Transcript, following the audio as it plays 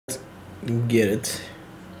Get it.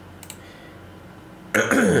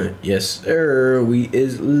 Yes, sir. We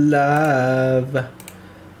is live.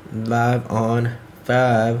 Live on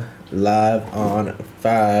 5. Live on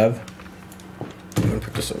 5. I'm gonna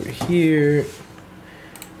put this over here.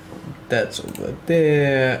 That's over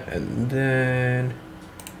there. And then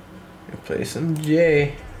play some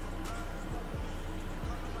J.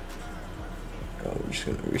 Oh, we're just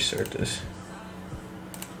gonna restart this.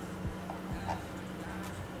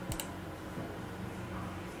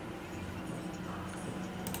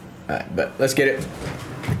 Alright, but let's get it.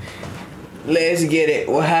 Let's get it.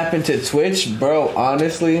 What happened to Twitch? Bro,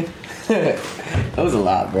 honestly, that was a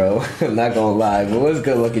lot, bro. I'm not gonna lie, but what's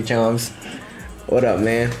good, Lucky Chomps? What up,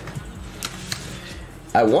 man?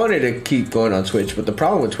 I wanted to keep going on Twitch, but the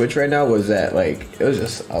problem with Twitch right now was that, like, it was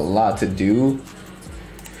just a lot to do.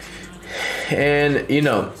 And, you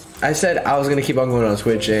know, I said I was gonna keep on going on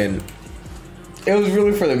Twitch, and it was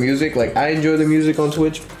really for the music. Like, I enjoy the music on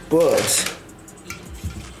Twitch, but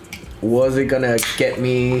was it gonna get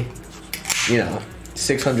me, you know,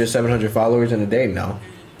 600, 700 followers in a day? No.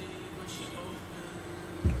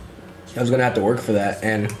 I was gonna have to work for that,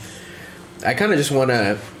 and I kind of just want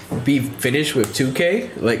to be finished with 2K,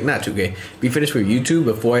 like, not 2K, be finished with YouTube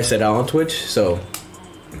before I set out on Twitch. So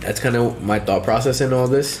that's kind of my thought process in all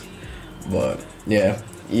this. But yeah,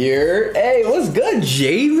 hey, what's good,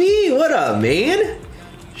 Jamie? What up, man?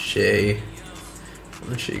 Shay, what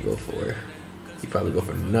did Shay go for? He probably go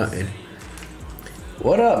for nothing.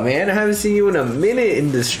 What up, man? I haven't seen you in a minute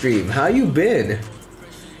in the stream. How you been?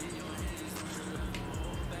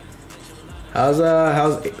 How's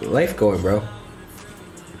life going, bro?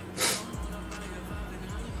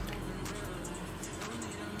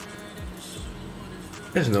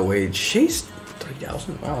 There's no way. Shay's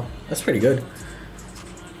 3,000. Wow, that's pretty good.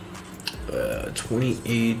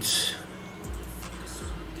 28,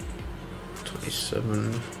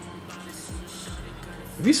 27.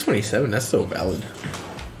 If he's 27, that's still valid.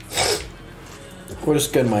 What's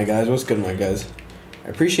good, my guys? What's good, my guys? I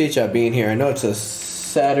appreciate y'all being here. I know it's a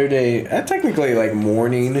Saturday, technically like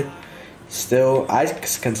morning still. I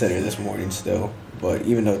consider this morning still, but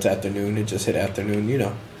even though it's afternoon, it just hit afternoon, you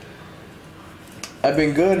know. I've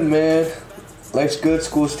been good, man. Life's good,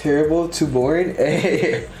 school's terrible, too boring.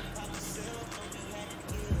 Hey.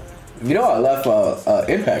 You know I left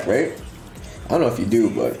Impact, right? I don't know if you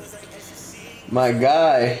do, but my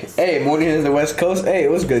guy. Hey, morning in the West Coast. Hey,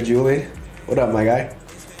 what's good, Julian? What up, my guy?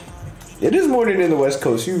 It is morning in the West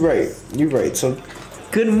Coast. You're right. You're right. So,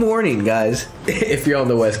 good morning, guys. If you're on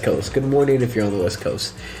the West Coast. Good morning if you're on the West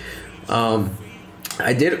Coast.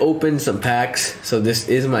 I did open some packs. So this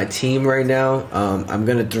is my team right now. I'm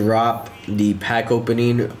gonna drop the pack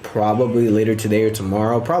opening probably later today or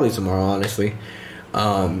tomorrow. Probably tomorrow, honestly.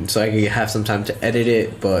 So I can have some time to edit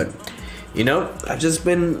it, but you know, I've just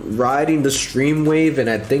been riding the stream wave, and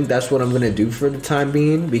I think that's what I'm gonna do for the time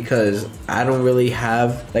being, because I don't really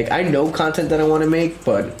have, like, I know content that I want to make,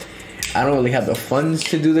 but I don't really have the funds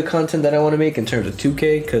to do the content that I want to make in terms of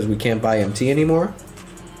 2K, because we can't buy MT anymore.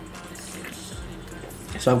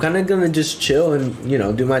 So I'm kind of gonna just chill and, you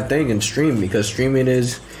know, do my thing and stream, because streaming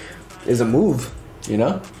is a move, you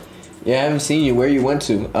know. Yeah, I haven't seen you. Where you went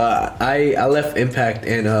to? I left Impact,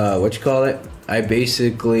 and what you call it? I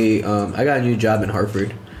basically I got a new job in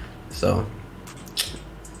Hartford. So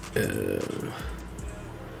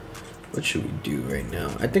what should we do right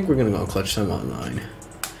now? I think we're gonna go clutch time online.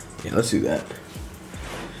 Yeah, let's do that.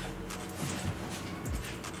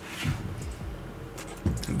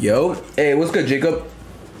 Yo, hey, what's good, Jacob?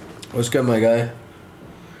 What's good, my guy?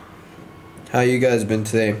 How you guys been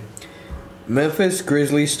today? Memphis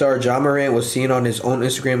Grizzlies star Ja Morant was seen on his own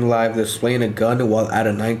Instagram live displaying a gun while at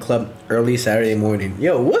a nightclub early Saturday morning.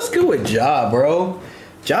 Yo, what's good with Ja, bro?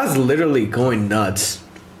 Ja's literally going nuts.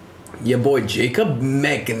 Your boy Jacob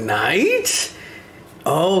McKnight?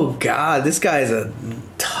 Oh, God, this guy's a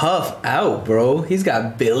tough out, bro. He's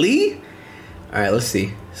got Billy. All right, let's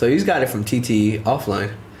see. So he's got it from TT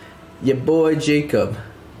offline. Your boy Jacob.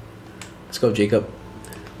 Let's go, Jacob.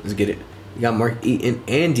 Let's get it. You got Mark Eaton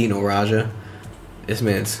and Dino Raja. This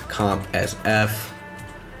man's comp as F.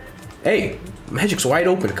 Hey, Magic's wide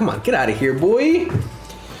open. Come on, get out of here, boy.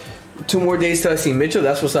 2 more days till I see Mitchell.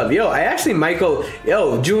 That's what's up. Yo, I actually might go.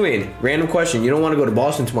 Yo, Julian, random question. You don't want to go to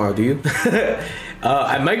Boston tomorrow, do you?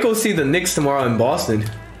 I might go see the Knicks tomorrow in Boston.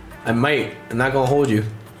 I might. I'm not going to hold you.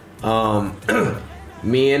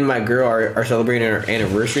 Me and my girl are celebrating our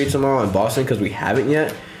anniversary tomorrow in Boston, because we haven't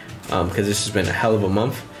yet. Because this has been a hell of a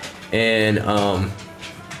month. And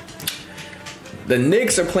the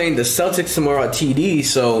Knicks are playing the Celtics tomorrow at TD.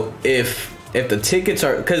 So if if the tickets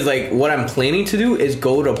are, because like what I'm planning to do is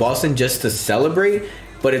go to Boston just to celebrate.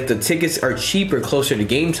 But if the tickets are cheaper closer to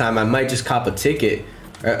game time, I might just cop a ticket,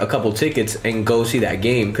 or a couple tickets, and go see that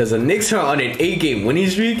game. Because the Knicks are on an 8-game winning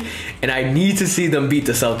streak, and I need to see them beat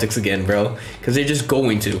the Celtics again, bro. Because they're just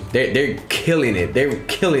going to. They're killing it. They're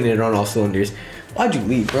killing it on all cylinders. Why'd you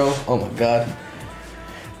leave, bro? Oh my god.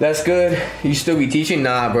 That's good. You still be teaching?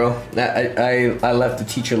 Nah, bro. I left the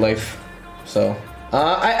teacher life. So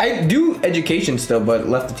I do education still, but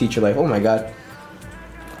left the teacher life. Oh my god.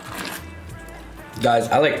 Guys,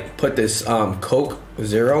 I like put this Coke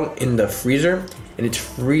Zero in the freezer, and it's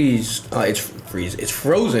frozen,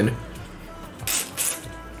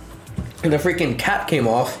 and the freaking cap came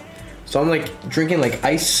off, so I'm like drinking like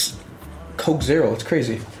ice Coke Zero. It's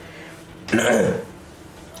crazy.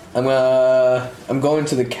 I'm going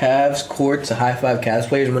to the Cavs court to high five Cavs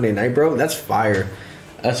players Monday night, bro. That's fire.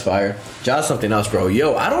 That's fire. Josh something else, bro.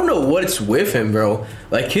 Yo, I don't know what's with him, bro.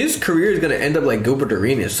 Like, his career is going to end up like Gilbert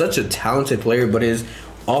Arenas. Such a talented player, but his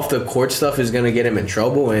off-the-court stuff is going to get him in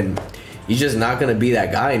trouble, and he's just not going to be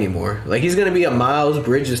that guy anymore. Like, he's going to be a Miles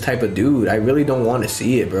Bridges type of dude. I really don't want to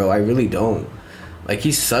see it, bro. I really don't. Like,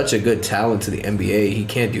 he's such a good talent to the NBA. He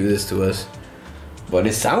can't do this to us. But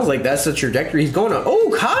it sounds like that's the trajectory he's going on.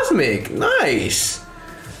 Oh, Cosmic. Nice.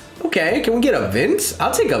 Okay, can we get a Vince?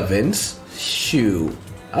 I'll take a Vince. Shoot.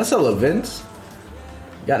 I'll sell a Vince.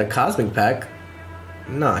 Got a Cosmic pack.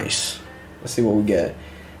 Nice. Let's see what we get.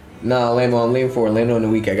 Nah, Lambo, I'm leaving for Orlando in a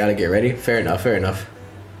week. I gotta get ready. Fair enough, fair enough.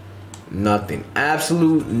 Nothing.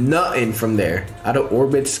 Absolute nothing from there. Out of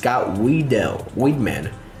orbit, Scott Weedman.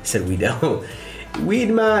 I said Weedell.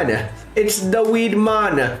 Weedman. It's the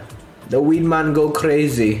Weedman. The Weedman go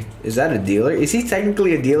crazy. Is that a dealer? Is he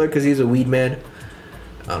technically a dealer because he's a Weedman?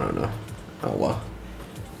 I don't know. Oh, well.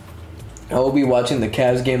 I will be watching the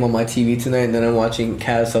Cavs game on my TV tonight, and then I'm watching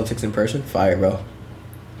Cavs Celtics in person. Fire, bro.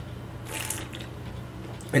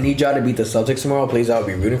 I need y'all to beat the Celtics tomorrow. Please, I'll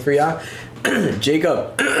be rooting for y'all.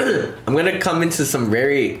 Jacob, I'm going to come into some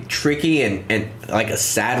very tricky and like a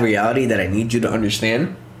sad reality that I need you to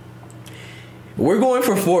understand. We're going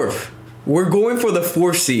for 4th. We're going for the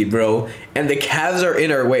 4th seed, bro. And the Cavs are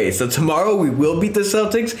in our way. So tomorrow we will beat the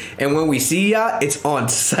Celtics. And when we see y'all, it's on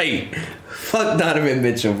site. Fuck Donovan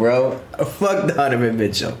Mitchell, bro. Fuck Donovan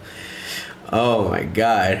Mitchell. Oh my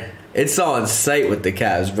god. It's on site with the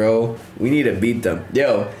Cavs, bro. We need to beat them.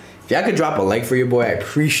 Yo, if y'all could drop a like for your boy, I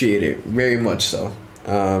appreciate it very much so.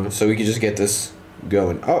 So we can just get this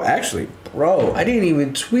going. Oh, actually, bro, I didn't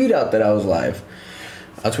even tweet out that I was live.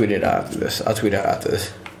 I'll tweet it out after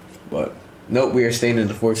this. But nope, we are staying in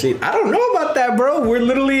the 4th seed. I don't know about that, bro. We're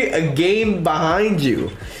literally a game behind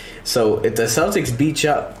you. So if the Celtics beat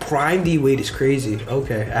you up, Prime D Wade is crazy.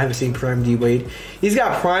 Okay, I haven't seen Prime D Wade. He's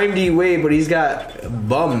got Prime D Wade, but he's got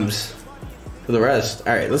bums for the rest.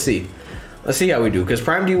 All right, let's see. Let's see how we do. Because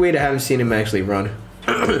Prime D Wade, I haven't seen him actually run.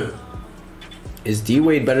 Is D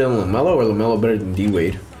Wade better than LaMelo or LaMelo better than D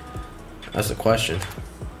Wade? That's the question.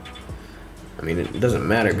 I mean, it doesn't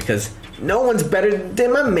matter because no one's better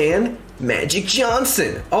than my man, Magic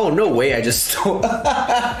Johnson. Oh, no way. I just stole.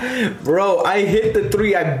 Bro, I hit the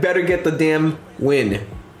 3. I better get the damn win.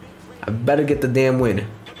 I better get the damn win.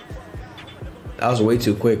 That was way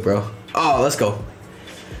too quick, bro. Oh, let's go.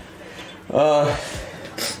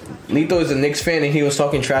 Lito is a Knicks fan and he was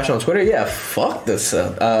talking trash on Twitter. Yeah, fuck the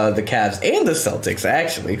Cavs and the Celtics,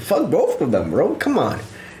 actually. Fuck both of them, bro. Come on.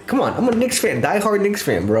 Come on. I'm a Knicks fan. Die-hard Knicks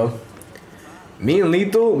fan, bro. Me and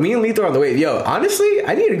Lito are on the way. Yo, honestly,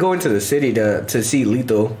 I need to go into the city to see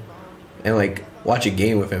Lito and like watch a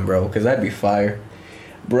game with him, bro, because that'd be fire.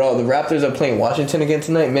 Bro, the Raptors are playing Washington again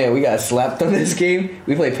tonight. Man, we got slapped on this game.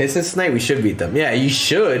 We play Pistons tonight. We should beat them. Yeah, you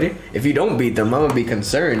should. If you don't beat them, I'm gonna be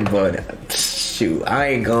concerned, but shoot, I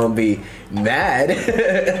ain't gonna be mad.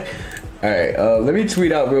 All right, let me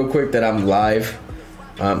tweet out real quick that I'm live.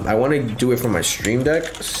 I want to do it from my Stream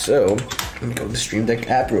Deck, so let me go to the Stream Deck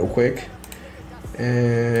app real quick.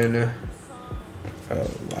 And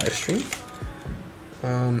live stream.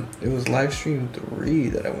 It was live stream 3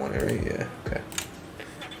 that I wanted, right? Yeah. Okay.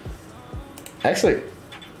 Actually,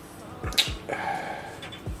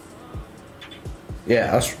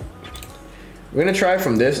 yeah, we're gonna try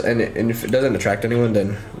from this, and if it doesn't attract anyone,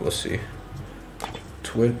 then we'll see.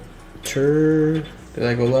 Twitter. Did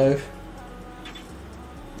I go live?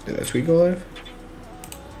 Did that tweet go live?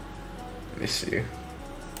 Let me see.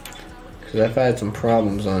 Because I've had some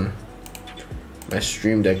problems on my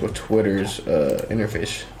Stream Deck with Twitter's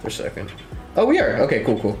interface for a second. Oh, we are. Okay,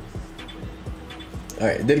 cool, cool. All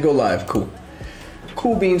right, it did go live. Cool.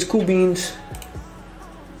 Cool beans, cool beans.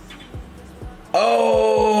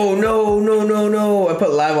 Oh, no. I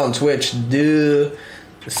put live on Twitch. Duh.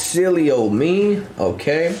 Silly old me.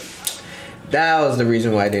 Okay. That was the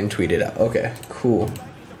reason why I didn't tweet it out. Okay, cool.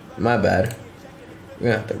 My bad.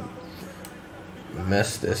 We're gonna have to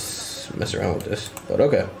mess around with this. But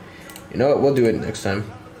okay. You know what? We'll do it next time.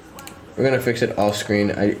 We're gonna fix it off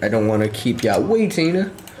screen. I don't want to keep y'all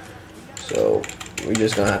waiting. So we're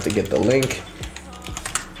just gonna have to get the link.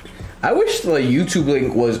 I wish the YouTube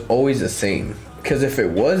link was always the same. Because if it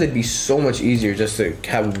was, it'd be so much easier just to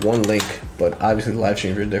have one link. But obviously live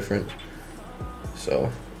streams are different.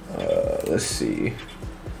 So let's see.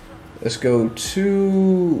 Let's go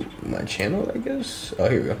to my channel, I guess. Oh,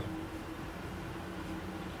 here we go.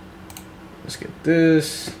 Let's get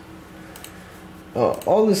this.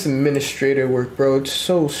 All this administrator work, bro. It's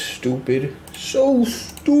so stupid. So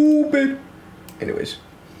stupid. Anyways,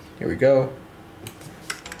 here we go.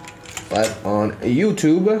 Live on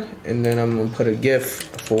YouTube, and then I'm gonna put a GIF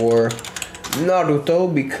for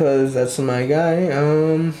Naruto because that's my guy.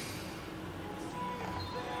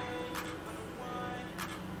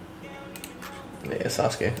 Yeah,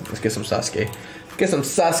 Sasuke. Let's get some Sasuke. Get some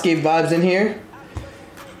Sasuke vibes in here.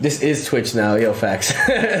 This is Twitch now, yo, facts.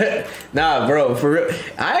 Nah, bro, for real.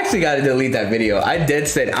 I actually gotta delete that video. I dead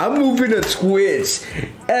said I'm moving to Twitch.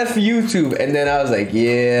 F YouTube. And then I was like,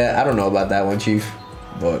 yeah, I don't know about that one, Chief.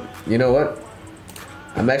 But you know what?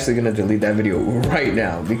 I'm actually gonna delete that video right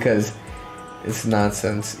now because it's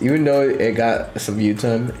nonsense. Even though it got some view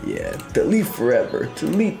time, yeah, delete forever.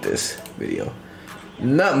 Delete this video.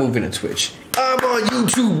 Not moving to Twitch. I'm on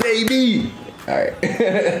YouTube, baby. All right.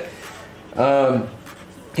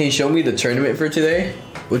 Can you show me the tournament for today?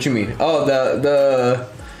 What you mean? Oh, the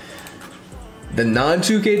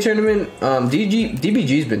non-2K tournament.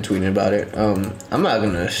 DBG's been tweeting about it. I'm not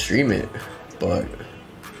gonna stream it, but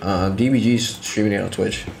DBG's streaming it on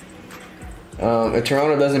Twitch. If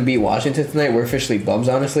Toronto doesn't beat Washington tonight, we're officially bums,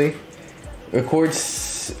 honestly.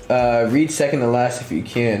 Records, read second to last if you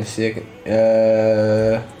can.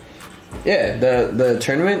 Yeah, the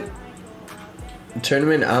tournament.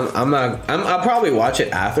 I'll probably watch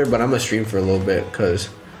it after, but I'm gonna stream for a little bit because,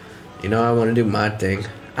 you know, I want to do my thing.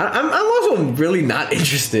 I'm also really not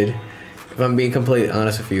interested. If I'm being completely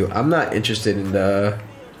honest with you, I'm not interested in the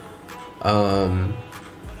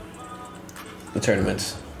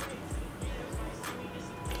tournaments.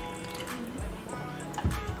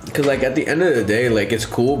 Because, like, at the end of the day, like, it's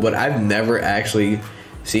cool, but I've never actually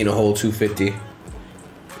seen a whole 250.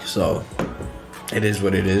 So, it is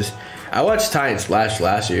what it is. I watched Ty and Splash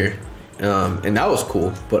last year, and that was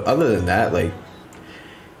cool. But other than that, like,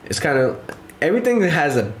 it's kind of... everything that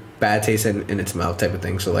has a bad taste in its mouth type of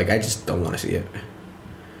thing. So, like, I just don't want to see it.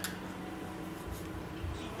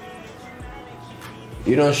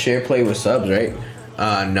 You don't share play with subs, right?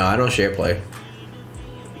 No, I don't share play.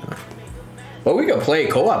 But we can play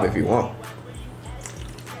co-op if you want.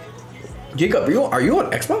 Jacob, are you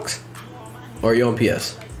on Xbox? Or are you on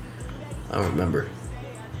PS? I don't remember.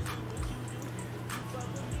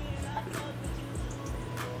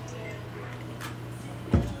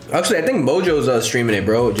 Actually, I think Mojo's streaming it,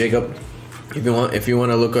 bro. Jacob, if you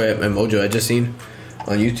want to look at Mojo, I just seen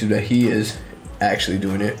on YouTube that he is actually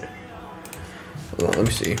doing it. Hold on, let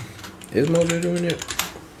me see. Is Mojo doing it,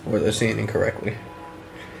 or they're saying it incorrectly?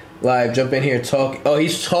 Live, jump in here, talk. Oh,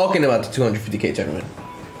 he's talking about the 250K tournament.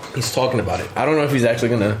 He's talking about it. I don't know if he's actually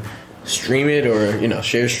gonna stream it or, you know,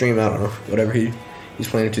 share stream. I don't know. Whatever he's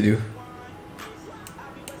planning to do.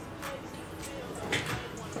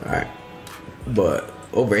 All right, but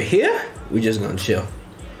over here we just gonna chill.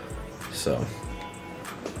 So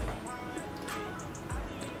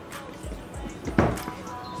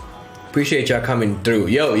appreciate y'all coming through.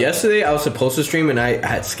 Yo, yesterday I was supposed to stream and I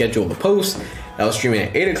had scheduled a post. I was streaming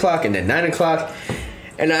at 8 o'clock and then 9 o'clock.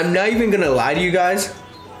 And I'm not even gonna lie to you guys.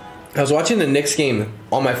 I was watching the Knicks game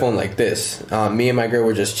on my phone like this. Me and my girl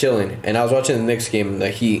were just chilling. And I was watching the Knicks game, the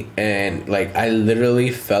Heat. And like, I literally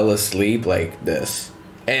fell asleep like this.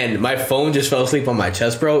 And my phone just fell asleep on my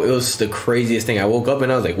chest, bro. It was the craziest thing. I woke up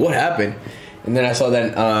and I was like, what happened? And then I saw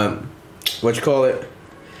that,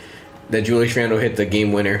 that Julius Randle hit the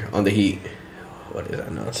game winner on the Heat. What is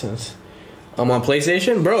that nonsense? I'm on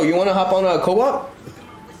PlayStation. Bro, you want to hop on a co-op?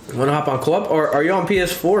 You want to hop on co-op? Or are you on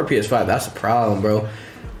PS4 or PS5? That's the problem, bro.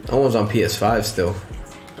 No one's on PS5 still.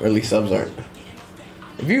 Or at least subs aren't.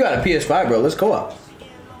 If you got a PS5, bro, let's co-op.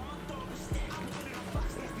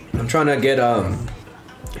 I'm trying to get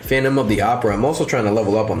Phantom of the Opera. I'm also trying to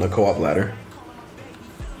level up on the co-op ladder.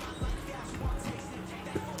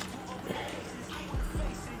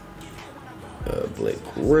 Blake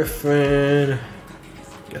Griffin.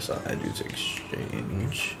 Guess I'll add you to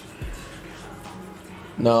exchange.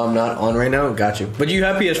 No, I'm not on right now. Got you. But you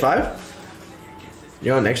have PS5?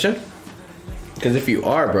 You're on next gen? Because if you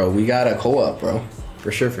are, bro, we got a co-op, bro.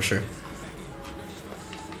 For sure, for sure.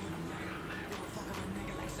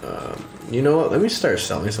 You know what? Let me start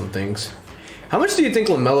selling some things. How much do you think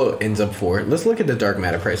Melo ends up for? Let's look at the dark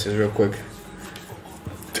matter prices real quick.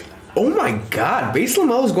 Oh my god, base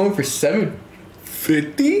LaMelo is going for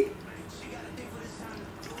 $750?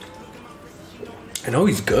 I know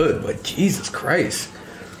he's good, but Jesus Christ.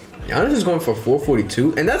 Giannis is going for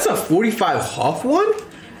 $442, and that's a 45 Hoff one?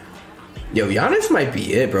 Yo, Giannis might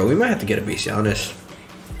be it, bro. We might have to get a base Giannis.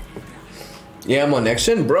 Yeah, I'm on next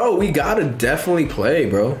gen. Bro, we gotta definitely play,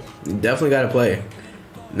 bro. We definitely gotta play.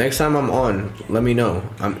 Next time I'm on, let me know.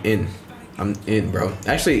 I'm in, bro.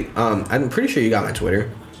 Actually, I'm pretty sure you got my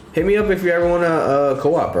Twitter. Hit me up if you ever want to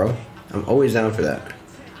co-op, bro. I'm always down for that.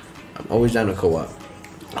 I'm always down to co-op.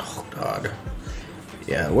 Oh, God.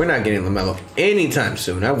 Yeah, we're not getting LaMelo anytime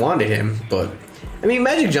soon. I wanted him, but... I mean,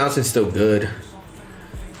 Magic Johnson's still good.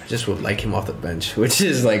 I just would like him off the bench, which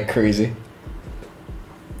is, like, crazy.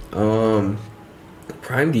 Prime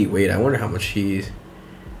D Wade, I wonder how much he's...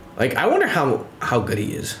 Like, I wonder how good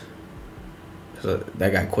he is. Because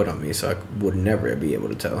that guy quit on me, so I would never be able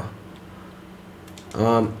to tell.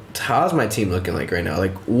 How's my team looking like right now?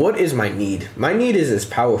 Like, what is my need? My need is this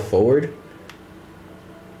power forward.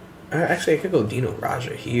 Actually, I could go Dino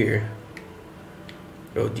Raja here.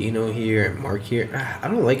 Go Dino here and Mark here. I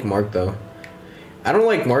don't like Mark, though. I don't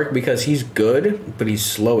like Mark because he's good, but he's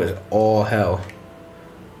slow as all hell.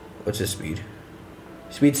 What's his speed?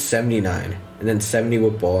 Speed's 79. And then 70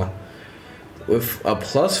 with ball. With a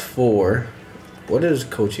 +4. What does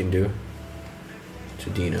coaching do to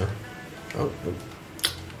Dino? Oh,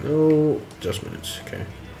 no adjustments. Okay.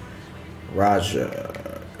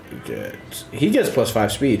 Raja he gets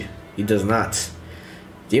 +5 speed. He does not.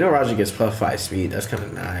 Dino Raja gets +5 speed. That's kind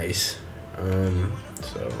of nice.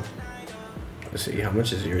 So let's see. How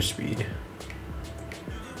much is your speed?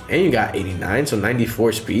 And you got 89, so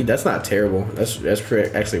 94 speed. That's not terrible. That's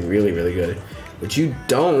actually really, really good. But you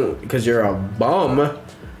don't because you're a bum.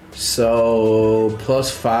 So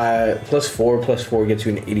 +4 gets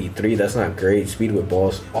you an 83. That's not great. Speed with ball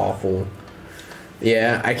is awful.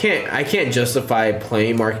 Yeah, I can't justify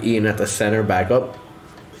playing Mark Eaton at the center backup.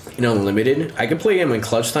 You know, limited. I can play him in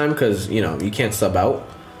clutch time because you know you can't sub out.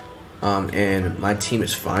 And my team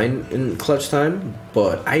is fine in clutch time,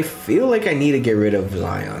 but I feel like I need to get rid of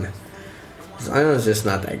Zion. Zion is just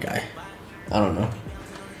not that guy. I don't know.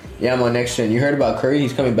 Yeah, I'm on next gen. You heard about Curry?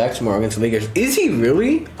 He's coming back tomorrow against the Lakers. Is he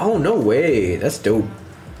really? Oh, no way. That's dope.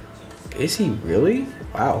 Is he really?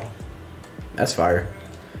 Wow. That's fire.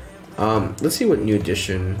 Let's see what new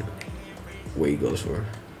edition Wade goes for.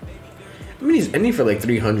 I mean, he's ending for like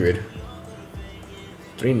 300.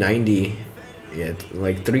 390. Yeah,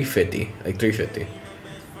 like 350. Like 350.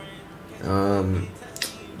 None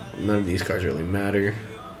of these cards really matter.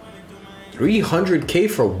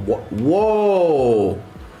 300K for what? Whoa.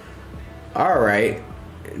 Alright.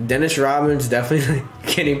 Dennis Rodman's definitely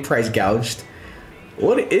getting price gouged.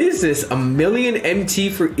 What is this? $1 million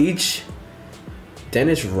MT for each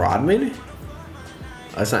Dennis Rodman?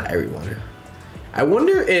 Oh, that's not everyone. I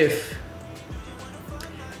wonder if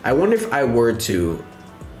I were to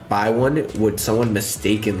buy one, would someone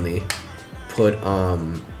mistakenly put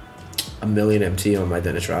 $1 million MT on my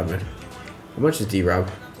Dennis Rodman? How much is D-Rob?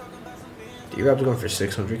 D-Rob's going for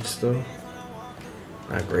 600 still.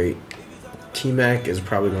 Not great. Tmac is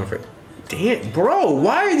probably going for... Damn, bro,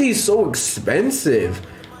 why are these so expensive?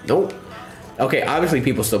 Nope. Okay, obviously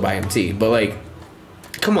people still buy MT, but like,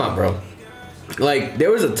 come on, bro. Like,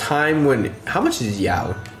 there was a time when... How much is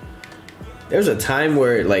Yao? There was a time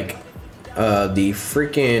where, like, the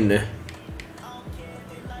freaking...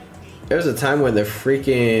 There was a time when the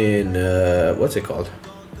freaking... what's it called?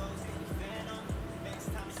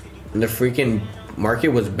 The freaking market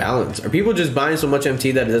was balanced. Are people just buying so much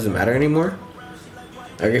MT that it doesn't matter anymore?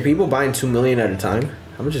 Like, are people buying 2 million at a time?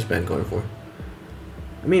 How much is Ben going for?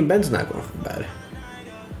 I mean, Ben's not going for bad.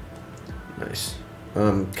 Nice.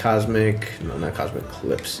 Cosmic. No, not Cosmic.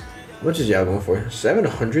 Clips. How much is Yao going for?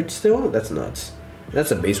 700 still? That's nuts.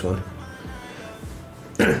 That's a base one.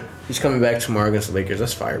 He's coming back tomorrow against the Lakers.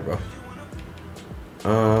 That's fire, bro.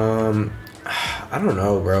 I don't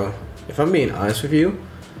know, bro. If I'm being honest with you,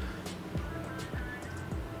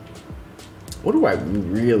 what do I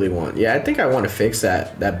really want? Yeah, I think I want to fix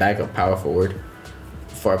that backup power forward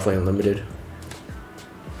before I play unlimited.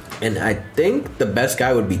 And I think the best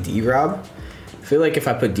guy would be D-Rob. I feel like if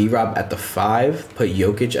I put D-Rob at the 5, put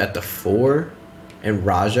Jokic at the 4, and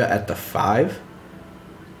Raja at the 5,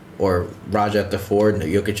 or Raja at the 4 and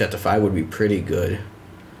Jokic at the 5 would be pretty good.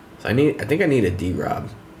 So I think I need a D-Rob.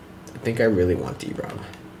 I think I really want D-Rob.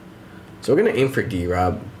 So we're gonna aim for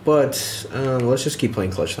D-Rob, but let's just keep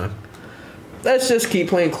playing clutch time. Let's just keep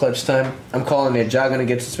playing clutch time. I'm calling it. Ja gonna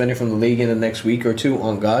get suspended from the league in the next week or two.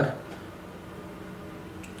 On God.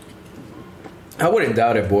 I wouldn't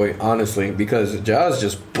doubt it, boy. Honestly, because Ja's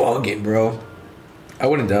just bugging, bro. I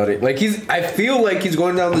wouldn't doubt it. Like I feel like he's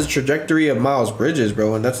going down this trajectory of Miles Bridges,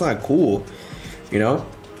 bro, and that's not cool. You know.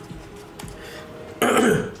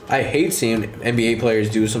 I hate seeing NBA players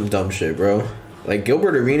do some dumb shit, bro. Like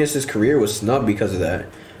Gilbert Arenas' career was snubbed because of that.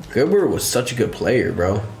 Gilbert was such a good player,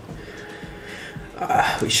 bro.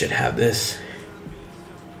 We should have this.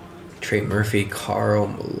 Trey Murphy, Karl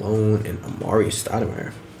Malone, and Amari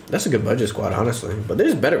Stoudemire. That's a good budget squad, honestly. But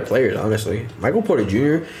there's better players, honestly. Michael Porter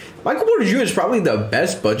Jr. Michael Porter Jr. is probably the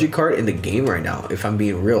best budget card in the game right now, if I'm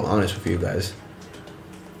being real honest with you guys.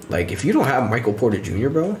 Like, if you don't have Michael Porter Jr.,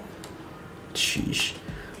 bro, sheesh.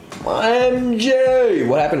 MJ!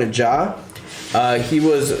 What happened to Ja? He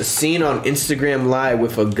was seen on Instagram Live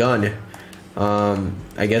with a gun.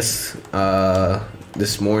 I guess,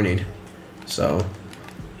 this morning. So,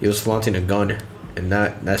 he was flaunting a gun. And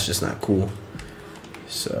that's just not cool.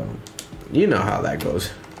 So, you know how that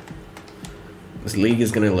goes. This league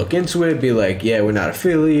is going to look into it, be like, yeah, we're not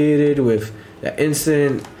affiliated with that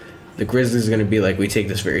incident. The Grizzlies are going to be like, we take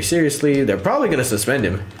this very seriously. They're probably going to suspend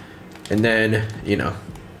him. And then, you know,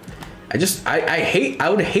 I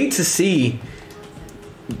would hate to see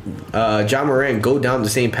Ja Morant go down the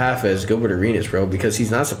same path as Gilbert Arenas, bro, because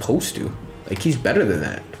he's not supposed to. Like, he's better than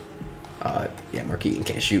that. Yeah, Mark Eaton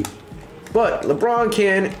can't shoot. But LeBron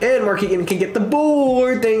can, and Mark Eaton can get the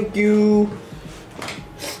board. Thank you.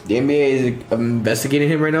 The NBA is investigating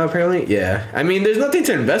him right now, apparently. Yeah. I mean, there's nothing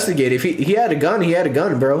to investigate. If he had a gun, he had a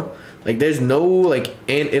gun, bro. Like, there's no, like,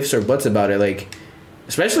 and ifs or buts about it. Like,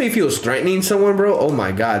 especially if he was threatening someone, bro. Oh,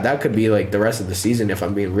 my God. That could be, like, the rest of the season, if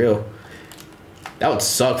I'm being real. That would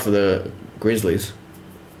suck for the Grizzlies.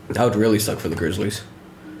 That would really suck for the Grizzlies.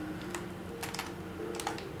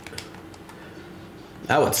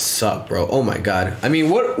 That would suck, bro. Oh my God. I mean,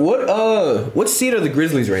 what seed are the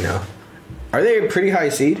Grizzlies right now? Are they a pretty high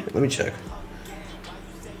seed? Let me check.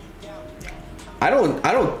 I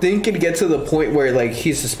don't think it'd get to the point where like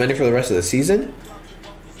he's suspended for the rest of the season.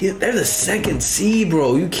 They're the second seed,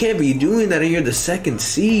 bro. You can't be doing that and you're the second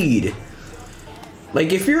seed.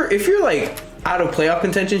 Like if you're like out of playoff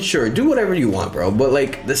contention, sure, do whatever you want, bro. But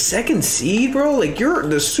like the second seed, bro, like you're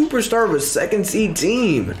the superstar of a second seed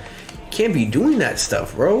team. Can't be doing that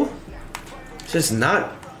stuff, bro. It's just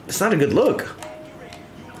not. It's not a good look.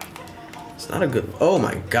 It's not a good. Oh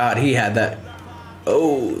my God, he had that.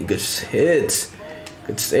 Oh, good hit,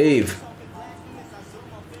 good save.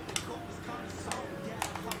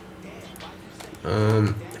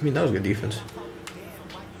 I mean that was good defense.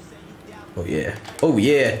 Oh yeah. Oh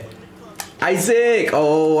yeah. Isaac.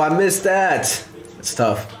 Oh, I missed that. It's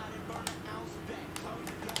tough.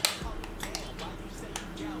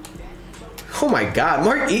 Oh my God,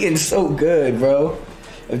 Mark Eaton's so good, bro.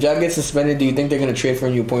 If Ja gets suspended, do you think they're gonna trade for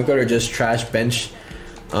a new point guard or just trash bench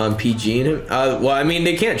PG in him? Well, I mean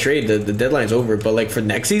they can't trade. The deadline's over. But like for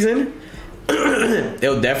next season,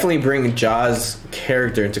 they'll definitely bring Ja's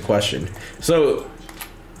character into question. So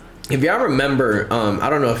if y'all remember,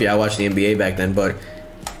 I don't know if y'all watched the NBA back then, but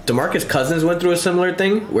DeMarcus Cousins went through a similar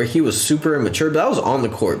thing where he was super immature, but that was on the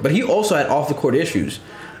court. But he also had off the court issues.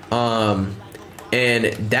 And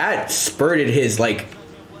that spurted his like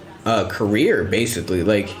career basically.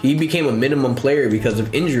 Like he became a minimum player because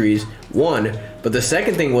of injuries, one, but the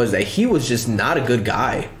second thing was that he was just not a good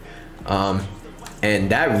guy, and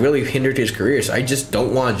that really hindered his career. So I just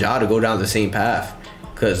don't want Ja to go down the same path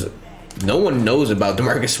because no one knows about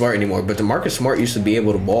DeMarcus Smart anymore. But DeMarcus Smart used to be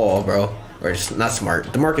able to ball, bro. Or it's not Smart,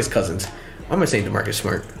 DeMarcus Cousins. Why am I saying DeMarcus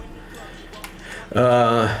Smart?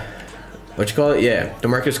 What you call it? Yeah,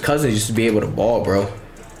 DeMarcus Cousins used to be able to ball, bro.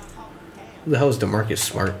 Who the hell is DeMarcus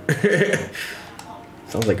Smart?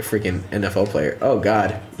 Sounds like a freaking NFL player. Oh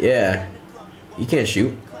God, yeah. He can't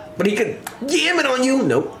shoot, but he could jam it on you.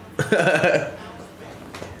 Nope.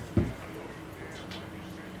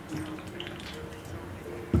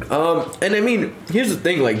 And I mean, here's the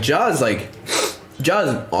thing. Like Ja's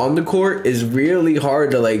on the court is really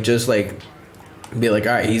hard to like just like be like,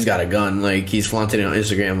 all right, he's got a gun, like he's flaunting it on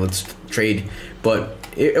Instagram, let's trade. But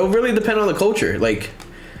it'll really depend on the culture. Like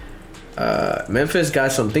Memphis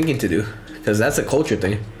got some thinking to do because that's a culture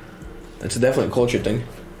thing. That's definitely a culture thing.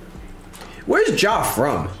 Where's Ja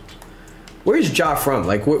from? Where's Ja from?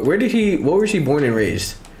 Like where was he born and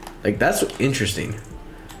raised? Like that's interesting.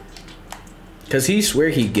 Cause he swear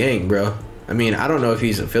he gang, bro. I mean, I don't know if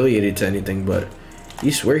he's affiliated to anything, but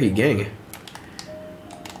You swear he gang.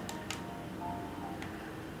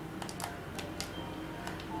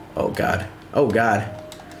 Oh God. Oh God.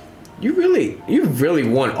 You really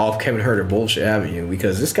want off Kevin Huerter bullshit, haven't you?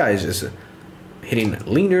 Because this guy is just hitting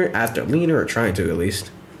leaner after leaner, or trying to at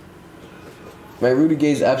least. My Rudy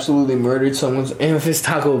Gay's absolutely murdered someone's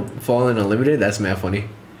amethyst-taco fallen unlimited. That's mad funny.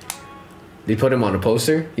 They put him on a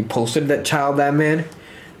poster. He posted that child, that man.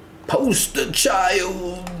 Poster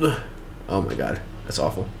child. Oh my God. That's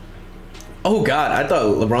awful. Oh God. I thought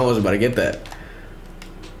LeBron was about to get that.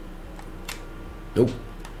 Nope.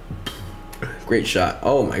 Great shot.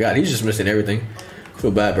 Oh my God. He's just missing everything. Feel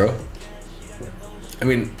bad, bro. I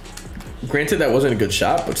mean, granted that wasn't a good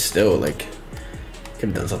shot, but still, like, could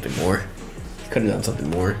have done something more. Could have done something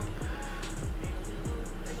more.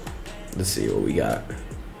 Let's see what we got.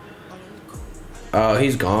 Oh,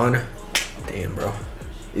 he's gone. Damn, bro.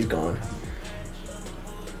 He's gone.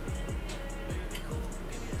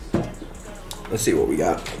 Let's see what we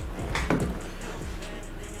got.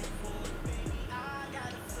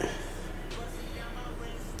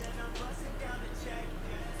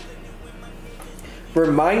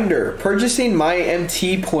 Reminder, purchasing my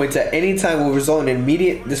MT points at any time will result in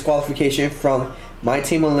immediate disqualification from my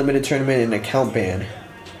team unlimited tournament and account ban.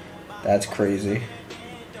 That's crazy.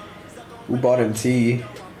 Who bought MT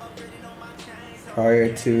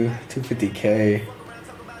prior to 250K?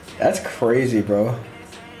 That's crazy, bro.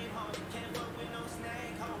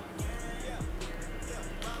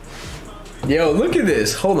 Yo, look at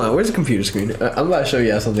this. Hold on, where's the computer screen? I'm about to show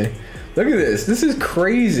you something. Look at this. This is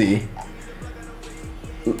crazy.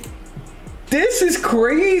 This is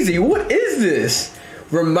crazy. What is this?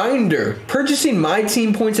 Reminder, purchasing my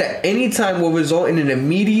team points at any time will result in an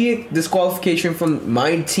immediate disqualification from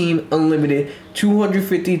my team unlimited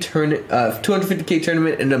 250K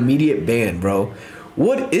tournament and immediate ban, bro.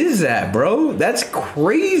 What is that, bro? That's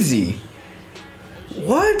crazy.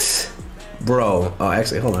 What? Bro. Oh,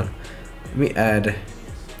 actually, hold on. Let me add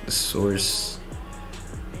the source.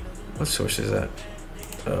 What source is that?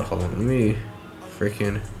 Hold on. Let me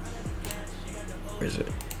freaking... Where is it?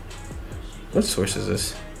 What source is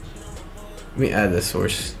this? Let me add this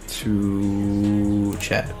source to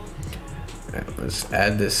chat. Alright, let's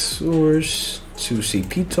add this source to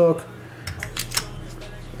CP Talk.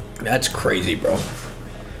 That's crazy, bro.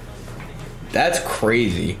 That's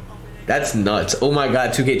crazy. That's nuts. Oh my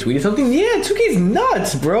God, 2K tweeted something? Yeah, 2K's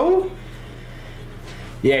nuts, bro.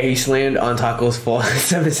 Yeah, he slammed on Taco's fall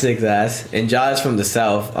 7-6 ass. And Jaws from the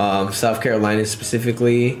South, South Carolina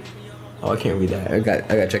specifically. Oh, I can't read that. I got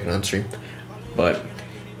check it on stream. But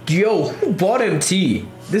yo, who bought MT?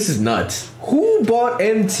 This is nuts. Who bought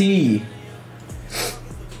MT?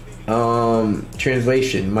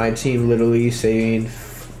 Translation. My team literally saying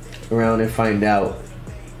around and find out.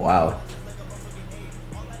 Wow.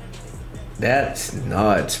 That's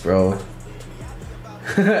nuts, bro.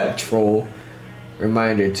 Troll.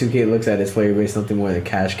 Reminder, 2K looks at its player base something more than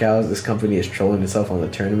cash cows. This company is trolling itself on the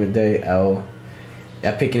tournament day.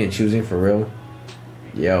 Yeah, picking and choosing for real.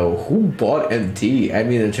 Yo, who bought MT? I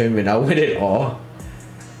mean, the tournament, I'll win it all.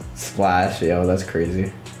 Splash, yo, that's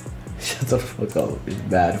crazy. Shut the fuck up. It's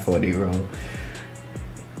bad funny, bro.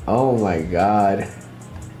 Oh my God.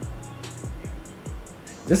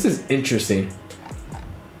 This is interesting.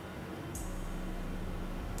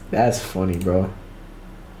 That's funny, bro.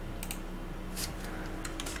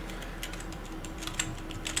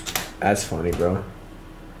 That's funny, bro.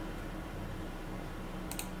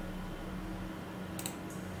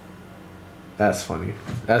 That's funny.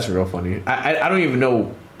 That's real funny. I don't even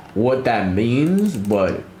know what that means,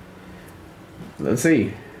 but let's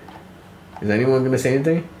see. Is anyone gonna say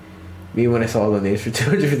anything? Me when I saw the names for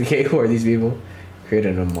 250K, who are these people?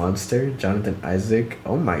 Created a monster. Jonathan Isaac.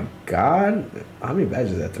 Oh my God. How many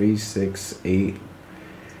badges is that? 3, 6, 8,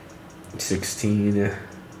 16,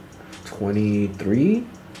 23?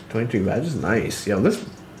 23 badges? Nice. Yo, this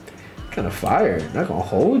kind of fire. Not gonna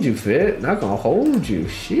hold you, Fit. Not gonna hold you.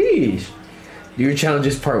 Sheesh. Your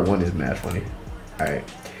challenges part 1 is mad funny. Alright.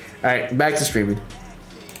 Alright, back to streaming.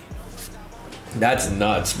 That's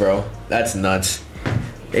nuts, bro. That's nuts.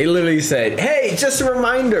 They literally said, hey, just a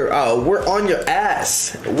reminder. Oh, we're on your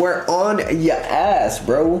ass. We're on your ass,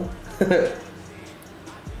 bro.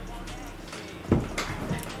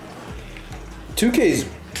 2K's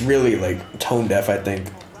really like tone deaf, I think.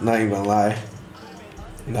 Not even gonna lie.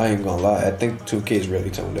 Not even gonna lie. I think 2K's really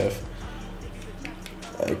tone deaf.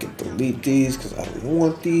 I can delete these because I don't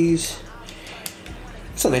want these.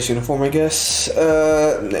 It's a nice uniform, I guess.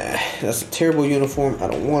 Nah, that's a terrible uniform. I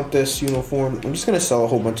don't want this uniform. I'm just gonna sell a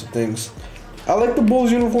whole bunch of things. I like the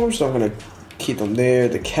Bulls uniforms, so I'm gonna keep them there.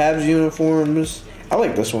 The Cavs uniforms, I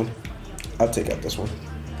like this one. I'll take out this one.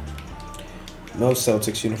 No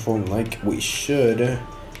Celtics uniform like we should.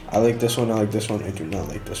 I like this one. I like this one. I do not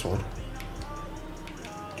like this one.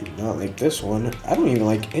 Do not like this one. I don't even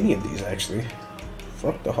like any of these actually.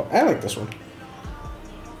 Fuck the whole. I like this one.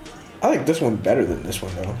 I like this one better than this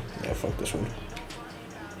one though. Yeah, fuck this one.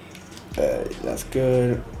 That's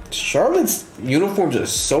good. Charlotte's uniforms are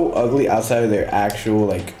so ugly outside of their actual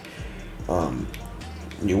like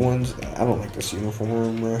new ones. I don't like this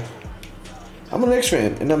uniform. I'm a Knicks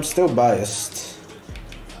fan and I'm still biased.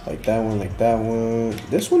 Like that one, like that one.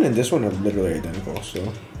 This one and this one are literally identical,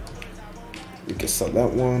 so we can sell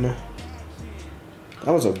that one.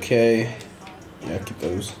 That was okay. Yeah, keep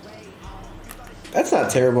those. That's not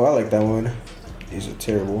terrible. I like that one. These are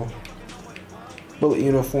terrible. Bullet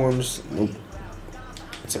uniforms. Nope.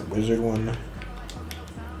 It's a wizard one.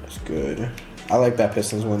 That's good. I like that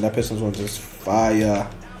Pistons one. That Pistons one's just fire.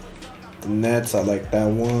 The Nets, I like that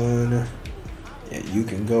one. Yeah, you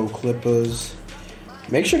can go Clippers.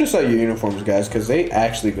 Make sure to sell your uniforms, guys, because they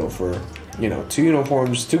actually go for, you know, 2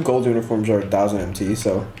 uniforms. 2 gold uniforms are 1,000 MT,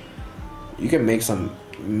 so you can make some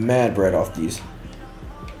mad bread off these.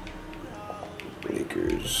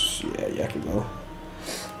 Lakers, yeah, you can go.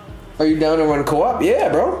 Are you down to run co-op? Yeah,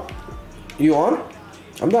 bro. You on?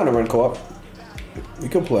 I'm down to run co-op. We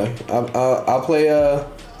can play. I'll play.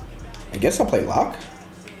 I guess I'll play lock.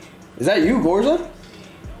 Is that you, Gorza?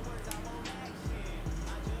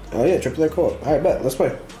 Oh yeah, triple A co-op. All right, bet. Let's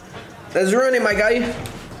play. Let's run it, my guy.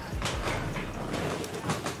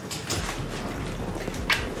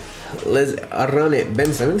 Let's run it.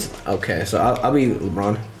 Ben Simmons. Okay, so I'll be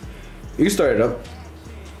LeBron. You can start it up.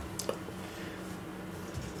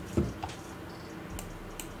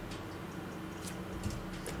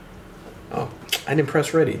 Oh, I didn't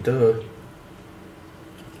press ready. Duh.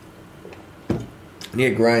 I need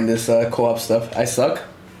to grind this co-op stuff. I suck.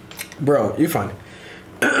 Bro, you're fine.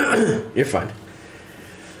 You're fine.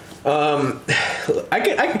 I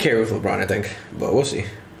can carry with LeBron, I think, but we'll see.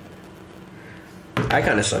 I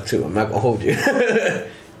kind of suck too. I'm not gonna hold you.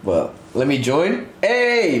 But let me join.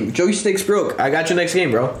 Hey, joysticks broke. I got you next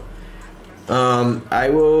game, bro.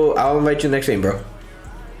 I'll invite you next game, bro.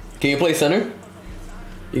 Can you play center?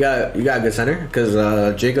 You got a good center?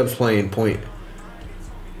 Cause Jacob's playing point.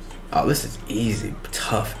 Oh, this is easy,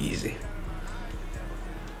 tough, easy.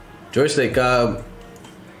 Joystick,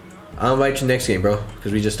 I'll invite you next game, bro.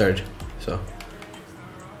 Cause we just started, so.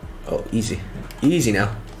 Oh, easy, easy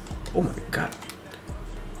now. Oh my god.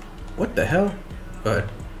 What the hell? Go ahead.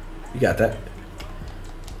 You got that.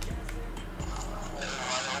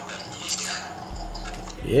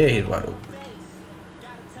 Yeah, he's wide open.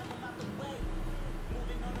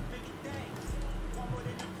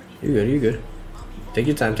 You good, you good. Take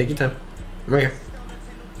your time, take your time. I'm right here.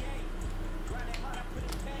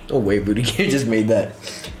 Oh wait, Booty Kid just made that.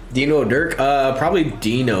 Dino or Dirk? Probably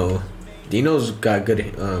Dino. Dino's got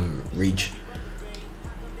good reach.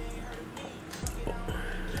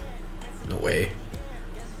 No way.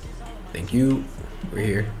 Thank you. We're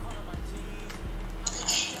here.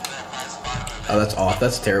 Oh, that's off.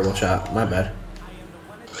 That's a terrible shot. My bad.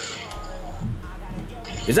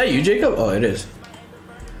 Is that you, Jacob? Oh, it is.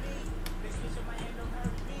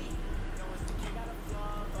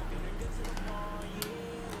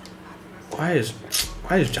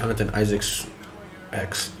 Why is Jonathan Isaac's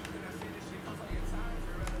X?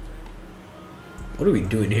 What are we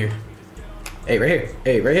doing here? Hey, right here.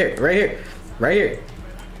 Hey, right here. Right here. Right here.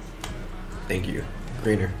 Thank you.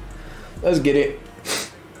 Greener. Let's get it.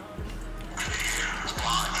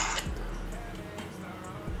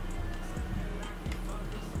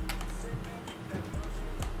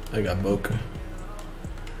 I got Boca.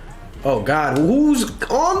 Oh God, who's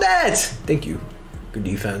on that? Thank you. Good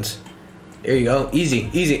defense. There you go. Easy,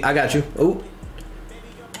 easy. I got you. Oh.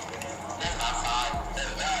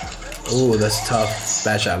 Oh, that's tough.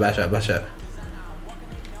 Bad shot, bad shot, bad shot.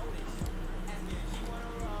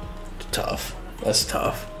 Tough. That's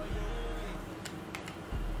tough.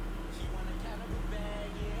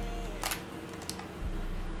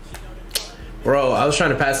 Bro, I was trying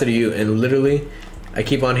to pass it to you and literally I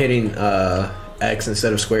keep on hitting X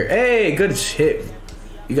instead of square. Hey, good hit.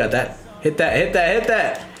 You got that. Hit that, hit that, hit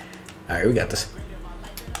that. All right, we got this.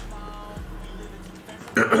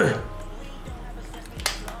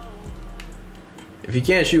 If you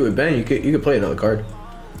can't shoot with Ben, you could play another card.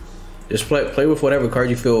 Just play with whatever card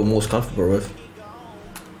you feel most comfortable with.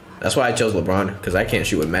 That's why I chose LeBron, because I can't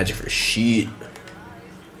shoot with Magic for shit.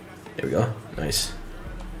 There we go. Nice.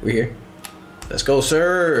 We're here. Let's go,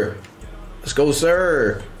 sir. Let's go,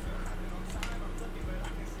 sir.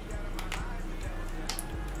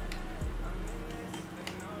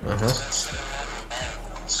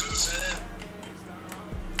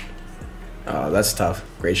 Oh, that's tough.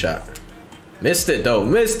 Great shot. Missed it though.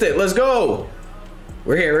 Missed it. Let's go.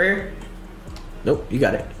 We're here. We're here. Nope. You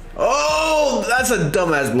got it. Oh, that's a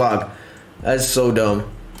dumbass block. That's so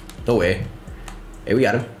dumb. No way. Hey, we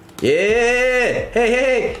got him. Yeah. Hey, hey,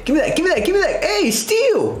 hey. Give me that. Give me that. Give me that. Hey,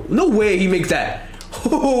 steal. No way he makes that.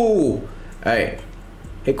 Oh. All right.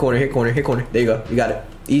 Hit corner. Hit corner. Hit corner. There you go. You got it.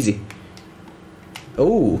 Easy.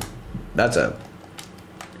 Oh, that's a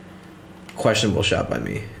questionable shot by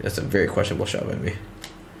me. That's a very questionable shot by me.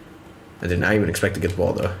 I did not even expect to get the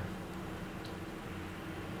ball though.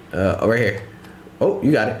 Oh, right here. Oh,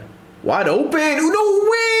 you got it. Wide open. No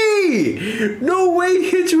way. No way he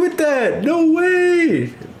hit you with that. No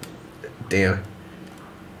way. Damn.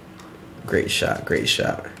 Great shot. Great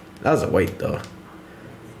shot. That was a white though.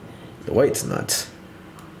 The white's nuts.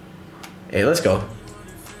 Hey, let's go.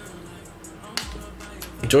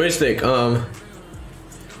 Joystick. I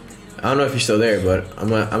don't know if you're still there, but I'm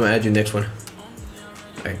gonna add you next one.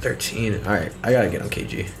 All right, 13. All right, I gotta get on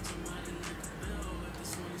KG.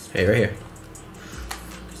 Hey, right here.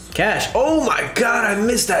 Cash. Oh my God, I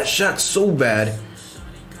missed that shot so bad.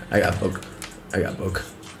 I got book. I got book.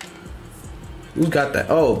 Who's got that?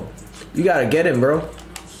 Oh, you gotta get him, bro.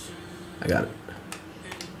 I got it.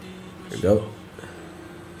 Here we go.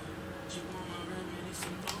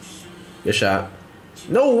 Good shot.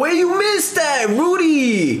 No way you missed that,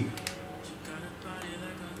 Rudy.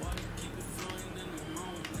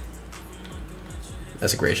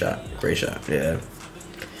 That's a great shot. Great shot. Yeah.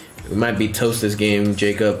 We might be toast this game,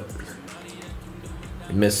 Jacob.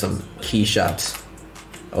 We missed some key shots.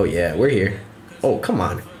 Oh yeah, we're here. Oh, come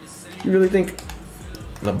on. You really think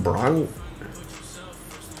LeBron?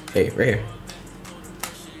 Hey, right here.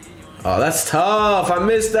 Oh, that's tough. I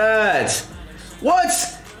missed that.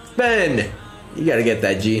 What? Ben, you gotta get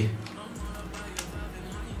that G.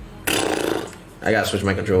 I gotta switch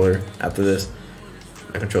my controller after this.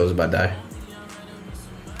 My controller's about to die.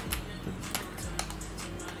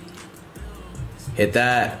 Hit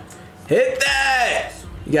that. Hit that.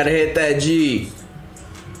 You gotta hit that G.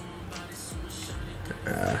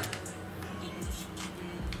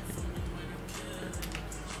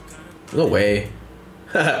 No way.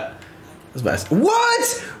 That's best.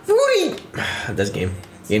 What? Rudy. That's game.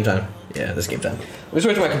 Game time. Yeah, that's game time. Let me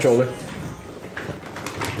switch my controller.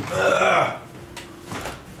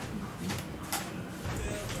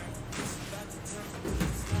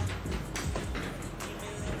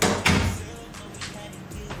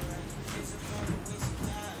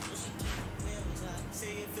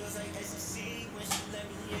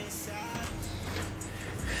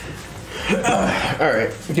 All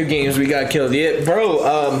right, 2 games we got killed. Yeah,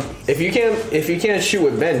 bro. If you can't shoot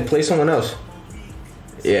with Ben, play someone else.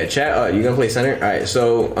 Yeah, chat. You gonna play center? All right.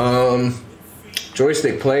 So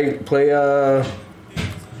joystick. Play.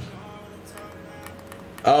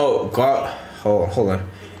 Oh God. Hold on.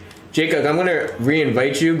 Jacob, I'm gonna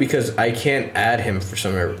re-invite you because I can't add him for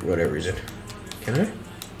some whatever reason. Can I?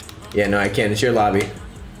 Yeah, no, I can't. It's your lobby.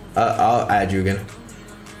 I'll add you again.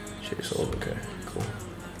 Okay. Cool.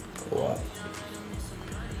 Wow.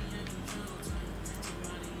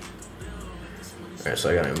 Alright,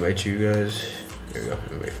 so I gotta invite you guys. Here we go,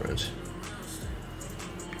 invite friends.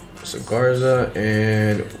 So Garza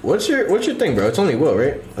and what's your thing, bro? It's only Will,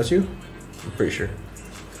 right? That's you? I'm pretty sure.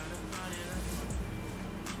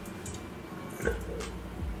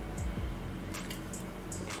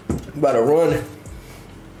 I'm about to run.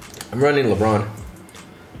 I'm running LeBron.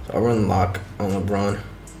 So I'll run lock on LeBron.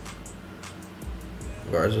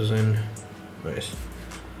 Garza's in. Nice.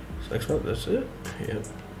 Sex up, that's it? Yep.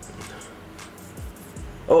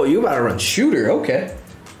 Oh, you about to run shooter, okay.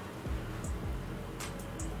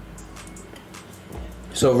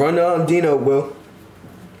 So run Dino, Will.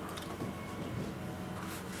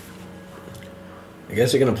 I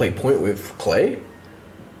guess you're gonna play point with Clay?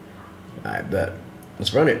 I bet.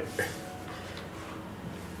 Let's run it.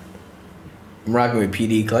 I'm rocking with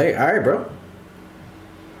PD Clay. Alright, bro.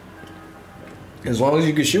 As long as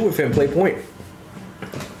you can shoot with him, play point.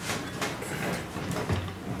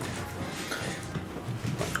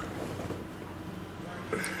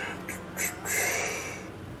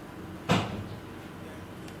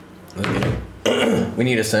 We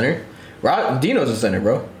need a center. Dino's a center,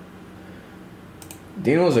 bro.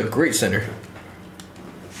 Dino's a great center.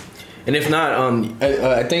 And if not,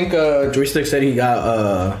 I think Joystick said he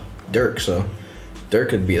got Dirk, so Dirk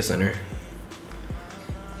could be a center.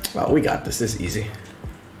 Oh, we got this. This is easy.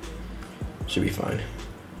 Should be fine.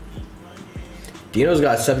 Dino's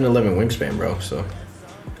got 7'11" wingspan, bro. So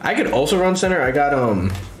I could also run center. I got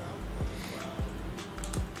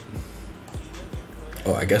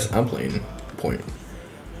Oh, I guess I'm playing point.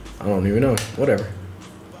 I don't even know. Whatever.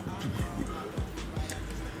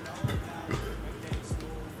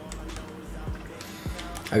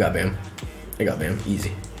 I got Bam. I got Bam.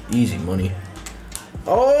 Easy. Easy money.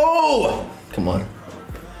 Oh! Come on.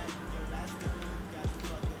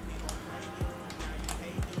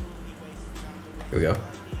 Here we go.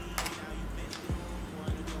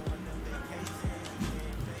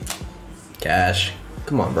 Cash.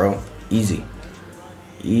 Come on, bro. Easy.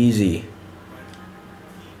 Easy.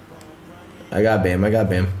 I got Bam. I got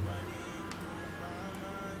Bam.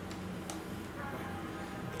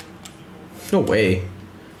 No way.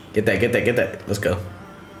 Get that, get that, get that. Let's go.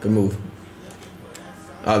 Good move.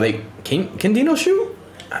 Oh, they... Can Dino shoot?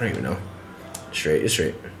 I don't even know. Straight, it's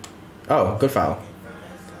straight. Oh, good foul.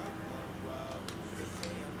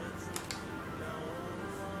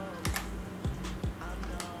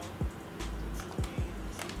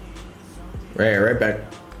 Right back.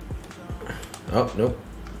 Oh, nope.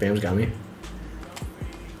 Bam's got me.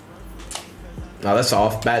 No, that's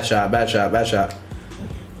off. Bad shot, bad shot, bad shot.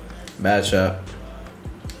 Bad shot.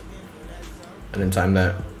 I didn't time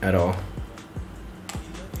that at all.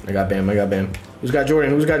 I got Bam, I got Bam. Who's got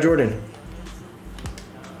Jordan? Who's got Jordan?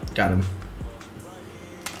 Got him.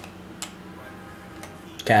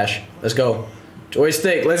 Cash. Let's go.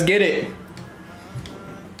 Joystick, let's get it.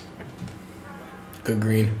 Good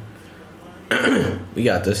green. We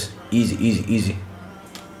got this. Easy, easy, easy.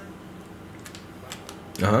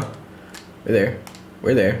 Uh-huh. We're there.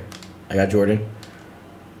 We're there. I got Jordan.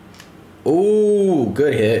 Ooh,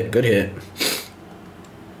 good hit. Good hit.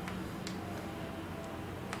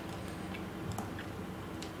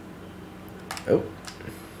 Oh.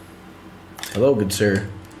 Hello, good sir.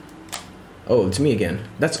 Oh, it's me again.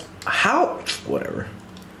 That's how... Whatever.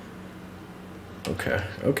 Okay.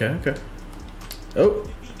 Okay, okay. Oh.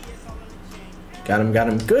 Got him, got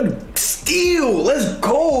him. Good steal. Let's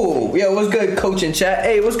go. Yo, what's good, coach in chat?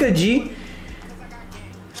 Hey, what's good, G?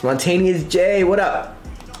 Spontaneous J, what up?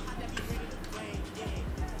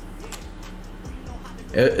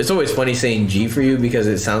 It's always funny saying G for you because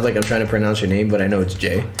it sounds like I'm trying to pronounce your name, but I know it's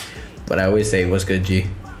J. But I always say, what's good, G?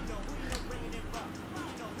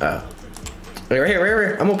 Right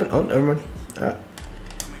here. I'm open. Oh, never mind.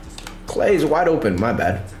 Klay's wide open. My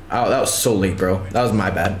bad. Oh, that was so late, bro. That was my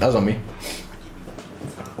bad. That was on me.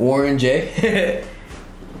 Warren J.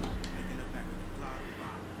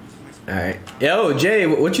 All right. Yo, Jay,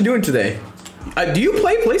 what you doing today? Do you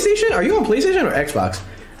play PlayStation? Are you on PlayStation or Xbox?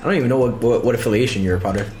 I don't even know what affiliation you're a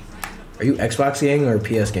part of. Are you Xbox gang or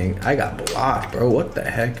PS gang? I got blocked, bro. What the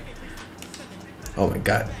heck? Oh my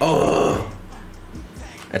god. Oh.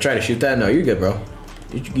 I tried to shoot that. No, you're good, bro.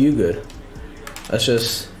 You good. Let's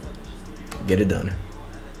just get it done.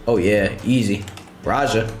 Oh yeah, easy.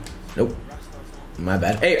 Raja. Nope. My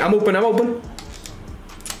bad. Hey, I'm open. I'm open.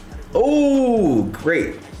 Oh,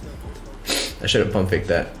 great. I should have pump faked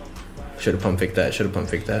that. Should have pump faked that. Should have pump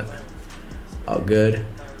faked that. All good.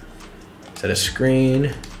 Set a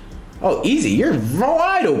screen. Oh, easy. You're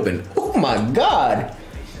wide open. Oh my god.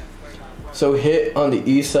 So hit on the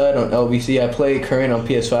east side on LBC. I play current on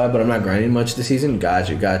PS5, but I'm not grinding much this season. Got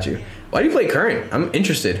you, got you. Why do you play current? I'm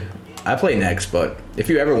interested. I play next, but if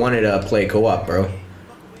you ever wanted to play co-op, bro,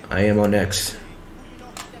 I am on next.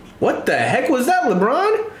 What the heck was that,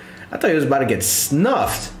 LeBron? I thought he was about to get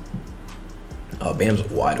snuffed. Oh, Bam's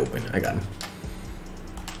wide open. I got him.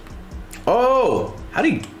 Oh, how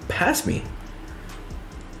did he pass me?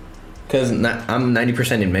 Cause I'm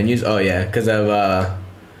 90% in menus. Oh yeah, cause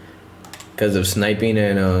of sniping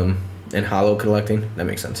and hollow collecting. That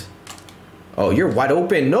makes sense. Oh, you're wide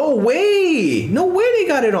open. No way. No way they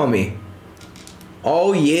got it on me.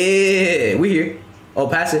 Oh yeah, we here. Oh,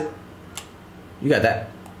 pass it. You got that.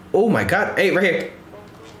 Oh my god. Hey, right here.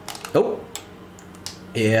 Oh.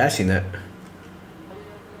 Yeah, I seen that.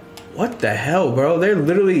 What the hell, bro? They're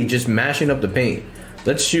literally just mashing up the paint.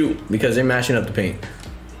 Let's shoot because they're mashing up the paint.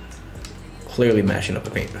 Clearly mashing up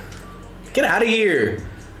the paint. Get out of here.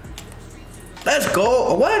 Let's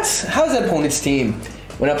go. What? How's that opponent's team?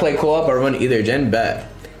 When I play co-op, I run either gen bet.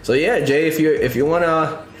 So yeah, Jay, if you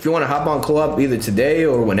wanna hop on co-op either today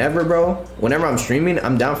or whenever, bro. Whenever I'm streaming,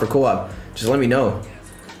 I'm down for co-op. Just let me know.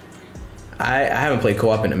 I haven't played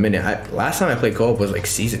co-op in a minute. Last time I played co-op was like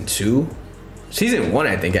season 2. Season 1,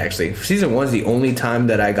 I think, actually. Season 1's the only time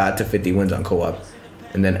that I got to 50 wins on co-op.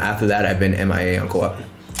 And then after that, I've been MIA on co-op.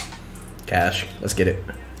 Cash. Let's get it.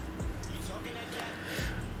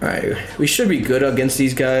 Alright. We should be good against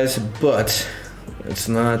these guys, but let's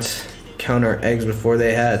not count our eggs before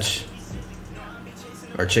they hatch.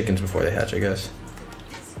 Our chickens before they hatch, I guess.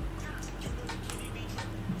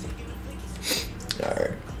 Alright.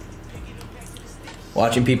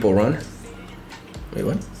 Watching people run. Wait,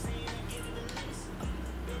 what?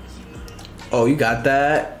 Oh, you got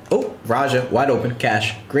that. Oh, Raja, wide open,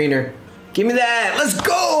 cash, greener. Give me that, let's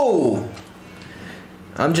go.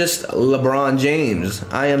 I'm just LeBron James.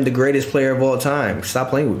 I am the greatest player of all time. Stop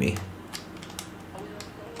playing with me.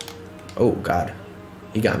 Oh, God.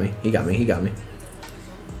 He got me, he got me, he got me.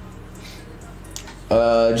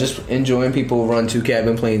 Just enjoying people run 2K. I've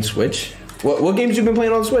been playing Switch. What games you been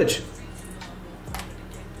playing on Switch?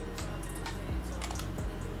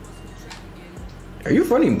 Are you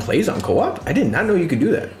running plays on co-op? I did not know you could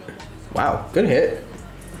do that. Wow, good hit.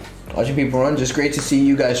 Watching people run, just great to see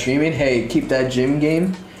you guys streaming. Hey, keep that gym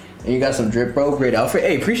game. And you got some drip, bro. Great outfit.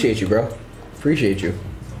 Hey, appreciate you, bro. Appreciate you.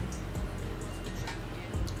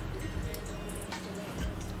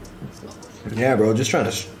 Yeah, bro. Just trying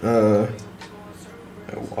to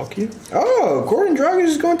walk you. Oh, Gordon Dragic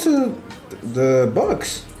is going to the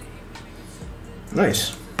Bucks.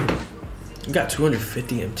 Nice. You got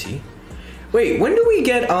 250 MT. Wait, when do we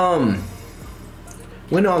get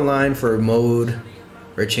win online for mode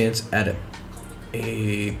or a chance at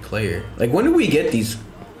a player? Like, when do we get these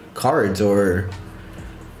cards or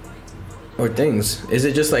things? Is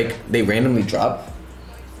it just like they randomly drop?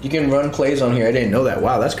 You can run plays on here. I didn't know that.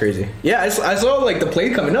 Wow, that's crazy. Yeah, I saw like the play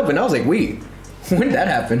coming up and I was like, wait, when did that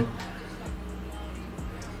happen?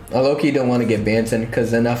 I low-key don't want to get Bantom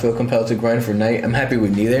because then I feel compelled to grind for night. I'm happy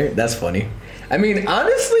with neither. That's funny. I mean,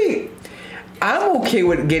 honestly, I'm okay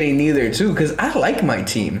with getting neither too because I like my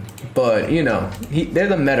team. But you know, they're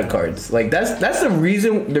the meta cards. Like that's the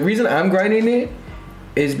reason. The reason I'm grinding it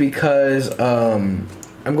is because I'm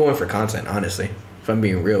going for content. Honestly, if I'm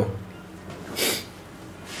being real,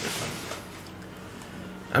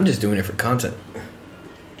 I'm just doing it for content.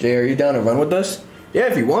 Jay, are you down to run with us? Yeah,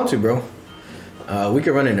 if you want to, bro. We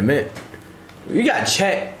could run in a minute. We got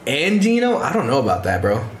Chet and Dino. I don't know about that,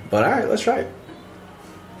 bro. But all right, let's try it.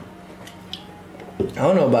 I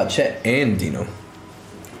don't know about Chet and Dino.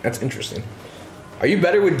 That's interesting. Are you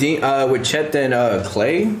better with Chet than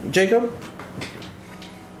Clay, Jacob?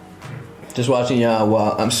 Just watching y'all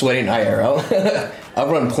while I'm sweating IRL.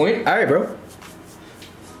 I'll run point. All right, bro.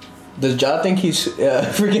 Does Ja think he's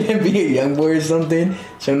freaking NBA Youngboy or something?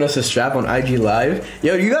 Showing us a strap on IG Live.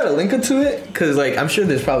 Yo, you got a link to it? Cause like I'm sure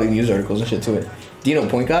there's probably news articles and shit to it. Dino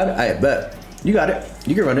point guard? I bet. You got it.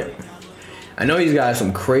 You can run it. I know he's got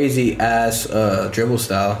some crazy ass dribble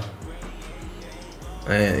style.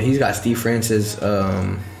 And he's got Steve Francis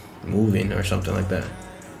moving or something like that.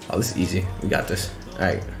 Oh, this is easy. We got this.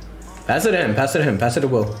 Alright. Pass it to him. Pass it to him. Pass it to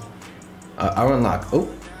Will. I'll unlock. Oh,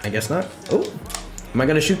 I guess not. Oh. Am I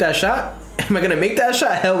gonna shoot that shot? Am I gonna make that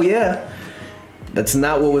shot? Hell yeah. That's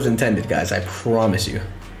not what was intended, guys. I promise you.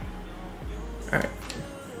 Alright.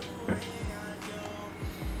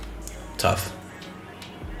 Tough.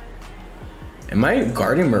 Am I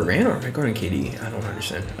guarding Moran or am I guarding KD? I don't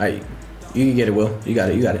understand. Alright. You can get it, Will. You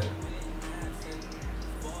got it. You got it.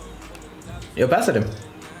 Yo, pass it him.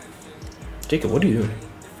 Jacob, what are you doing?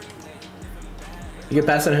 You can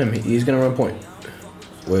pass it to him. He's gonna run point.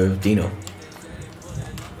 With Dino.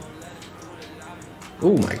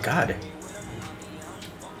 Oh my god.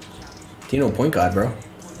 Dino point guard, bro.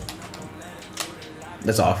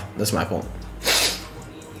 That's off. That's my fault.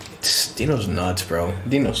 Dino's nuts, bro.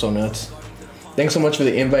 Dino's so nuts. Thanks so much for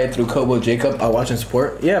the invite through Kobo, Jacob. I'll watch and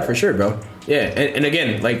support. Yeah, for sure, bro. Yeah, and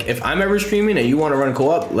again, like, if I'm ever streaming and you want to run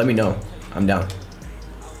co-op, let me know. I'm down.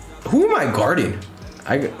 Who am I guarding?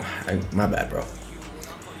 My bad, bro.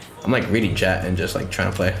 I'm, like, reading chat and just, like, trying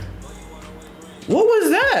to play. What was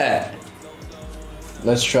that?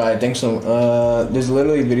 Let's try. Thanks so there's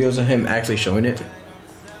literally videos of him actually showing it.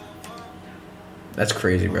 That's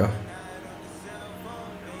crazy, bro.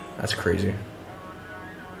 That's crazy.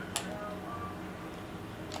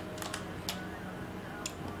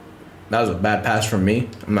 That was a bad pass from me.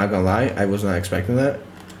 I'm not gonna lie. I was not expecting that.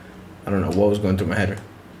 I don't know what was going through my head.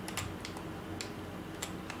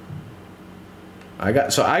 I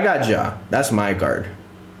got Ja. That's my guard.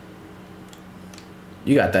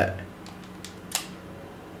 You got that.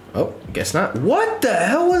 Oh, guess not. What the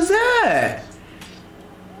hell was that?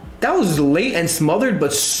 That was late and smothered,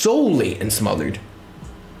 but so late and smothered.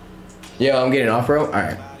 Yo, I'm getting off, bro. All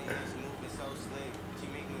right.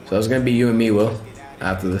 So it's gonna be you and me, Will,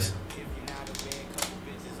 after this.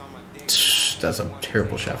 That's a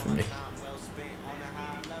terrible shot from me.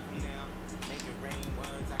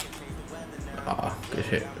 Ah, good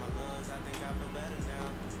hit.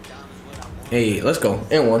 Hey, let's go.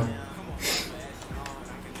 And one.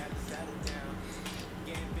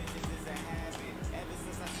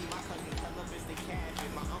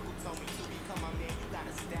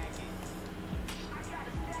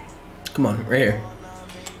 Come on, right here.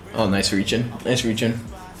 Oh, nice reaching. Nice reaching.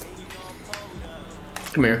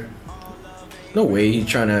 Come here. No way he's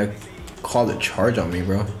trying to call the charge on me,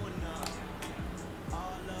 bro.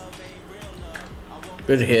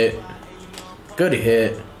 Good hit. Good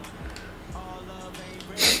hit.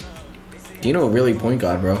 Dino really point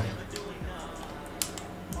guard, bro.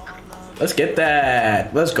 Let's get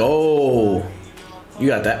that. Let's go. You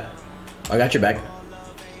got that. I got your back.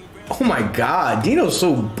 Oh my god. Dino's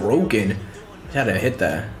so broken. I had to hit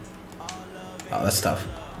that. Oh, that's tough.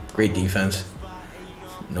 Great defense.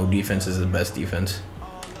 No defense is the best defense.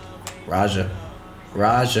 Raja.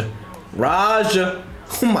 Raja. Raja.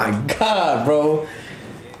 Oh my god, bro.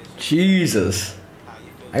 Jesus.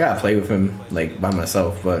 I gotta play with him, like, by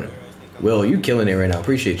myself, but Will, you killing it right now.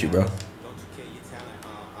 Appreciate you, bro.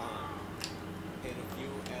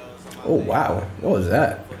 Oh, wow. What was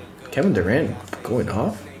that? Kevin Durant going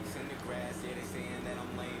off?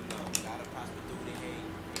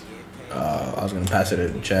 I was gonna pass it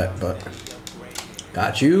in the chat, but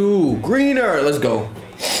got you. Greener. Let's go.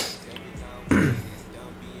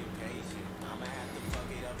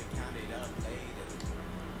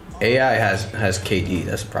 AI has KD.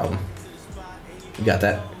 That's a problem. You got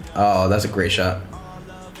that? Oh, that's a great shot.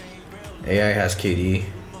 AI has KD.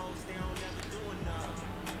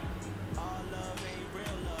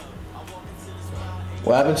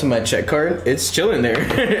 What happened to my check card? It's chilling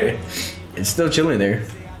there. It's still chilling there.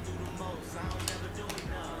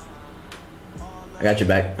 I got your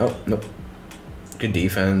back. Oh, nope. Good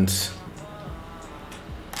defense.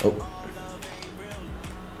 Oh.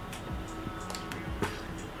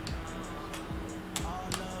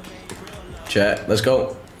 Chat, let's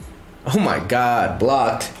go. Oh my god,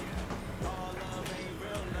 blocked.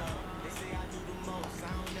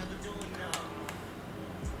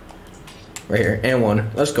 Right here, and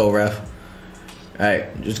one. Let's go, ref.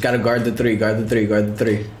 Alright, just gotta guard the three, guard the three, guard the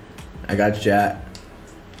three. I got Jat.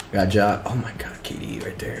 Got Ja. Oh my god, KD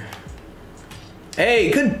right there.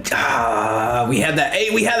 Hey, good. Ah, we had that. Hey,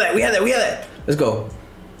 we had that. We had that. We had that. Let's go.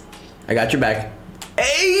 I got your back.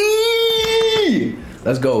 Hey,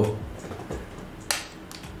 let's go.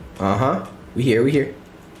 We here. We here.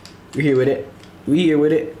 We here with it. We here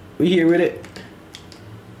with it. We here with it.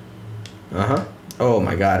 Oh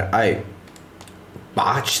my god, I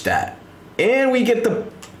botched that. And we get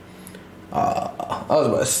the. I was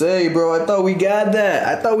about to say, bro, I thought we got that.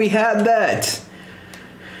 I thought we had that.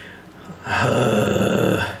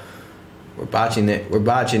 We're botching it. We're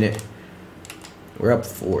botching it. We're up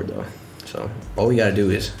 4 though. So all we gotta do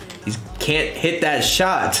is he can't hit that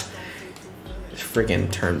shot. It's freaking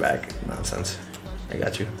turn back nonsense. I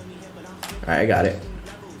got you. Alright, I got it.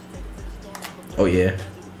 Oh yeah.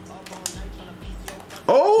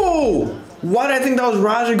 Oh! Why did I think that was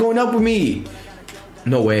Raja going up with me?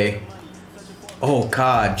 No way. Oh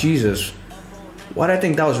god, Jesus. Why did I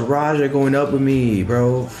think that was Raja going up with me,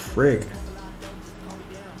 bro? Frick.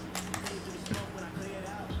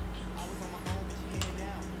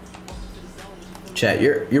 Chat,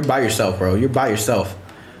 you're by yourself, bro. You're by yourself.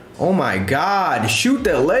 Oh my god, shoot the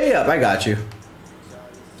layup. I got you.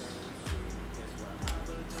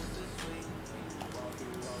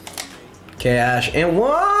 Cash and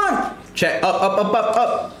one. Chat,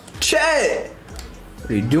 up. Chat. What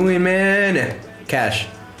are you doing, man? Cash.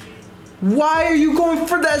 Why are you going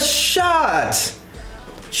for that shot?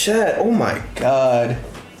 Chat, oh my god.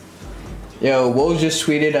 Yo, Will just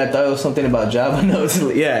tweeted, I thought it was something about Java. No,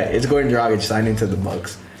 yeah, it's Gordon Dragic signing to the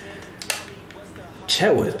Bucks.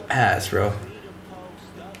 Chet was ass, bro.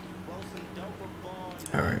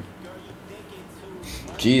 Alright.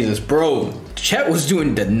 Jesus, bro. Chet was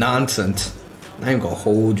doing the nonsense. I ain't gonna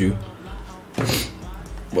hold you.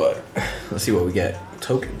 But, let's see what we get.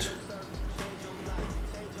 Tokens.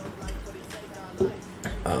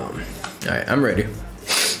 Alright, I'm ready.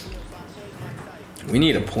 We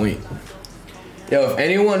need a point. Yo, if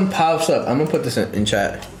anyone pops up, I'm gonna put this in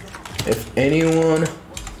chat. If anyone,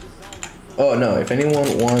 oh no, if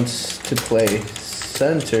anyone wants to play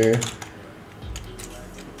center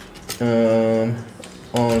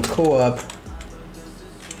on co-op,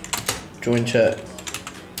 join chat.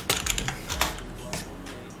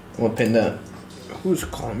 I'm gonna pin that. Who's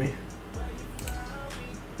calling me?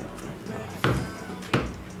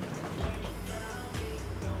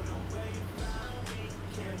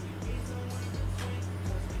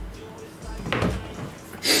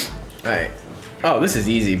 Alright. Oh, this is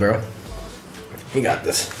easy, bro. He got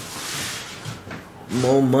this.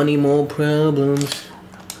 More money, more problems.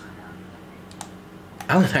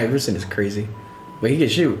 Allen Iverson is crazy. But he can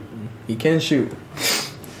shoot. He can shoot.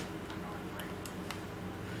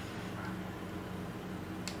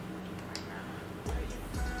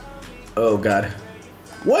 Oh God.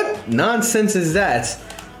 What nonsense is that?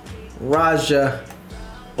 Raja.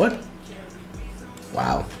 What?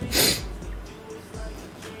 Wow.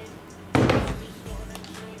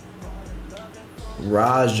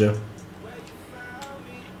 Raja.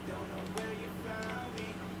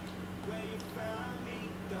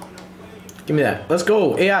 Give me that. Let's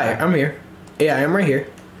go. AI, I'm here. AI, I'm right here.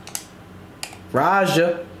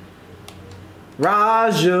 Raja.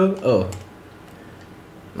 Raja. Oh.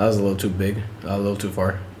 That was a little too big. A little too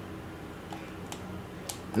far.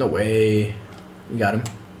 No way. We got him.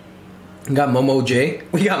 We got Momo J.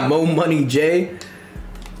 We got Mo Money J.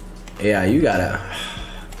 AI, you gotta.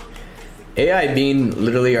 AI being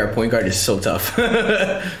literally our point guard is so tough.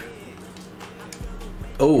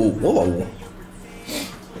 Oh, whoa.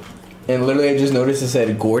 And literally I just noticed it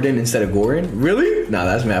said Gordon instead of Gordon. Really? Nah,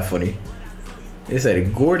 that's mad funny. It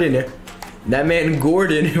said Gordon. That man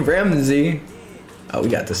Gordon Ramsey. Oh, we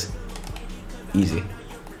got this. Easy.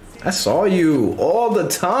 I saw you all the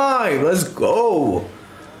time. Let's go.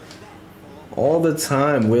 All the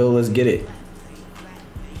time, Will. Let's get it.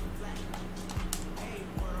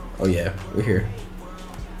 Oh yeah, we're here.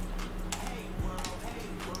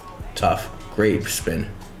 Tough. Great spin.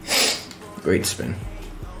 Great spin.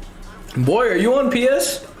 Boy, are you on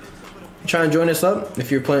PS? You trying to join us up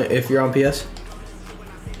if you're playing, if you're on PS?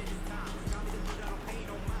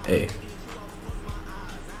 Hey.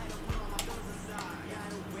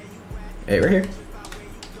 Hey, right here.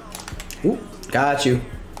 Ooh, got you.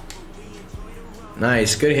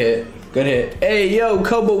 Nice, good hit. Good hit. Hey, yo,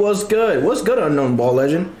 Kobe, what's good? What's good, Unknown Ball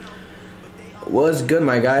Legend? What's good,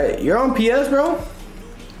 my guy? You're on PS, bro?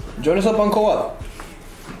 Join us up on co-op.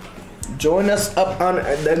 Join us up on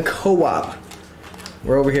the co-op.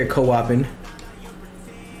 We're over here co-oping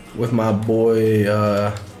with my boy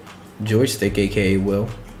Joystick, aka Will.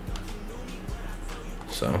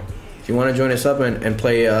 So if you want to join us up and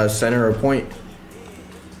play center or point,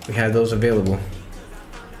 we have those available.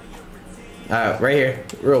 Right here,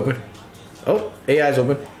 we're open. Oh, AI's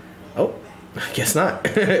open. Oh, I guess not.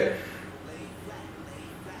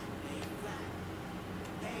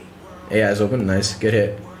 AI's open. Nice, good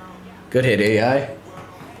hit. Good hit, AI.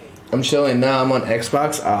 I'm chilling now. I'm on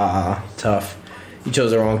Xbox. Ah, tough. You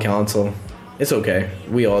chose the wrong console. It's okay.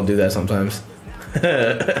 We all do that sometimes.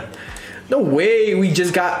 No way. We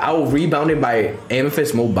just got out rebounded by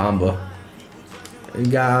Amethyst Mo Bamba. We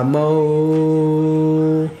got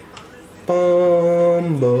Mo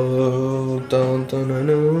Bamba. Dun, dun, dun,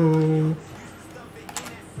 dun.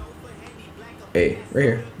 Hey, right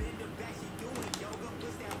here.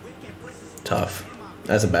 Tough.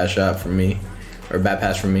 That's a bad shot from me, or a bad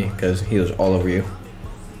pass from me, because he was all over you.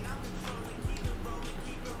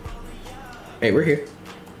 Hey, we're here.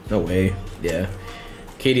 No way. Yeah.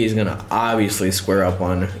 Katie is gonna obviously square up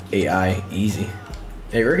on AI easy.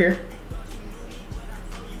 Hey, we're here.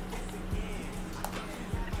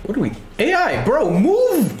 What do we? AI, bro,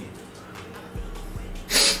 move!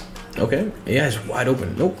 Okay, AI is wide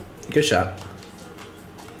open. Nope. Good shot.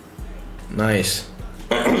 Nice.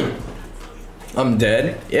 I'm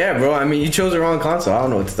dead. Yeah, bro. I mean, you chose the wrong console. I don't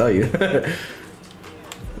know what to tell you.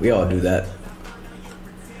 We all do that.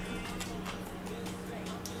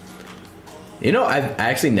 You know, I've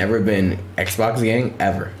actually never been Xbox gang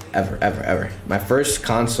ever. My first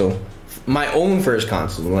console, my own first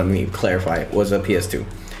console, let me clarify, was a PS2.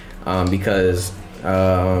 Because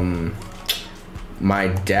my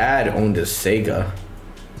dad owned a Sega.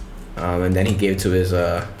 And then he gave it to his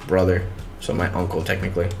brother. So my uncle,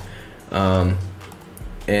 technically.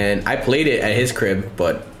 And I played it at his crib,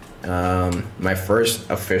 but my first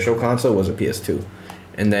official console was a PS2.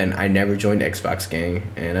 And then I never joined Xbox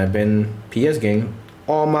gang, and I've been PS gang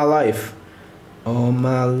all my life. All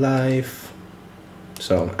my life.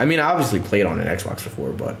 So, I mean, I obviously played on an Xbox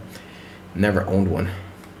before, but never owned one.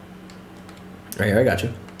 Right here, I got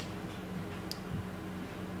you.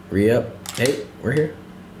 Re-up. Hey, we're here.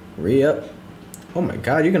 Re-up. Oh my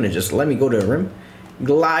god, you're gonna just let me go to the rim?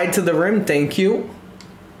 Glide to the rim, thank you.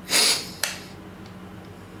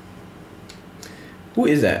 Who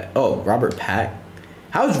is that? Oh, Robert Pat.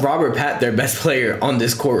 How is Robert Pat their best player on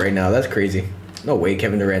this court right now? That's crazy. No way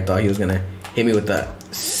Kevin Durant thought he was gonna hit me with the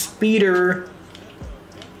speeder.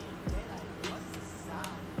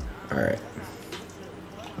 Alright.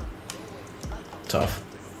 Tough.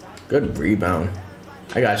 Good rebound.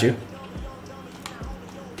 I got you.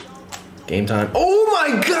 Game time. Oh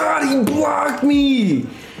my god, he blocked me!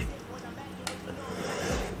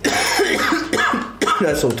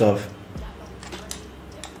 That's so tough.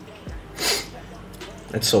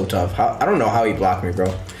 That's so tough. I don't know how he blocked me,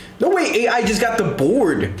 bro. No way, AI just got the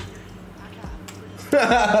board.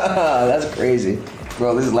 That's crazy.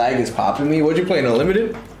 Bro, this lag is popping me. What'd you play in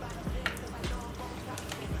Unlimited?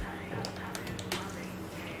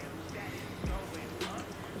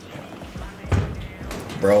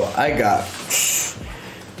 Bro, I got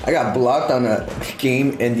blocked on a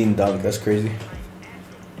game-ending dunk. That's crazy.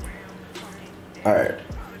 All right.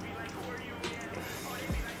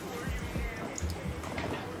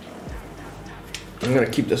 I'm gonna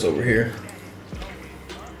keep this over here.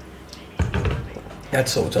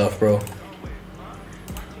 That's so tough, bro.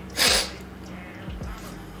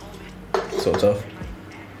 So tough.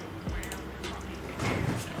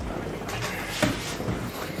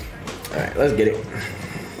 All right, let's get it.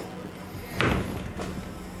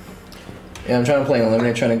 Yeah, I'm trying to play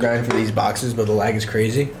Unlimited, trying to grind for these boxes, but the lag is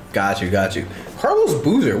crazy. Got you, got you. Carlos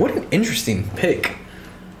Boozer, what an interesting pick.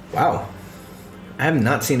 Wow. I have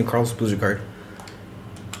not seen a Carlos Boozer card.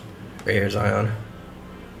 Right here, Zion.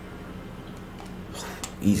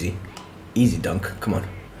 Easy. Easy dunk. Come on.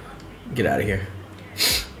 Get out of here.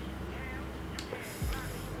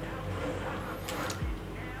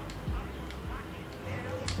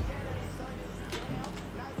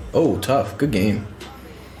 Oh, tough. Good game.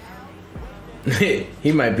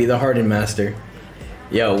 He might be the Harden master.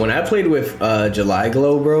 Yo, when I played with July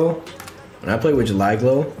Glow, bro. When I played with July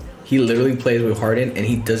Glow, he literally plays with Harden and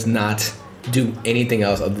he does not do anything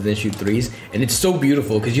else other than shoot threes. And it's so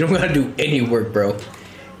beautiful because you don't gotta do any work, bro.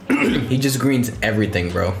 He just greens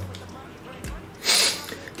everything, bro.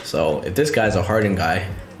 So if this guy's a Harden guy,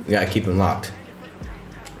 we gotta keep him locked.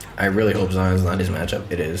 I really hope Zion's not his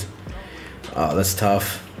matchup. It is. Oh, that's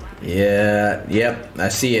tough. Yeah, yep, I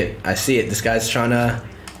see it. I see it. This guy's trying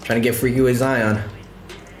to get freaky with Zion.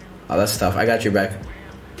 Oh, that's tough. I got your back.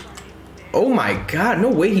 Oh my god, no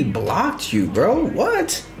way he blocked you, bro.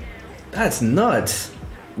 What? That's nuts.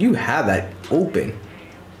 You have that open.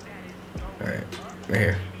 Alright, right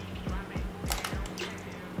here.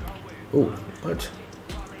 Oh, what?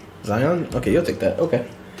 Zion? Okay, you'll take that. Okay.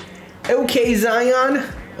 Okay, Zion.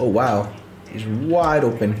 Oh, wow. He's wide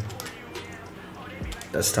open.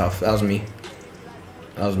 That's tough. That was me.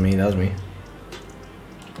 That was me. That was me.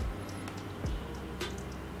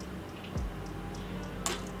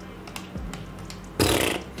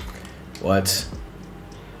 What?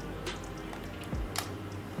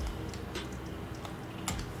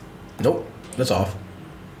 Nope. That's off.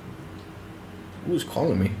 Who's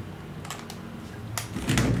calling me?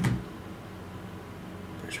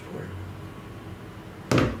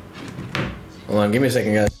 Hold on. Give me a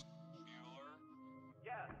second, guys.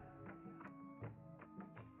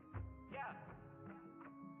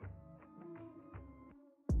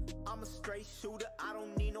 I'm a straight shooter, I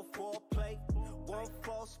don't need no foreplay. One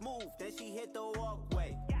false move, then she hit the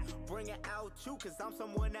walkway. Bring it out you, cause I'm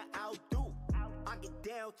someone that outdo. I get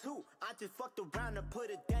down too, I just fucked around and put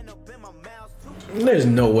it down up in my mouth too. There's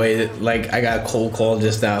no way that, like, I got a cold call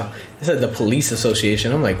just now. It said the police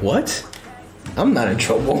association. I'm like, what? I'm not in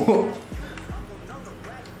trouble.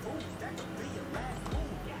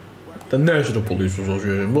 The National Police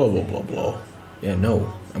Association, blah, blah, blah, blah. Yeah,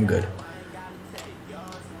 no, I'm good.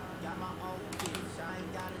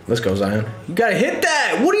 Let's go, Zion. You gotta hit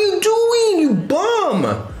that! What are you doing, you bum?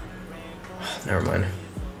 Never mind.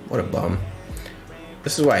 What a bum.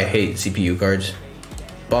 This is why I hate CPU cards.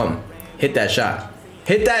 Bum. Hit that shot.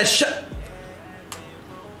 Hit that shot!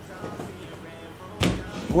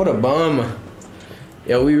 What a bum.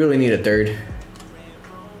 Yo, we really need a third.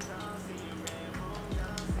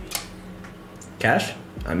 Cash?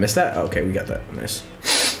 I missed that? Okay, we got that. Nice.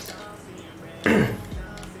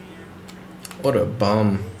 What a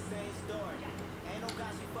bum.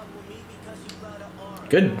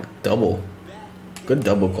 Good double. Good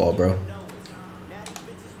double call, bro.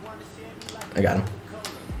 I got him.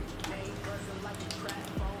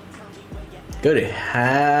 Good.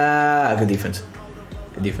 Good defense.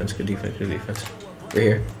 Good defense, good defense, good defense. Right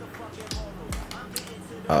here.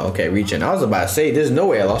 Oh, okay, reaching. I was about to say, there's no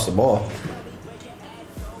way I lost the ball.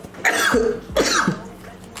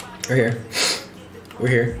 Right here. We're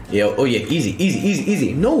here. Yo, oh yeah, easy, easy, easy,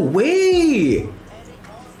 easy. No way!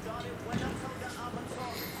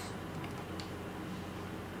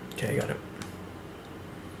 Okay, I got it.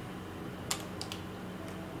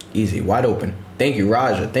 Easy, wide open. Thank you,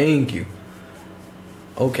 Raja. Thank you.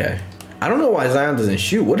 Okay. I don't know why Zion doesn't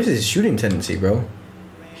shoot. What is his shooting tendency, bro?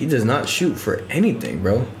 He does not shoot for anything,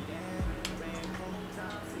 bro.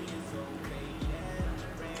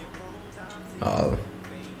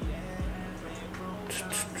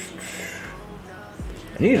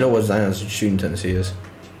 I need to know what Zion's shooting tendency is.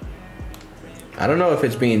 I don't know if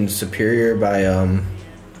it's being superior by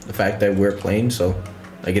the fact that we're playing, so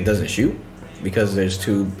like it doesn't shoot. because there's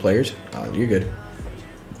 2 players. Oh, you're good.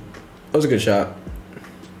 That was a good shot.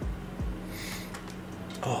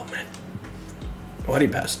 Oh man, why'd he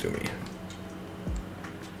pass through me?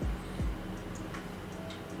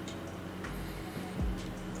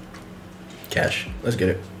 Cash. Let's get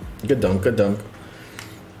it. Good dunk. Good dunk.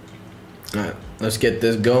 All right, let's get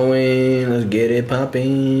this going. Let's get it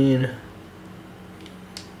popping.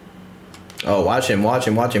 Oh, watch him. Watch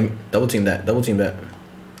him. Watch him. Double team that. Double team that.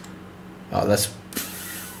 Oh, that's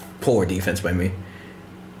poor defense by me.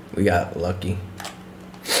 We got lucky.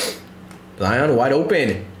 Zion wide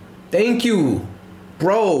open. Thank you.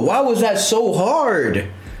 Bro, why was that so hard?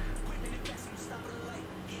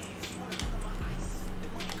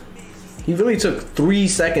 He really took 3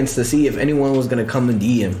 seconds to see if anyone was going to come and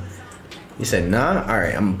D him. He said, nah, all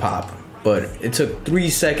right, I'm going to pop. But it took 3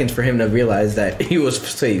 seconds for him to realize that he was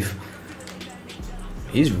safe.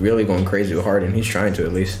 He's really going crazy with Harden. He's trying to,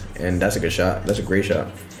 at least. And that's a good shot. That's a great shot.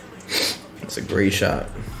 That's a great shot.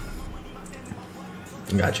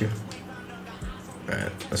 Got you. All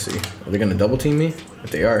right, let's see. Are they going to double team me?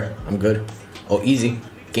 If they are, I'm good. Oh, easy.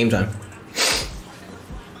 Game time.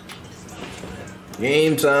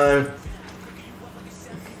 Game time.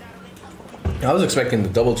 I was expecting the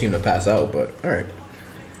double team to pass out, but all right.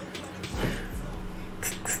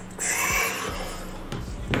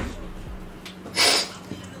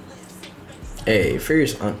 A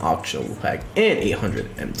Furious on auction pack and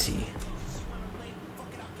 800 MT.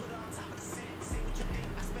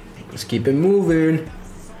 Let's keep it moving.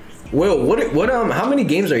 Will, what how many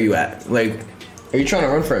games are you at? Like, are you trying to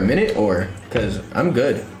run for a minute or? Cause I'm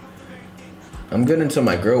good. I'm good until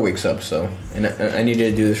my girl wakes up, so. And I need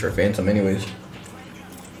to do this for Bantom anyways.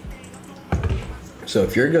 So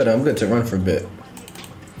if you're good, I'm good to run for a bit.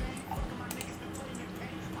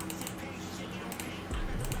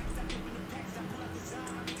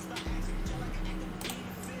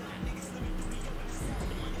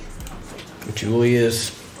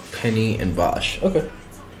 Julius, Penny, and Bosch. Okay.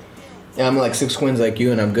 Yeah, I'm like 6 wins like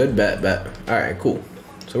you, and I'm good. Bet. All right, cool.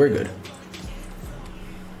 So we're good.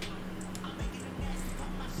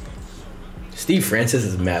 Steve Francis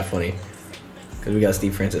is mad funny because we got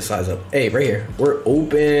Steve Francis size up. Hey, right here, we're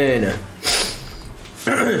open.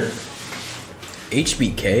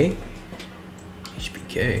 HBK.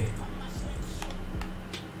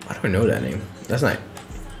 I don't know that name. That's not.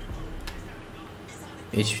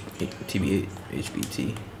 HBT.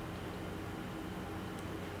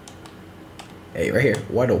 Hey, right here,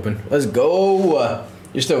 wide open. Let's go.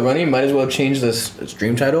 You're still running. Might as well change this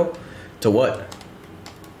stream title to what?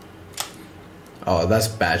 Oh, that's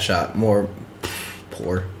bad shot. More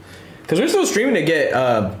poor. Cause we're still streaming to get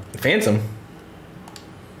Bantom.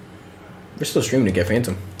 We're still streaming to get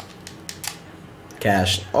Bantom.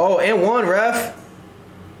 Cash. Oh, and 1 ref.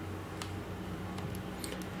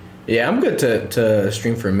 Yeah, I'm good to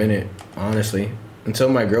stream for a minute, honestly. Until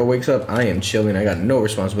my girl wakes up, I am chilling. I got no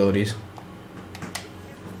responsibilities.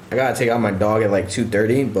 I gotta take out my dog at like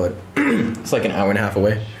 2:30, but it's like an hour and a half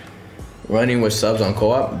away. Running with subs on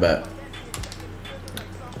co-op, but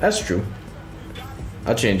that's true.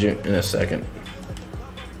 I'll change it in a second.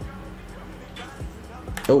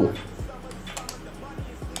 Oh.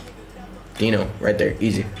 Dino, right there,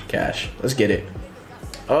 easy, cash. Let's get it.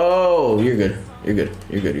 Oh, you're good. You're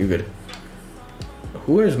good.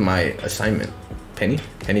 Who is my assignment? Penny?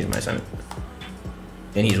 Penny's my assignment.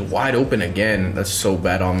 And he's wide open again. That's so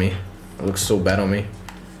bad on me. It looks so bad on me.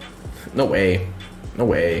 No way. No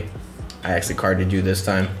way. I actually carded you this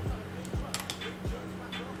time.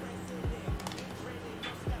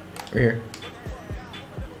 Right here.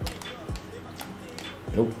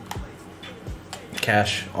 Nope.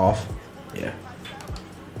 Cash off. Yeah.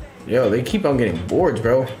 Yo, they keep on getting boards,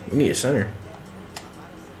 bro. We need a center.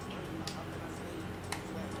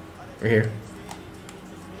 Right here.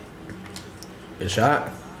 Good shot.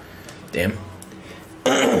 Damn.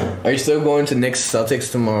 Are you still going to Knicks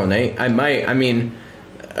Celtics tomorrow night? I might. I mean,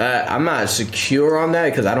 I'm not secure on that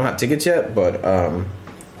because I don't have tickets yet. But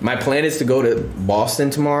my plan is to go to Boston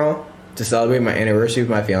tomorrow to celebrate my anniversary with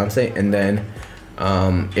my fiance, and then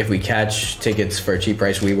if we catch tickets for a cheap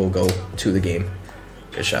price, we will go to the game.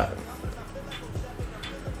 Good shot.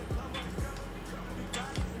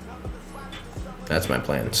 That's my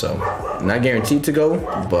plan. So, not guaranteed to go,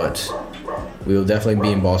 but we will definitely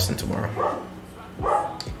be in Boston tomorrow.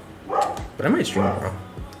 But I might stream tomorrow.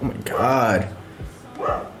 Oh my god.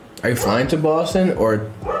 Are you flying to Boston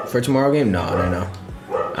or for tomorrow game? No.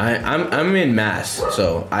 I'm in Mass,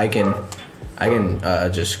 so I can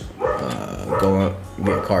just go out and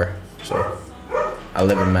get a car. So I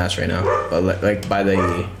live in Mass right now, but like by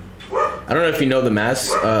the I don't know if you know the Mass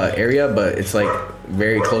area, but it's like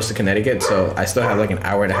very close to Connecticut, so I still have like an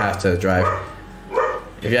hour and a half to drive.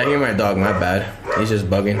 If y'all hear my dog, my bad. He's just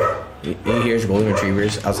bugging. He hears golden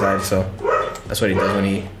retrievers outside, so that's what he does when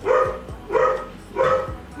he...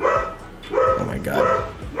 Oh my god.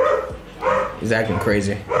 He's acting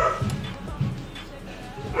crazy.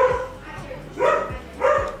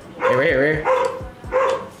 Hey, right here.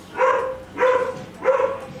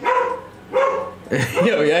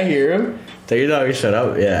 Yo, y'all hear him? Tell your dog to shut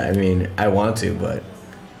up. Yeah, I mean, I want to, but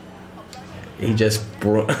he just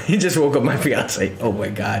woke up my fiance. Oh my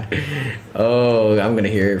god. Oh, I'm gonna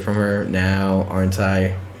hear it from her now, aren't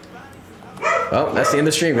I? Well, that's the end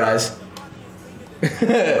of the stream, guys.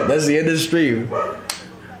 That's the end of the stream.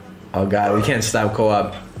 Oh god, we can't stop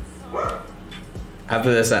co-op.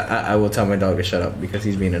 After this, I will tell my dog to shut up because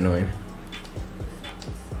he's being annoying.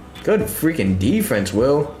 Good freaking defense,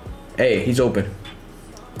 Will. Hey, he's open.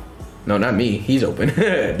 No, not me. He's open.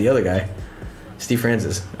 The other guy. Steve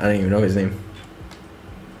Francis. I don't even know his name.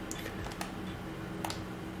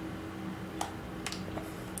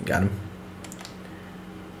 Got him.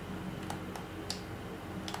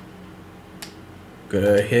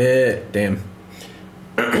 Good hit. Damn.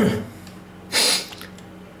 Right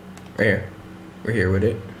here. We're here with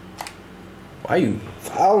it. Why are you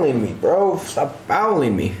fouling me, bro? Stop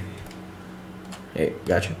fouling me. Hey,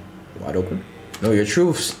 gotcha. Wide open. Know your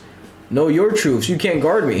truths. Know your truths. You can't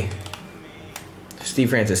guard me. Steve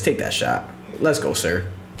Francis, take that shot. Let's go, sir.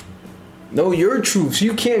 Know your truths.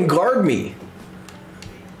 You can't guard me.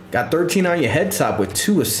 Got 13 on your head top with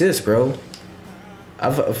 2 assists, bro.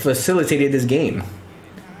 I've facilitated this game.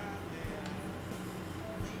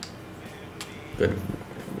 Good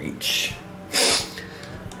reach.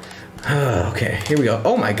 Okay, here we go.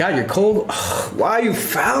 Oh my god, you're cold. Why are you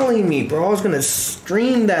fouling me, bro? I was gonna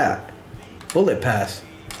stream that. Bullet pass.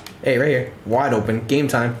 Hey, right here. Wide open. Game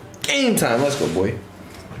time. Game time. Let's go, boy.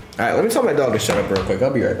 Alright, let me tell my dog to shut up real quick.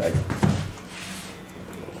 I'll be right back.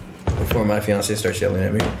 Before my fiance starts yelling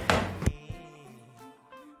at me.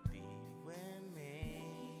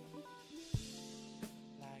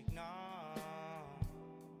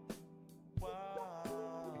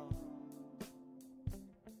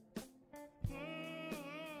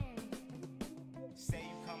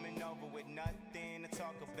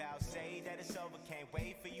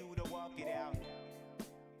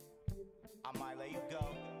 I might let you go,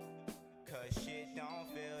 cause shit don't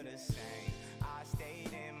feel the same. I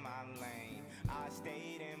stayed in my lane, I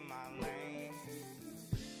stayed in my lane.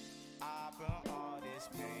 I brought all this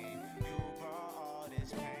pain, you brought all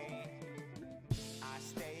this pain. I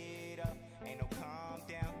stayed up, ain't no calm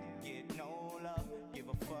down, get no love, give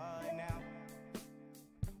a fuck now.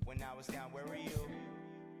 When I was down, where were you?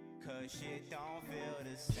 Cause shit don't feel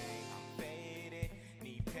the same. I'm faded,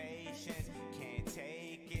 need patience, can't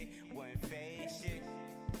take it, wouldn't face it.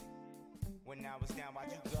 When I was down,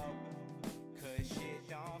 why'd you go? Cause shit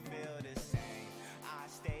don't feel the same. I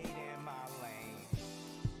stayed in my lane,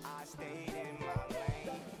 I stayed in my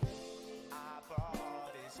lane. I brought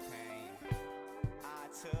all this pain, I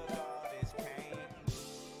took all this pain.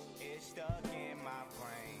 It's stuck in my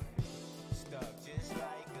brain, stuck just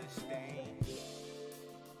like a stain.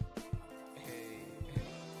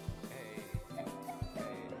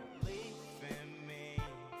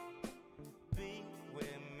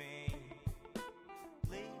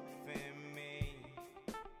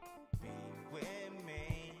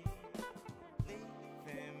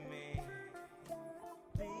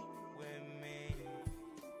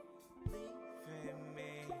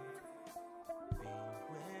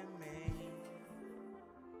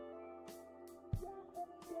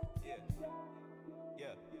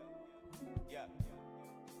 Yeah.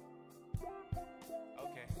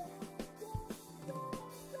 Okay.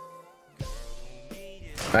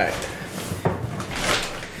 Alright.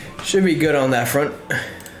 Should be good on that front.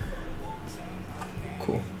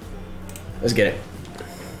 Cool. Let's get it.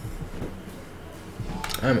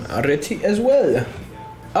 I'm ready as well.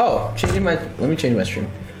 Oh, changing my. Let me change my stream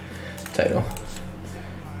title.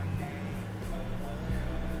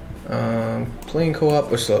 Playing co-op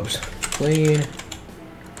with subs. Playing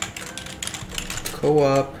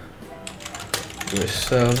co-op with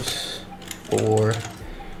subs for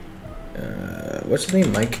what's his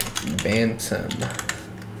name? Mike Bantom.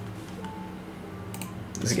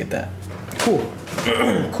 Let's get that. Cool.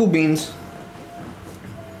 Cool beans.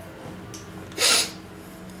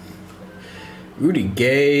 Rudy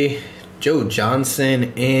Gay, Joe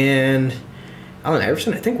Johnson, and Allen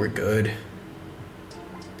Iverson. I think we're good.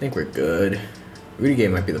 Rudy Gay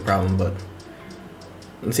might be the problem, but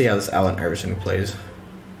let's see how this Allen Iverson plays.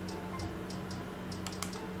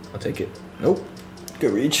 I'll take it. Nope.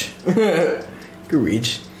 Good reach. Good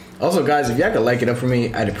reach. Also, guys, if y'all could like it up for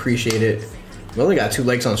me, I'd appreciate it. We only got 2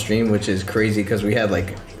 likes on stream, which is crazy because we had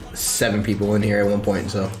like 7 people in here at one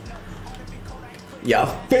point, so. Yeah,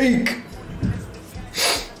 fake.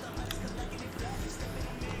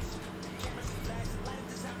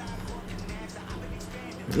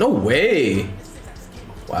 No way.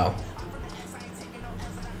 Wow.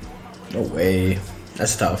 No way.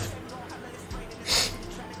 That's tough.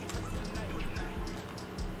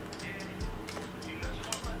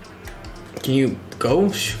 Can you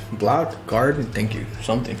go? Block? Guard? Thank you.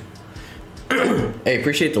 Something. Hey,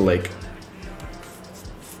 appreciate the like.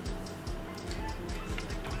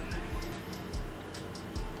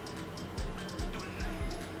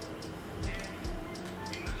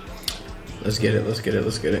 Let's get it. Let's get it.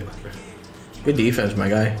 Let's get it. Good defense, my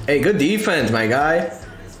guy. Hey, good defense, my guy.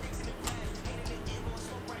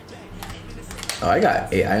 Oh, I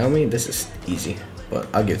got AI on me. This is easy, but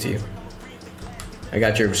I'll give it to you. I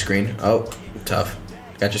got your screen. Oh, tough.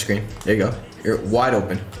 Got your screen. There you go. You're wide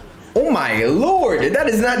open. Oh my lord, that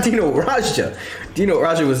is not Dino Raja. Dino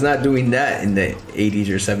Raja was not doing that in the 80s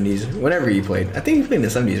or 70s. Whenever he played. I think he played in the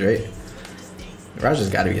 70s, right? Raja's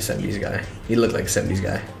got to be a 70s guy. He looked like a 70s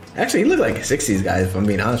guy. Actually, he looked like a 60s guy, if I'm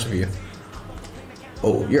being honest with you.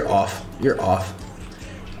 Oh, you're off. You're off.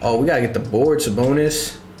 Oh, we got to get the board.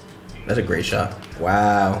 Sabonis. That's a great shot.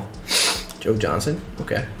 Wow. Joe Johnson.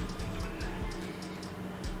 Okay.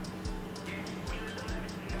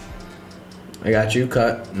 I got you.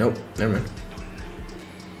 Cut. Nope. Never mind.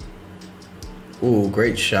 Ooh,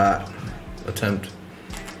 great shot. Attempt.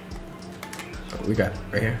 Oh, we got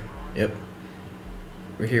right here. Yep.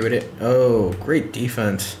 We're here with it. Oh, great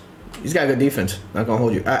defense. He's got good defense. Not gonna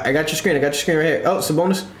hold you. I got your screen. I got your screen right here. Oh,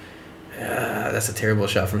 Sabonis. That's a terrible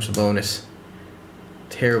shot from Sabonis.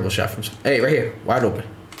 Terrible shot from. Hey, right here. Wide open.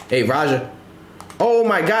 Hey, Raja. Oh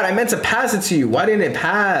my God, I meant to pass it to you. Why didn't it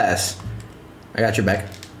pass? I got your back.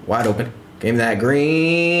 Wide open. Give me that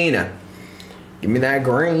green. Give me that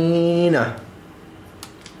green.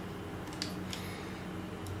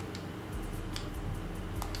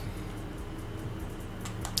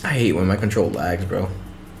 I hate when my control lags, bro.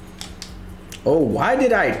 Oh, why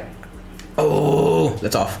did I? Oh,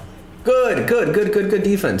 that's off. Good, good, good, good, good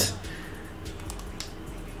defense.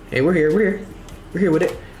 Hey, we're here, we're here. We're here with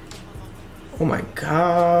it. Oh my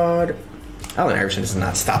God. Allen Iverson is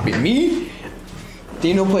not stopping me.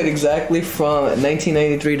 Dino played exactly from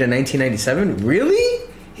 1993 to 1997. Really?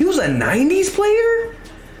 He was a 90s player?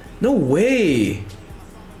 No way.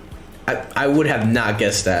 I would have not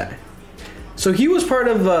guessed that. So he was part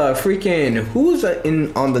of freaking, who was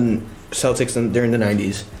on the Celtics during the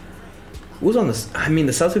 90s? Who was on the, I mean,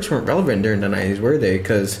 the Celtics weren't relevant during the 90s, were they?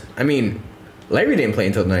 Because, I mean, Larry didn't play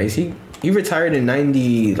until the 90s. He retired in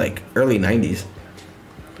 90, like early 90s.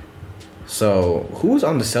 So who was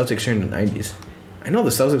on the Celtics during the 90s? I know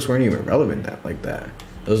the Celtics weren't even relevant like that.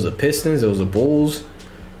 It was the Pistons, it was the Bulls,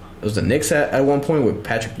 it was the Knicks at one point with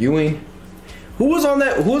Patrick Ewing. Who was on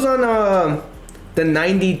that? Who was on the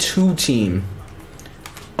 92 team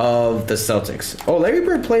of the Celtics? Oh, Larry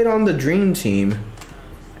Bird played on the Dream Team.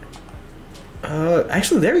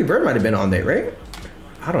 Actually, Larry Bird might have been on there, right?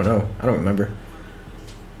 I don't know. I don't remember.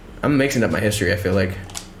 I'm mixing up my history, I feel like.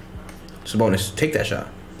 Sabonis, take that shot.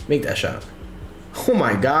 Make that shot. Oh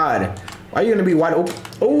my God. Why are you going to be wide open?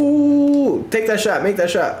 Oh, take that shot. Make that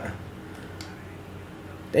shot.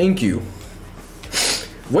 Thank you.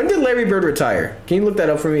 When did Larry Bird retire? Can you look that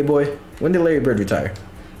up for me, boy? When did Larry Bird retire?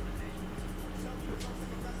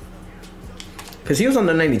 Because he was on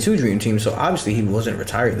the 92 Dream Team, so obviously he wasn't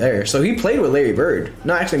retired there. So he played with Larry Bird.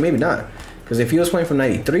 No, actually, maybe not. Because if he was playing from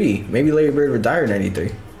 93, maybe Larry Bird retired in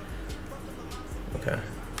 93. Okay.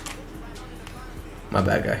 My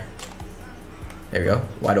bad, guy. There we go.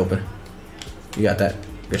 Wide open. You got that.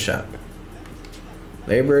 Good shot.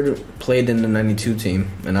 Larry Bird played in the 92 team,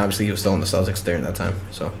 and obviously he was still in the Celtics during that time,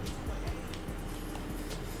 so.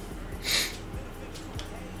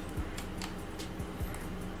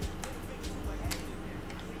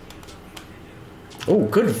 Oh,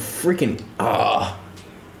 good freaking.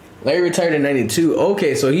 Larry retired in 92.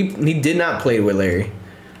 Okay, so he did not play with Larry.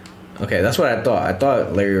 Okay, that's what I thought. I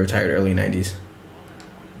thought Larry retired early 90s.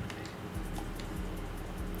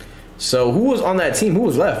 So who was on that team? Who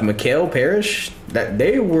was left? Mikhail, Parrish? That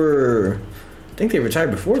they were, I think they retired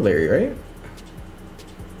before Larry, right?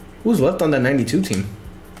 Who was left on that 92 team?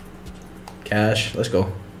 Cash, let's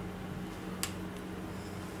go.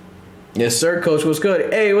 Yes, sir, coach. What's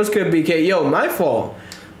good? Hey, what's good, BK? Yo, my fault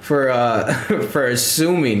for for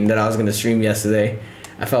assuming that I was gonna stream yesterday.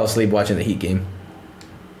 I fell asleep watching the Heat game.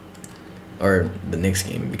 or the Knicks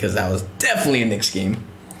game, because that was definitely a Knicks game.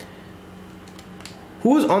 Who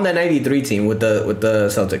was on that 93 team with the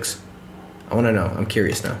Celtics? I want to know. I'm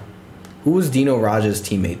curious now. Who was Dino Raj's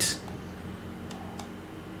teammates?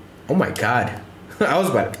 Oh my god. I was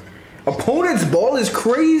about. Opponent's ball is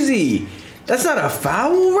crazy. That's not a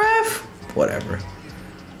foul, ref? Whatever.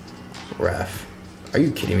 Ref. Are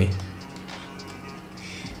you kidding me?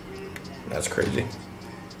 That's crazy.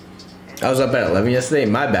 I was up at 11 yesterday.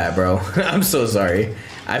 My bad, bro. I'm so sorry.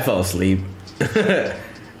 I fell asleep.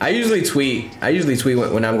 I usually tweet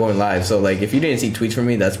when I'm going live. So like, if you didn't see tweets from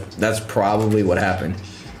me, that's probably what happened.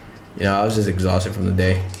 You know, I was just exhausted from the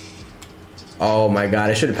day. Oh my god,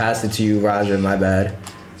 I should have passed it to you, Raja. My bad.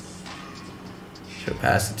 Should have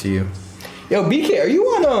passed it to you. Yo, BK, are you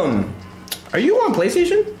on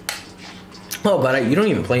PlayStation? Oh, but you don't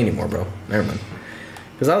even play anymore, bro. Never mind.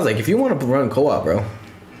 Because I was like, if you want to run co-op, bro,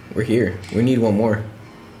 we're here. We need one more.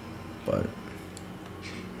 But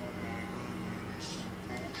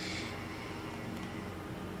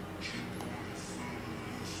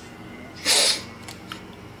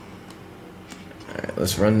alright,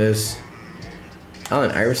 let's run this.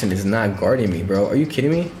 Allen Iverson is not guarding me, bro. Are you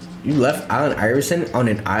kidding me? You left Allen Iverson on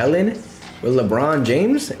an island with LeBron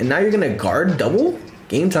James, and now you're gonna guard double?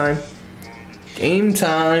 Game time. Game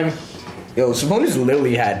time. Yo, Sabonis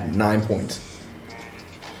literally had 9 points.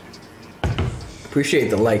 Appreciate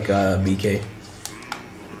the like, BK.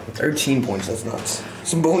 13 points, that's nuts.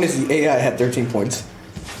 Sabonis, the AI, had 13 points.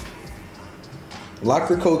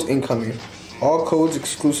 Locker codes incoming. All codes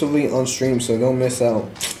exclusively on stream, so don't miss out.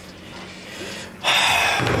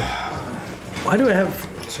 Why do I have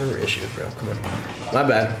server issues, bro? Come on. My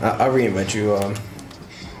bad. I'll reinvent you,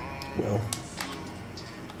 Will.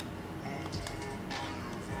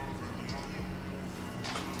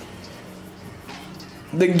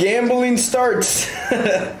 The gambling starts.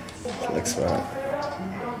 Flex spot.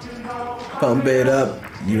 Pump it up.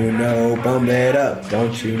 You know, pump it up.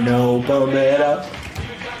 Don't you know, pump it up.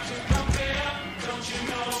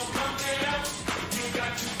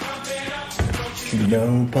 You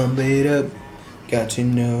know, pump it up. Got to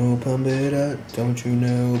know, pump it up. Don't you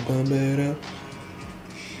know, pump it up.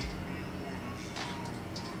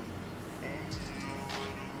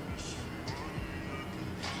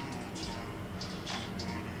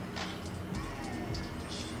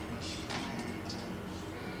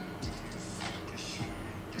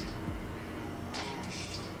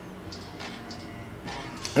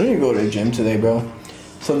 I'm gonna go to the gym today, bro.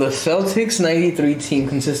 So the Celtics 93 team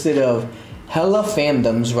consisted of Hella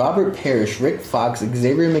Fandoms, Robert Parrish, Rick Fox,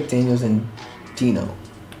 Xavier McDaniels, and Dino.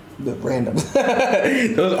 The randoms.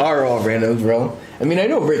 Those are all randoms, bro. I mean, I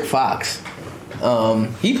know Rick Fox.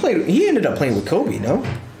 He ended up playing with Kobe, no?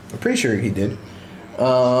 I'm pretty sure he did.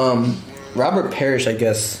 Robert Parrish, I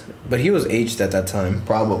guess, but he was aged at that time,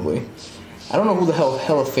 probably. I don't know who the hell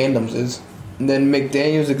Hella Fandoms is. And then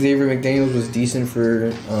Xavier McDaniels was decent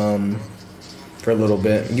for a little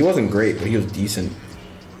bit. He wasn't great, but he was decent.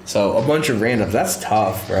 So a bunch of randoms. That's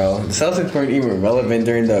tough, bro. The Celtics weren't even relevant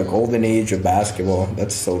during the golden age of basketball.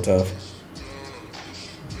 That's so tough.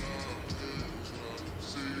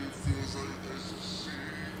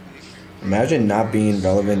 Imagine not being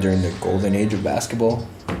relevant during the golden age of basketball.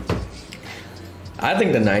 I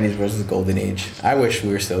think the 90s was the golden age. I wish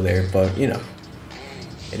we were still there, but you know.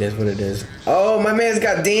 It is what it is. Oh, my man's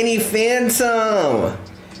got Danny Phantom.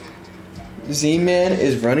 Z-Man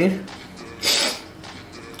is running.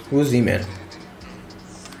 Who's Z-Man?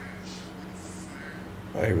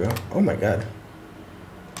 Oh, here we go. Oh my god.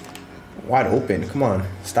 Wide open. Come on.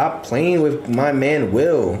 Stop playing with my man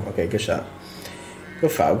Will. Okay, good shot.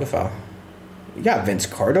 Good foul, good foul. You got Vince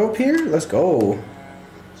Carter up here? Let's go.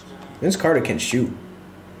 Vince Carter can shoot.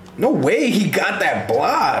 No way he got that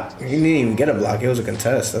block. He didn't even get a block. It was a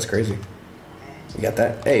contest. That's crazy. You got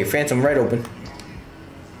that? Hey, Phantom right open.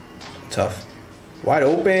 Tough. Wide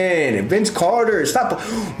open. Vince Carter. Stop.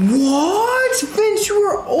 What? Vince, you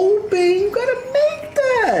were open. You gotta make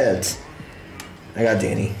that. I got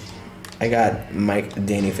Danny. I got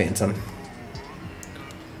Danny Phantom.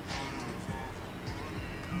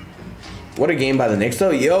 What a game by the Knicks,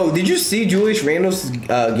 though. Yo, did you see Julius Randle's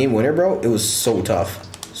game winner, bro? It was so tough.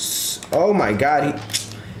 Oh my god,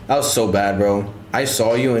 that was so bad, bro. I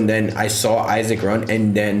saw you, and then I saw Isaac run,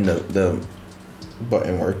 and then the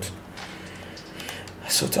button worked.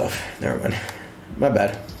 That's so tough. Never mind. My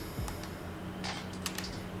bad.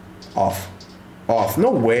 Off. Off.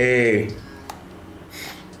 No way.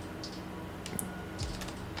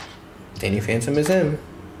 Danny Phantom is him.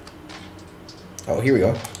 Oh, here we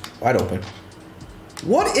go. Wide open.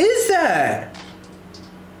 What is that?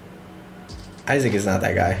 Isaac is not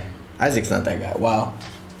that guy. Isaac's not that guy. Wow.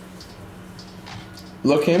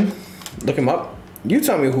 Look him up. You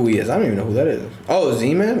tell me who he is. I don't even know who that is. Oh,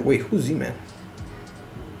 Z-Man? Wait, who's Z-Man?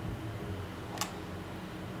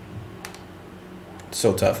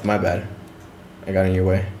 So tough. My bad. I got in your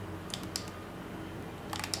way.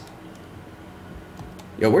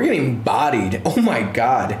 Yo, we're getting bodied. Oh my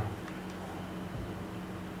god.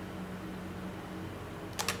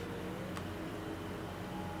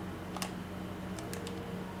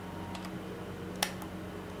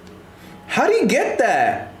 How do you get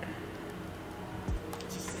that?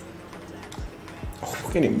 Oh,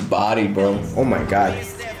 we're getting bodied, bro. Oh my god.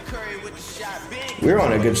 We're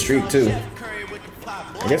on a good streak too.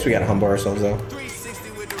 I guess we gotta humble ourselves though.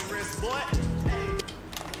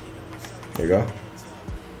 There you go.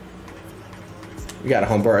 We gotta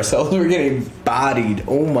humble ourselves. We're getting bodied.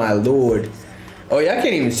 Oh my lord. Oh yeah, I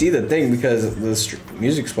can't even see the thing because the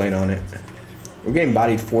music's playing on it. We're getting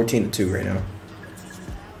bodied 14-2 right now.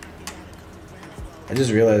 I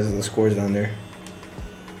just realized the score's down there.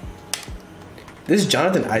 This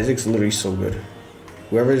Jonathan Isaac's literally so good.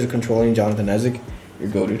 Whoever is controlling Jonathan Isaac, you're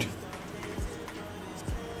goated.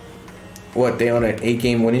 What, they on an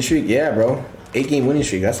 8-game winning streak? Yeah, bro. 8-game winning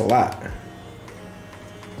streak, that's a lot.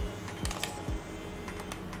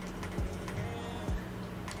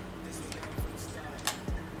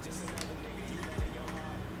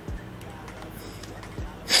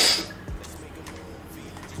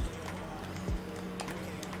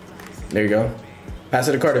 There you go. Pass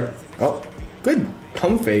it to Carter. Oh, good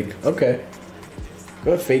pump fake. Okay.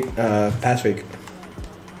 Good fake, pass fake.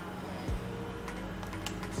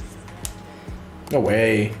 No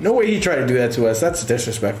way. No way he tried to do that to us. That's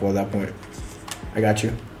disrespectful at that point. I got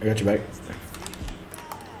you. I got you back.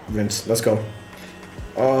 Vince, let's go.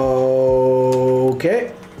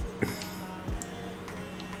 Okay.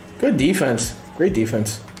 Good defense. Great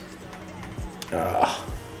defense. Let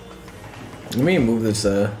me move this,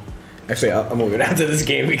 actually, I'll move it after this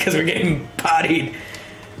game because we're getting bodied.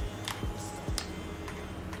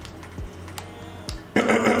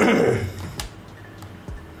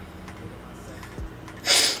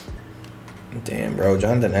 Damn, bro.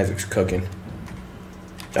 Jonathan Isaac's cooking.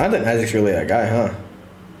 Jonathan Isaac's really that guy, huh?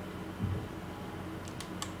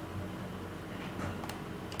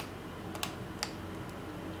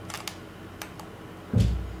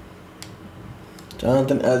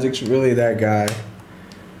 Jonathan Isaac's really that guy.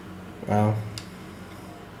 Wow.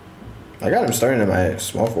 I got him starting at my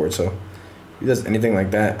small forward, so if he does anything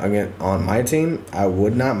like that again on my team, I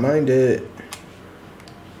would not mind it.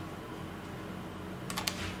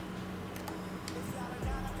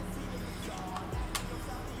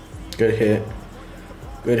 Good hit.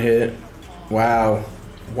 Good hit. Wow.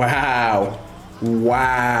 Wow.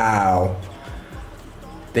 Wow.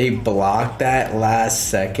 They blocked that last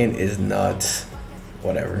second is nuts.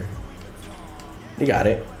 Whatever. You got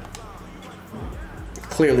it.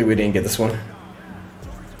 Clearly we didn't get this one.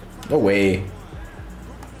 No way.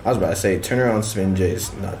 I was about to say, turn around spin J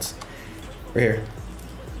is nuts. Right here.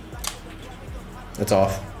 That's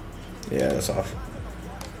off. Yeah, that's off.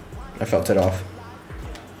 I felt it off.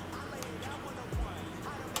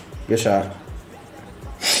 Good shot.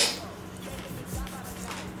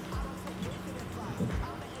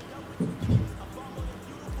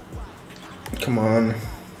 Come on.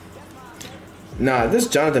 Nah, this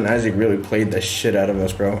Jonathan Isaac really played the shit out of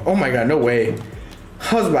us, bro. Oh my god, no way.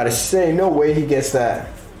 I was about to say, no way he gets that.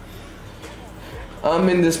 I'm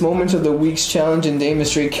in this moment of the week's challenge and Dame is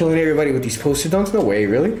straight killing everybody with these poster dunks. No way,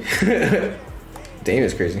 really? Dame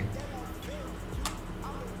is crazy.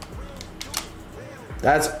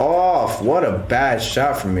 That's off. What a bad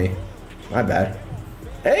shot from me. My bad.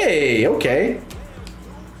 Hey, okay.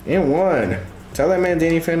 And one. Tell that man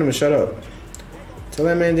Danny Phantom to shut up. Tell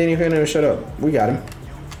that man Danny Phantom to shut up. We got him.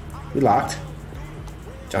 We locked.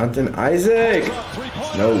 Jonathan Isaac.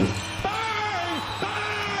 No.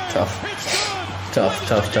 Tough. Tough,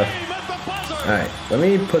 tough, tough. Alright, let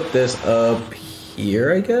me put this up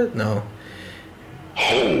here, I guess? No.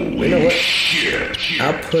 You know what?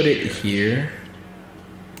 I'll put it here.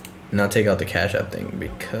 And I'll take out the Cash App thing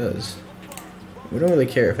because we don't really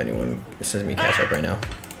care if anyone sends me Cash App right now.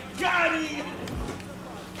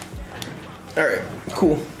 Alright,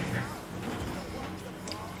 cool.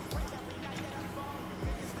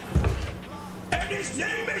 And his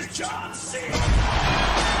name is Johnson.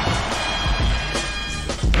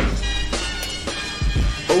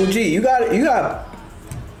 OG, you got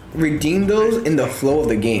redeem those in the flow of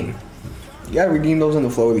the game. You gotta redeem those in the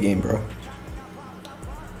flow of the game, bro.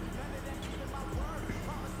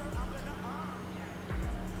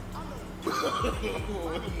 No,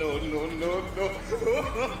 no, no, no.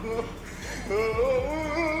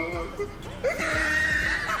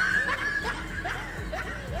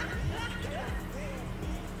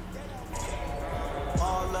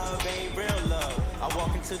 All love ain't real love. I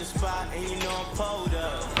walk into the spot and you know I'm pulled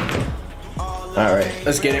up. All right,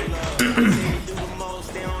 let's get it.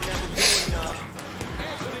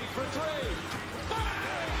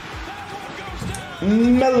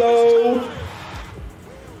 Melo.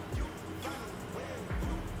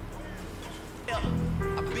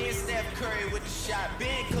 I been Steph Curry with the shot,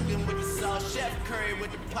 been cooking with the sauce, Chef Curry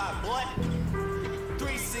with the pot, boy.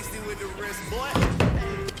 360 with the wrist, boy.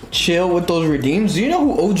 Chill with those redeems. Do you know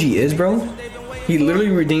who OG is, bro? He literally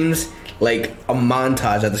redeems like a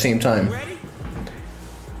montage at the same time.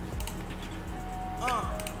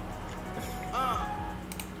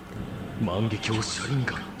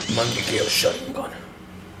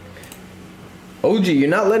 OG, you're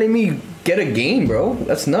not letting me get a game, bro.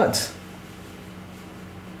 That's nuts.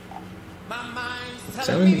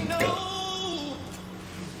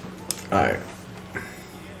 Alright.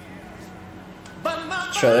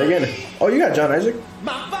 Try that again. Oh, you got John Isaac?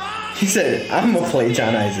 He said, I'm gonna play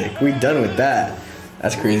John Isaac. We done with that.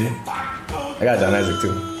 That's crazy. I got John Isaac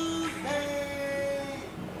too.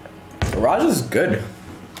 Raj is good.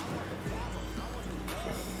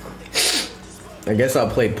 I guess I'll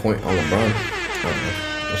play point on LeBron. I don't know.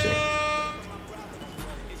 We'll see.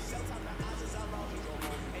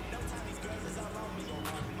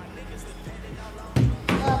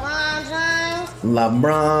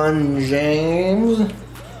 LeBron James.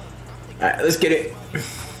 Alright, let's get it.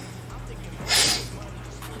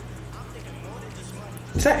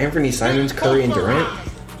 Is that Anthony Simons, Curry, and Durant?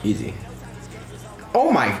 Easy.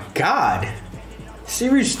 Oh my god.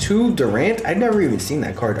 Series 2 Durant? I'd never even seen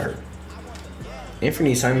that card art.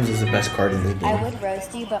 Anthony Simons is the best card in this game. I would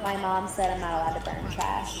roast you, but my mom said I'm not allowed to burn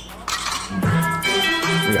trash.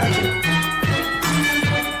 We got you.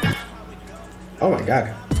 Oh my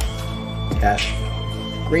god. Cash.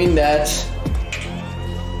 Green Dats.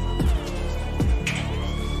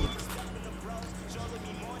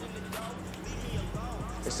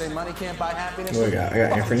 They say money can't buy happiness. What do I got? I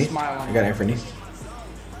got Anthony. I got Anthony.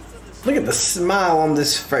 Look at the smile on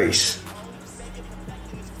this face.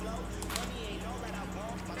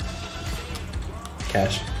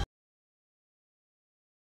 Cash.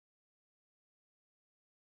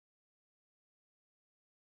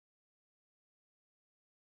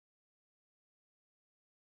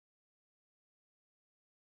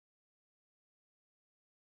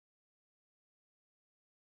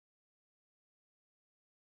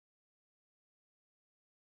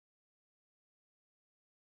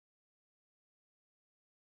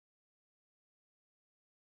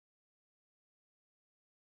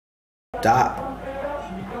 Dot.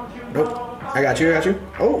 Nope. I got you.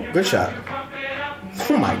 Oh, good shot.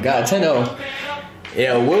 Oh my god, 10-0.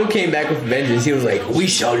 Yeah, Will came back with vengeance. He was like, we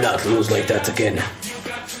shall not lose like that again.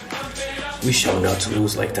 We shall not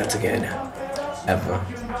lose like that again. Ever.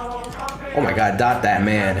 Oh my god, dot that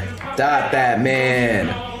man. Dot that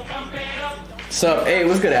man. Sup? Hey,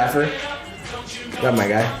 what's good, Affer? Got my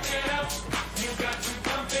guy.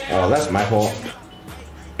 Oh, that's my fault.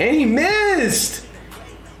 And he missed!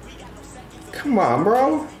 Come on,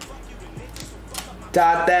 bro.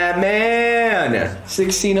 Dot that man.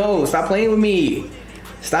 16-0. Stop playing with me.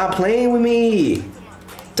 Stop playing with me.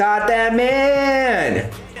 Dot that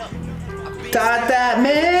man. Dot that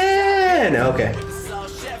man. Okay.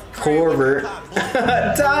 Corvert.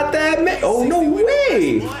 Dot that man. Oh, no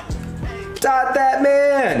way. Dot that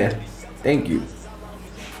man. Thank you.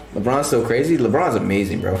 LeBron's still crazy. LeBron's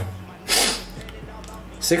amazing, bro.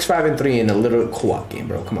 6-5-3 in a little co-op game,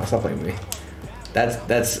 bro. Come on, stop playing with me.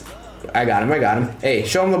 That's I got him. Hey,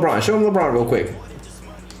 show him LeBron real quick.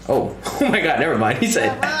 Oh my god, never mind. He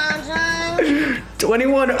said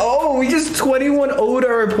 21-0. We just 21-0'd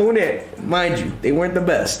our opponent. Mind you, they weren't the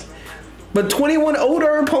best. But 21-0'd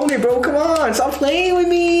our opponent, bro. Come on, stop playing with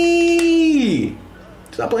me.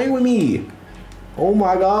 Stop playing with me. Oh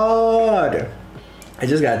my god. I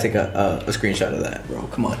just gotta take a screenshot of that, bro.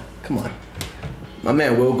 Come on. My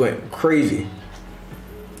man Will going crazy.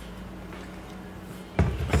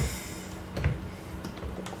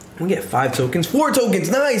 We get 5 tokens, 4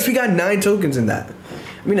 tokens. Nice. We got 9 tokens in that.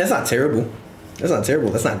 I mean, that's not terrible. That's not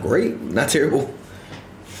terrible. That's not great. Not terrible.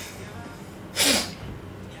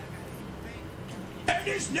 And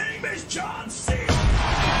his name is Johnson.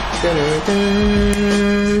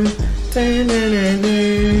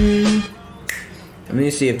 Let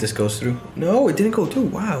me see if this goes through. No, it didn't go through.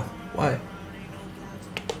 Wow. Why?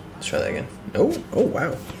 Let's try that again. No. Oh,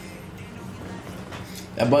 wow.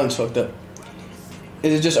 That button's fucked up.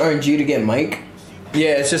 Is it just RNG to get Mike?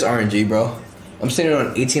 Yeah, it's just RNG, bro. I'm sitting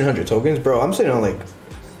on 1,800 tokens, bro. I'm sitting on like,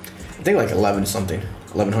 I think like 11 something,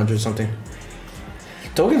 1,100 something.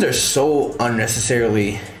 Tokens are so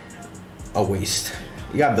unnecessarily a waste.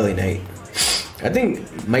 You got Billy Knight. I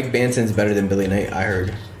think Mike Banson's better than Billy Knight, I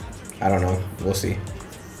heard. I don't know. We'll see.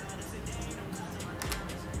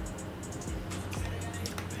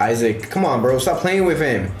 Isaac, come on, bro. Stop playing with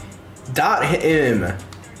him. Dot him.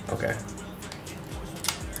 Okay.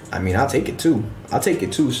 I mean, I'll take it too. I'll take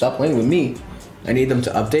it too. Stop playing with me. I need them to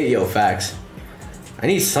update. Yo, facts. I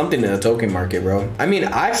need something in the token market, bro. I mean,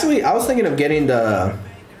 actually, I was thinking of getting the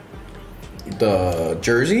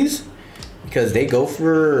jerseys because they go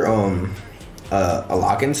for a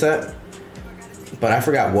lock-in set, but I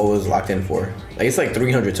forgot what was locked in for. Like, it's like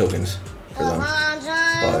 300 tokens for them,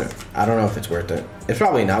 but I don't know if it's worth it. It's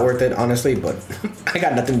probably not worth it, honestly, but I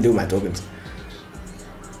got nothing to do with my tokens.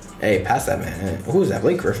 Hey, pass that, man. Who is that?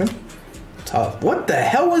 Blake Griffin? Tough. What the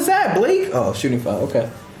hell was that, Blake? Oh, shooting foul. Okay.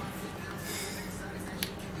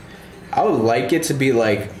 I would like it to be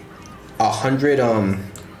like 100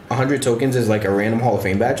 tokens is like a random Hall of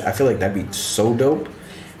Fame badge. I feel like that'd be so dope.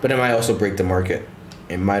 But it might also break the market.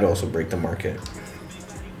 It might also break the market.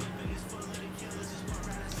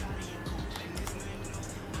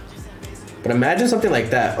 But imagine something like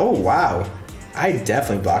that. Oh, wow. I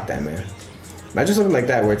definitely blocked that, man. Imagine something like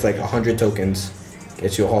that where it's like 100 tokens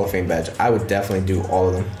gets you a Hall of Fame badge. I would definitely do all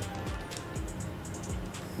of them.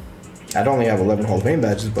 I'd only have 11 Hall of Fame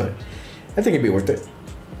badges, but I think it'd be worth it.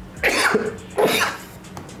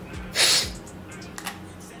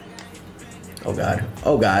 Oh, God.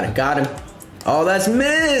 Oh, God. Got him. Oh, that's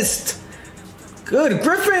missed. Good.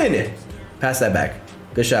 Griffin. Pass that back.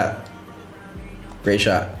 Good shot. Great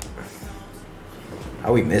shot.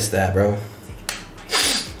 How we missed that, bro?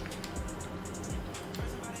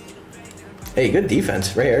 Hey, good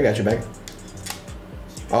defense. Right here, I got your back.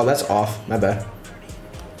 Oh, that's off. My bad.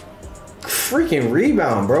 Freaking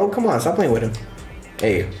rebound, bro. Come on, stop playing with him.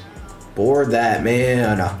 Hey, board that,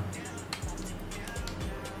 man.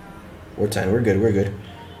 We're 10. We're good. We're good.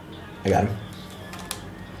 I got him.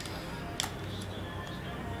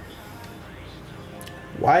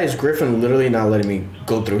 Why is Griffin literally not letting me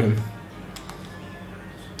go through him?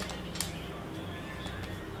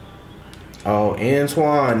 Oh,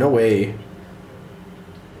 Antoine. No way.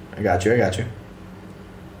 I got you. I got you.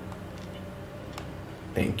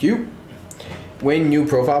 Thank you. Win new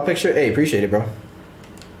profile picture. Hey, appreciate it, bro.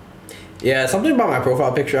 Yeah, something about my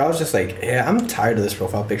profile picture. I was just like, yeah, I'm tired of this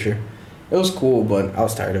profile picture. It was cool, but I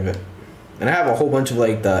was tired of it. And I have a whole bunch of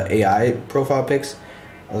like the AI profile pics.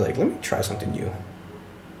 I was like, let me try something new.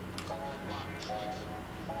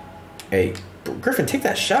 Hey, Griffin, take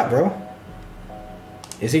that shot, bro.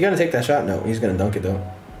 Is he gonna take that shot? No, he's gonna dunk it though.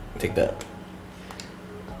 Take that.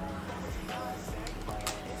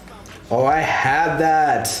 Oh, I had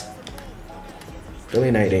that.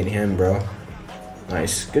 Billy Knight ain't him, bro.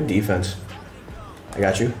 Nice. Good defense. I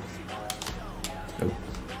got you. Nope.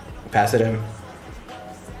 Pass it him.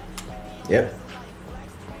 Yep.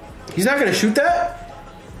 He's not gonna shoot that?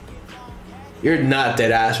 You're not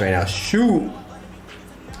dead ass right now. Shoot.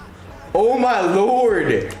 Oh my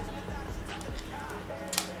lord.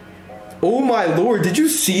 Oh my lord. Did you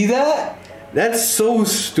see that? That's so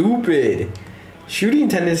stupid. Shooting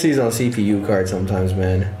tendencies on CPU cards sometimes,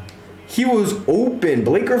 man. He was open.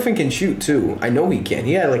 Blake Griffin can shoot too. I know he can.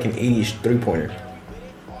 He had like an 80-ish three-pointer.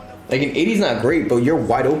 Like an 80's not great, but you're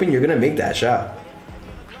wide open, you're gonna make that shot.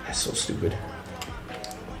 That's so stupid.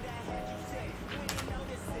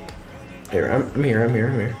 Here, I'm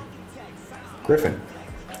here. Griffin,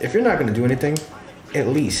 if you're not gonna do anything, at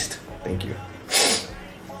least. Thank you.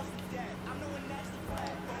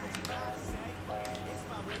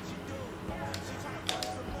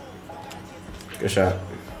 Good shot.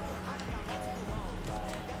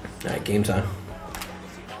 Alright, game time.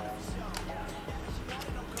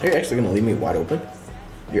 You're actually gonna leave me wide open?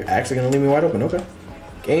 You're actually gonna leave me wide open? Okay.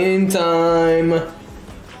 Game time.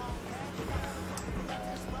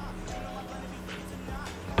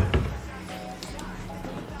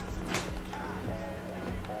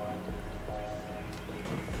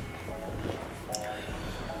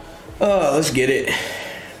 Oh, let's get it.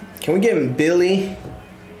 Can we get Billy?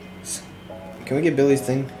 Can we get Billy's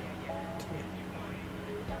thing?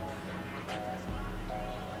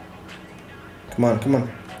 Come on, come on.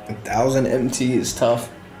 1,000 MT is tough.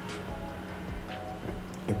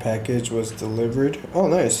 Your package was delivered. Oh,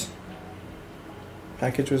 nice.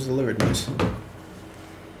 Package was delivered. Nice.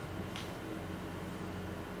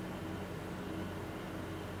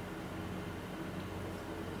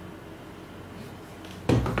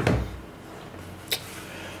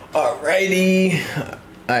 Alrighty.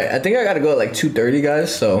 Alright, I think I gotta go at like 2:30,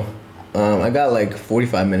 guys. So, I got like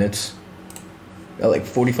 45 minutes. Got like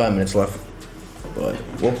 45 minutes left, but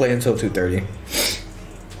we'll play until 2:30.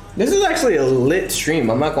 This is actually a lit stream.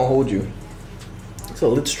 I'm not gonna hold you. It's a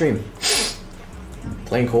lit stream.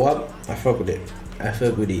 Playing co-op, I fuck with it. I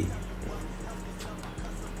fuck with it.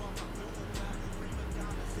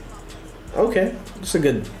 Okay, that's a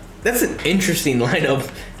good. That's an interesting lineup.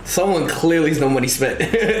 Someone clearly's no money spent.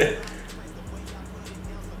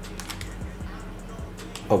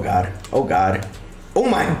 Oh god. Oh god. Oh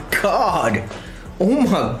my god. Oh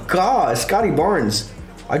my god. Scotty Barnes.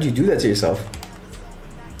 Why'd you do that to yourself?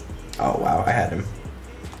 Oh wow, I had him.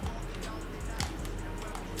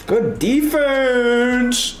 Good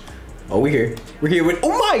defense. Oh, we're here. We're here with.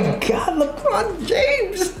 Oh my god, LeBron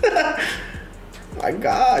James. My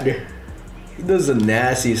god. He does the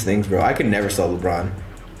nastiest things, bro. I could never sell LeBron.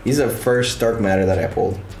 He's the first Stark Matter that I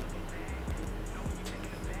pulled.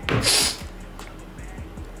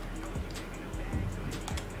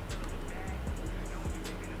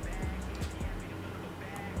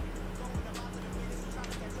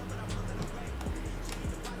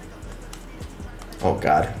 Oh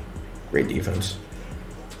god. Great defense.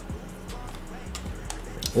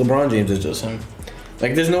 LeBron James is just him.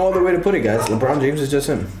 Like, there's no other way to put it, guys. LeBron James is just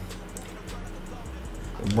him.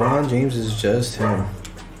 LeBron James is just him.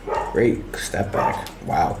 Great step back.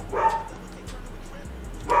 Wow.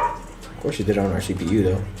 Of course you did it on our CPU,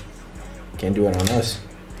 though. Can't do it on us.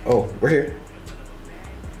 Oh, we're here.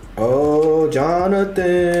 Oh,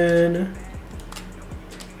 Jonathan.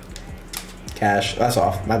 Cash. That's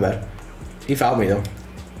off. My bad. He fouled me, though.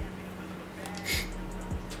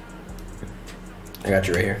 I got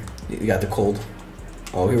you right here. You got the cold.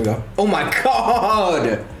 Oh, here we go. Oh, my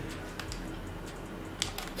God.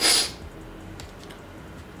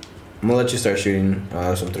 I'm gonna let you start shooting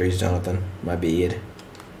some threes, Jonathan. My bad.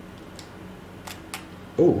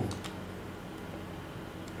 Oh.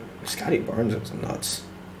 Scotty Barnes was nuts.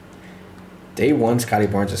 Day one, Scotty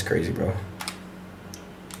Barnes is crazy, bro.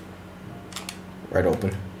 Right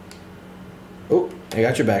open. Oh, I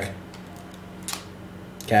got your back.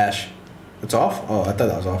 Cash. It's off? Oh, I thought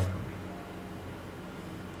that was off.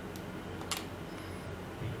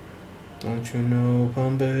 Don't you know,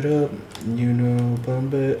 pump it up. You know,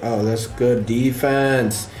 pump it. Oh, that's good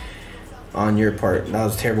defense on your part. That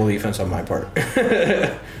was terrible defense on my part.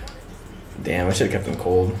 Damn, I should have kept him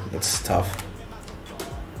cold. That's tough.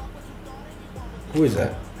 Who is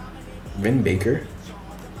that? Vin Baker?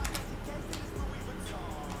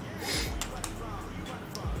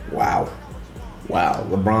 Wow. Wow,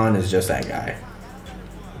 LeBron is just that guy.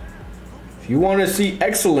 If you want to see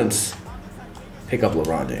excellence, pick up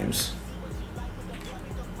LeBron James.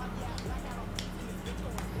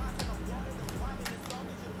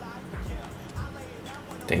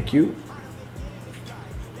 Thank you.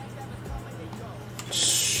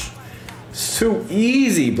 It's too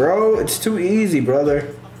easy, bro. It's too easy,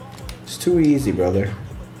 brother. It's too easy, brother.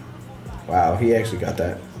 Wow, he actually got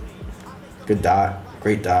that. Good dot.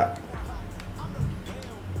 Great dot.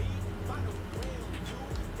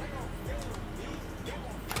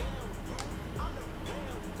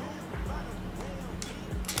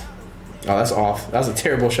 Oh, that's off. That was a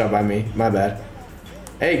terrible shot by me. My bad.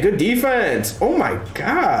 Hey, good defense. Oh my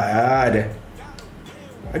god.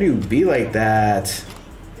 Why do you be like that?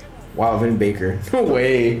 Wow, Vin Baker. No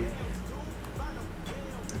way.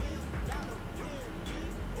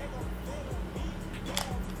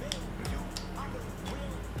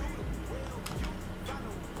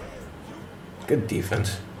 Good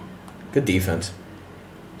defense. Good defense.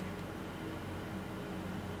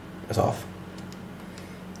 That's off.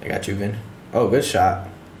 I got you, Vin. Oh, good shot.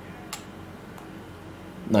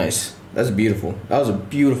 Nice. That's beautiful. That was a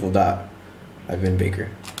beautiful dot by Vin Baker.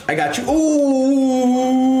 I got you.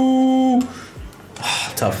 Ooh.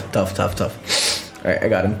 Tough, tough, tough, tough. All right, I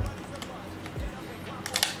got him.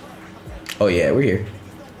 Oh, yeah, we're here.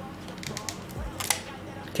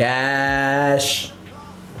 Cash.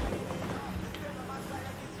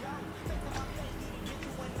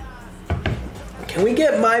 Can we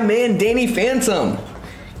get my man Danny Phantom?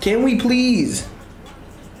 Can we please?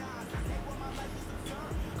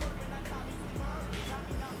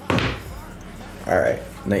 All right,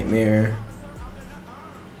 Nightmare.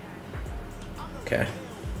 Okay.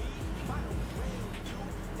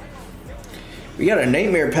 We got a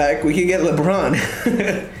Nightmare pack. We could get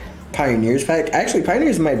LeBron. Pioneers pack. Actually,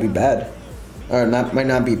 Pioneers might be bad. Or might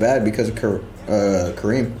not be bad because of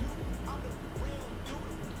Kareem.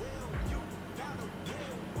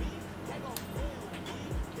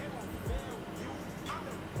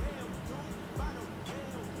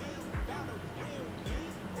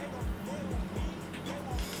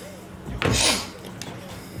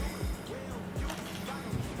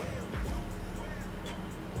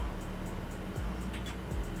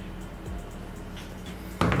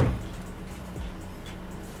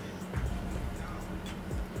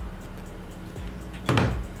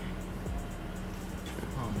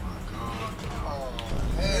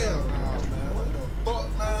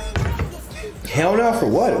 Hell no, for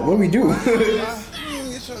what? What do we do?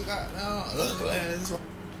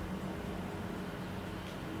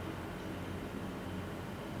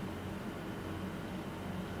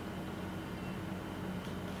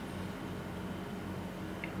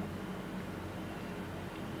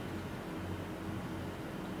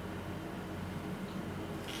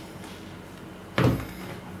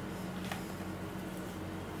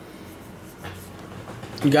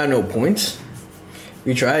 You got no points?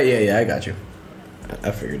 You try? Yeah, I got you.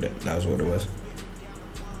 I figured that was what it was.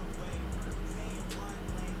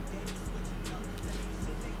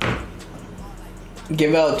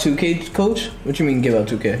 Give out 2K, coach? What you mean give out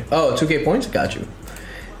 2K? Oh, 2K points? Got you.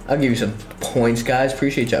 I'll give you some points, guys.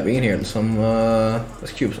 Appreciate y'all being here. Let's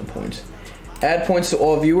queue up some points. Add points to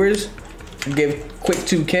all viewers. Give quick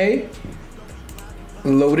 2K.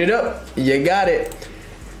 Load it up. You got it.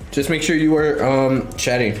 Just make sure you are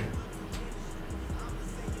chatting.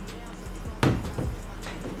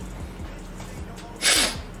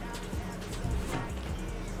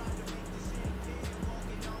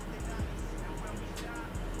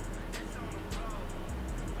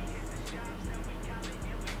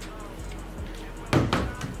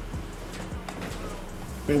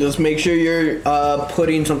 And just make sure you're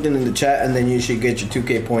putting something in the chat, and then you should get your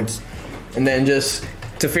 2K points. And then just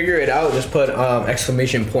to figure it out, just put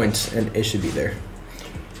exclamation points and it should be there.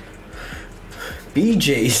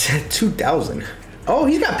 BJ said 2,000. Oh,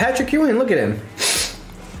 he's got Patrick Ewing. Look at him.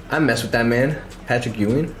 I mess with that man, Patrick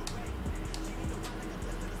Ewing.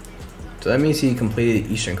 So that means he completed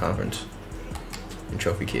the Eastern Conference in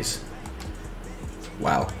trophy case.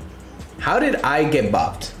 Wow. How did I get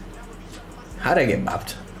bopped? How did I get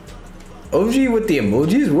bopped? OG with the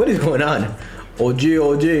emojis? What is going on? OG.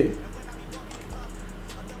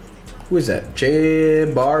 Who is that? J.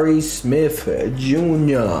 Barry Smith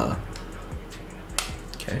Jr.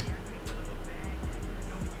 Okay.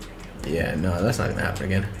 Yeah, no, that's not gonna happen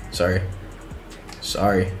again. Sorry.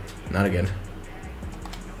 Not again.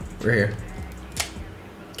 We're here.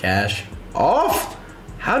 Cash. Off?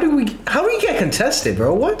 How do we get contested,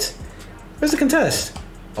 bro? What? Where's the contest?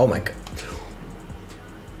 Oh my god.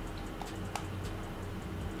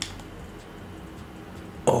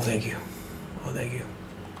 Oh, thank you.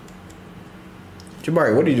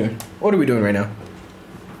 Jabari, what are you doing? What are we doing right now?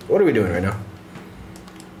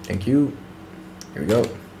 Thank you. Here we go.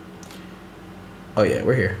 Oh yeah,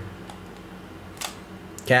 we're here.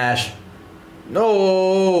 Cash.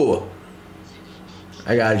 No!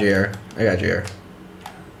 I got JR.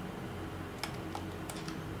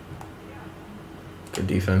 Good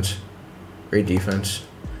defense. Great defense.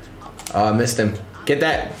 Oh, I missed him. Get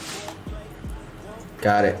that.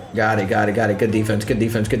 Got it. Good defense.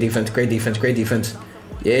 Great defense.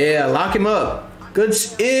 Yeah, lock him up.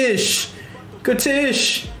 Good-ish.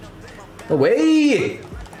 Away.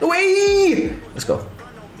 Let's go.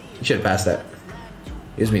 You should have passed that.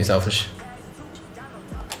 He was being selfish.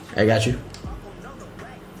 I got you.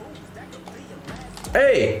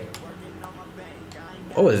 Hey.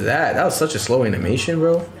 What was that? That was such a slow animation,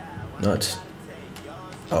 bro. Nuts.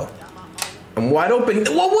 Oh. I'm wide open.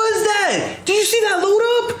 What was that? Did you see that load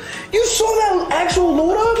up? You saw that actual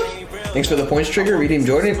load up? Thanks for the points trigger. Redeem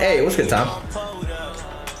Jordan. Hey, what's good, Tom?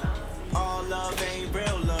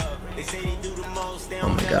 Oh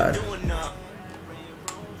my god.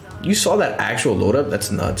 You saw that actual load up?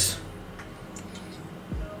 That's nuts.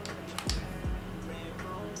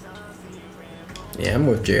 Yeah, I'm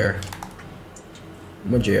with JR.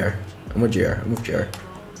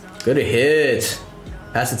 Good hit.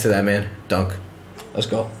 Pass it to that man. Dunk. Let's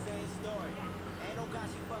go.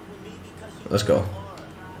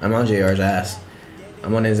 I'm on JR's ass.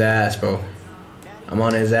 I'm on his ass, bro. I'm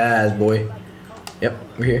on his ass, boy. Yep,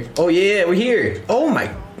 we're here. Oh yeah, we're here. Oh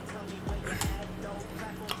my.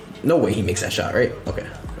 No way he makes that shot, right? Okay,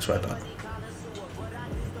 that's what I thought.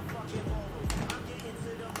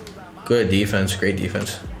 Good defense, great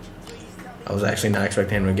defense. I was actually not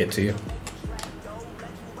expecting him to get to you.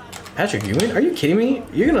 Patrick Ewing? Are you kidding me?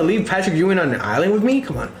 You're gonna leave Patrick Ewing on an island with me?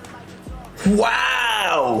 Come on.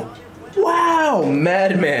 Wow! Wow,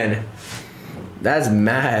 madman. That's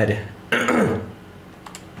mad.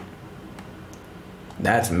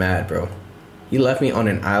 That's mad, bro. He left me on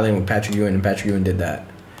an island with Patrick Ewing, and Patrick Ewing did that.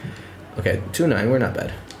 Okay, 2-9. We're not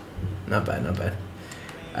bad. Not bad.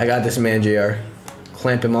 I got this man, JR.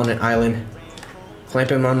 Clamp him on an island.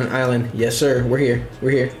 Yes, sir. We're here.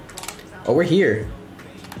 Oh, we're here.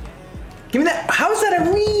 Give me that. How is that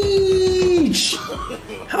a reach?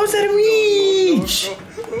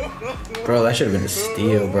 Bro, that should have been a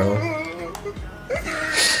steal, bro.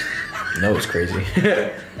 No, it's crazy.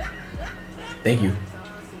 Thank you.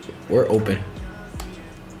 We're open.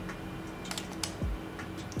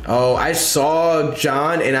 Oh, I saw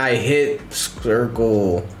John and I hit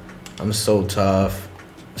circle. I'm so tough.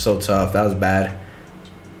 So tough. That was bad.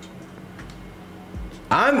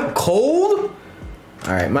 I'm cold?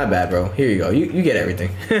 Alright, my bad, bro. Here you go. You get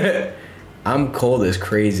everything. I'm cold as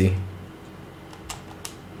crazy.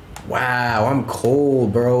 Wow, I'm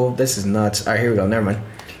cold, bro. This is nuts. Alright, here we go. Never mind.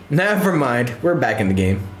 Never mind. We're back in the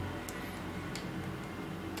game.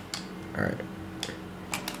 Alright.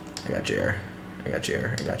 I got your air. I got your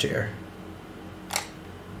air. I got your air.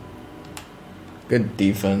 Good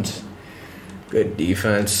defense. Good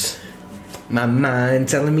defense. My mind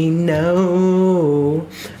telling me no.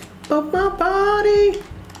 But my body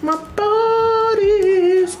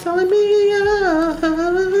is telling me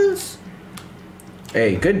yes.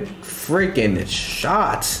 Hey, good freaking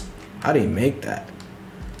shots. How do you make that?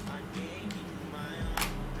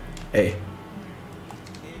 Hey.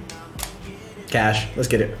 Cash, let's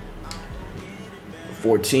get it.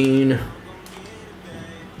 14.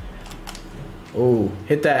 Oh,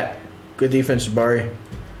 hit that. Good defense, Jabari.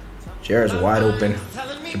 JR is wide open.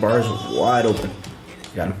 Jabari is wide open.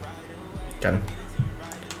 Got him. Got him.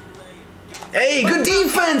 Hey, good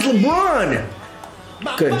defense, LeBron.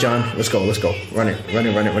 Good, John. Let's go. Let's go. Run it. Run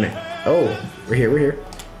it. Run it. Run it. Oh, we're here. We're here.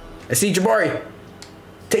 I see Jabari.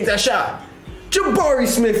 Take that shot. Jabari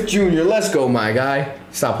Smith Jr. Let's go, my guy.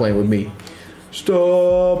 Stop playing with me.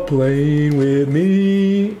 Stop playing with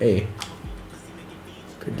me. Hey.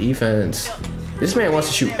 Good defense. This man wants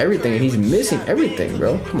to shoot everything and he's missing everything,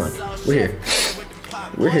 bro. Come on. We're here.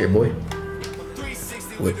 We're here, boy.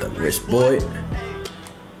 With the wrist, boy.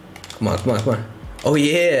 Come on, come on, come on. Oh,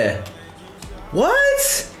 yeah.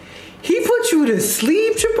 What? He put you to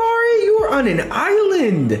sleep, Jabari? You were on an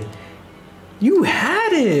island. You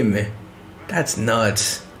had him. That's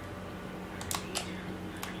nuts.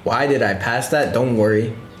 Why did I pass that? Don't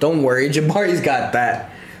worry. Don't worry. Jabari's got that.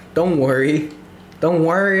 Don't worry. Don't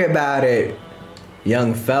worry about it,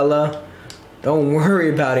 young fella. Don't worry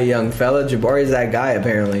about it, young fella. Jabari's that guy,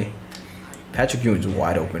 apparently. Patrick Ewing's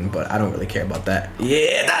wide open, but I don't really care about that.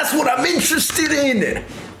 Yeah, that's what I'm interested in.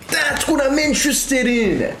 That's what I'm interested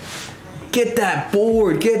in. Get that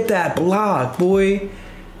board. Get that block, boy.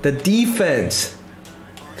 The defense.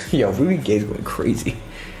 Yo, Rudy Gay's going crazy.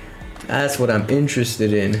 That's what I'm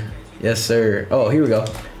interested in. Yes, sir. Oh, here we go.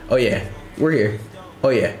 Oh, yeah. We're here. Oh,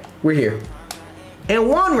 yeah. We're here. And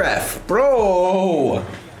one ref. Bro.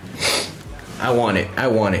 I want it. I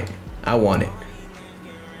want it. I want it.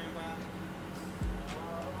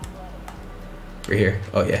 We're here.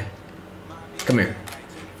 Oh, yeah. Come here.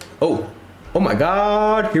 Oh. Oh, my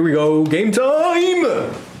God. Here we go. Game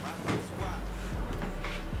time.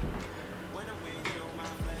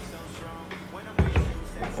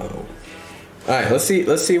 All right, let's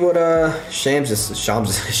see what Shams.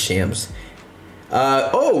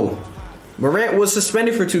 Oh, Morant was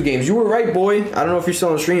suspended for 2 games. You were right, boy. I don't know if you're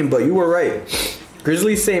still on stream, but you were right.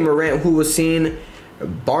 Grizzlies say Morant, who was seen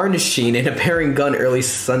barnishing and appearing gun early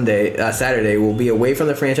Saturday, will be away from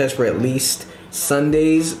the franchise for at least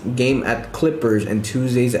Sunday's game at Clippers and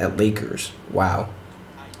Tuesdays at Lakers. Wow,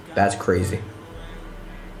 that's crazy.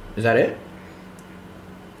 Is that it?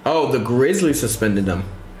 Oh, the Grizzlies suspended him.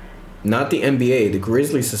 Not the NBA. The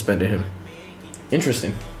Grizzlies suspended him.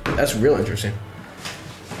 Interesting. That's real interesting.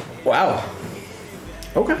 Wow.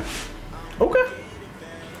 Okay. Okay.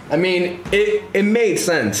 I mean, it made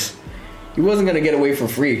sense. He wasn't going to get away for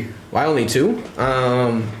free. Why only 2?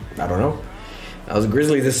 I don't know. That was a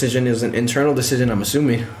Grizzlies decision. It was an internal decision, I'm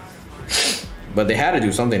assuming. But they had to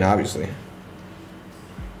do something, obviously.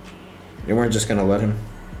 They weren't just going to let him.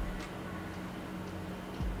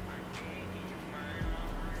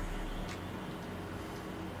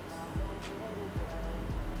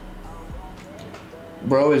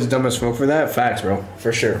 Bro is dumb as smoke for that. Facts, bro.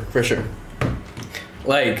 For sure. For sure.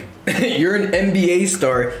 Like, you're an NBA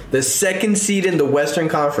star, the 2nd seed in the Western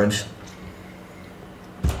Conference.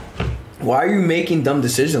 Why are you making dumb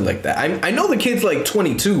decisions like that? I know the kid's like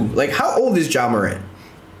 22. Like, how old is Ja Morant?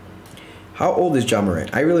 How old is Ja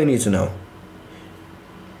Morant? I really need to know.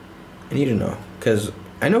 I need to know. Because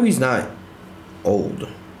I know he's not old.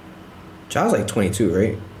 Ja's like 22,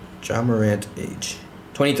 right? Ja Morant age.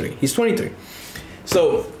 23. He's 23.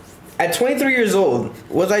 So, at 23 years old,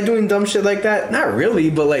 was I doing dumb shit like that? Not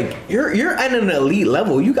really, but like, you're at an elite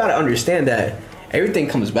level. You gotta understand that everything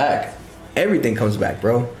comes back. Everything comes back,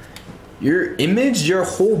 bro. Your image, your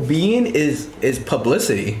whole being is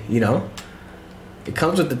publicity, you know? It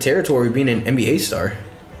comes with the territory of being an NBA star,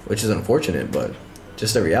 which is unfortunate, but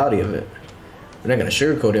just the reality of it. We're not gonna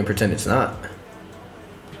sugarcoat it and pretend it's not.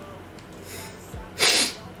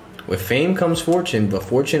 With fame comes fortune, but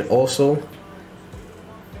fortune also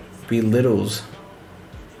belittles.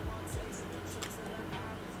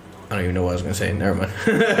 I don't even know what I was gonna say. Never mind.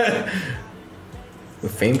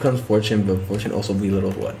 With fame comes fortune, but fortune also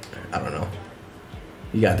belittles what? I don't know.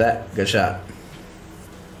 You got that? Good shot.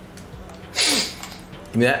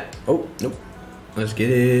 Give me that. Oh, nope. Let's get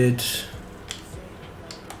it.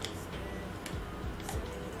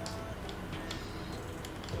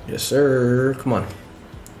 Yes, sir. Come on.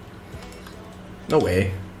 No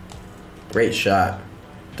way. Great shot.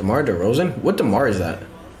 DeMar DeRozan? What DeMar is that?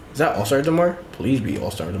 Is that All-Star DeMar? Please be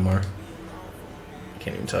All-Star DeMar.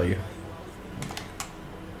 Can't even tell you.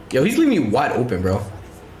 Yo, he's leaving me wide open, bro.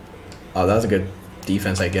 Oh, that was a good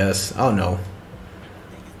defense, I guess. Oh, no.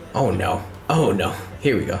 Oh, no. Oh, no.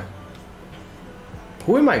 Here we go.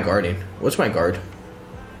 Who am I guarding? What's my guard?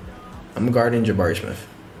 I'm guarding Jabari Smith.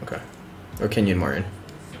 Okay. Or Kenyon Martin.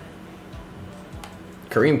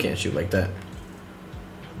 Kareem can't shoot like that.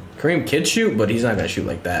 Kareem can shoot, but he's not going to shoot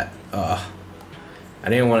like that. I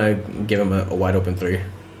didn't want to give him a wide open three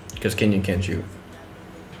because Kenyon can't shoot.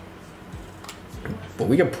 But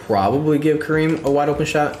we could probably give Kareem a wide open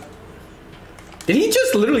shot. Did he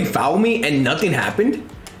just literally foul me and nothing happened?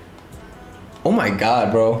 Oh my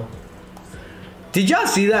God, bro. Did y'all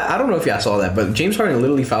see that? I don't know if y'all saw that, but James Harden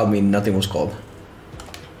literally fouled me and nothing was called.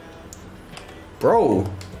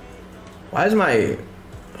 Bro. Why is my...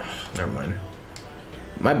 Never mind.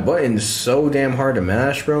 My button's so damn hard to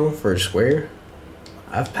mash, bro, for a square.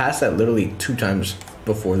 I've passed that literally 2 times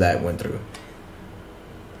before that went through.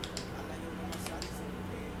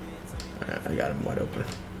 Alright, I got him wide open.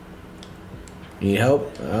 You need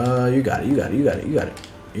help? You got it, you got it, you got it, you got it.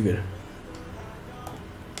 You good.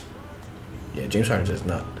 Yeah, James Harden says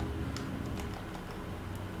not.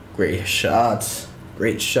 Great shots.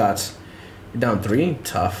 Great shots. You're down 3?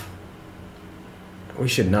 Tough. We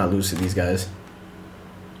should not lose to these guys.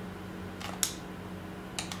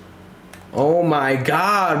 Oh my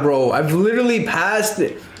God, bro. I've literally passed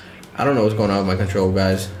it. I don't know what's going on with my control,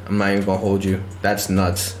 guys. I'm not even gonna hold you. That's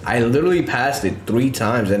nuts. I literally passed it 3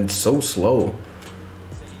 times and it's so slow.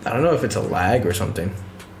 I don't know if it's a lag or something.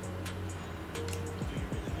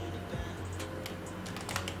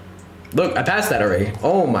 Look, I passed that already.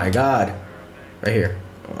 Oh my God. Right here.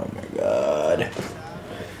 Oh my God.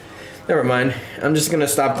 Never mind. I'm just gonna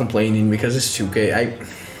stop complaining because it's 2K.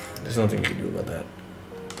 There's nothing you can do about that.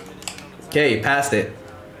 Okay, passed it.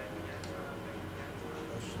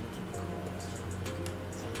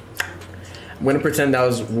 I'm gonna pretend that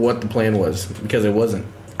was what the plan was because it wasn't.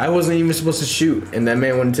 I wasn't even supposed to shoot, and that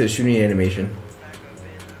man went into a shooting animation.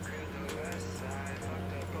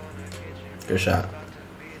 Good shot.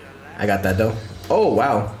 I got that though. Oh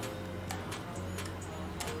wow.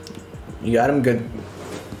 You got him good.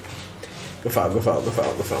 Good foul, good foul, good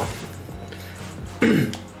foul, good foul.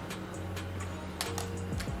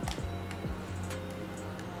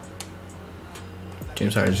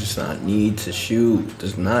 James Harden does not need to shoot.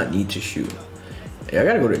 Does not need to shoot. Hey, I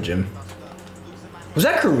gotta go to the gym. Was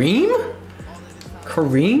that Kareem?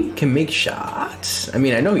 Kareem can make shots? I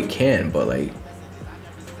mean, I know he can, but like,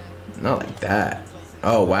 not like that.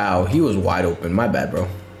 Oh, wow. He was wide open. My bad, bro.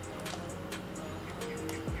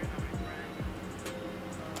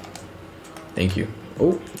 Thank you.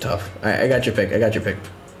 Oh, tough. I got your pick. I got your pick.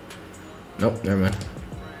 Nope, never mind.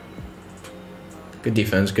 Good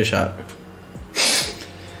defense. Good shot.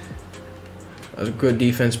 That was a good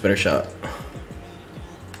defense. Better shot.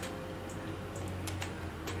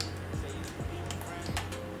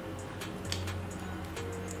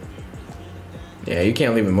 Yeah, you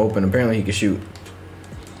can't leave him open. Apparently he can shoot.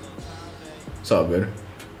 It's all good.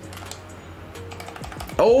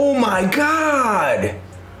 Oh my God!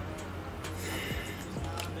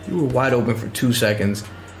 You were wide open for 2 seconds.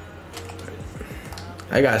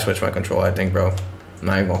 I gotta switch my control, I think, bro. I'm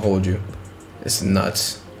not even gonna hold you. It's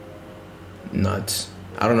nuts. Nuts.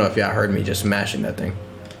 I don't know if y'all heard me just smashing that thing.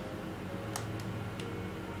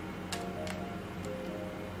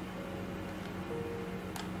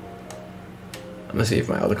 I'm gonna see if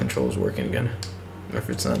my other control is working again, or if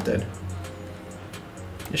it's not dead.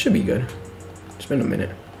 It should be good. It's been a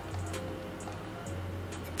minute.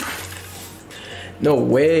 No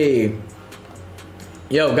way.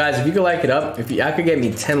 Yo, guys, if you could like it up, if y'all could get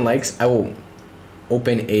me 10 likes, I will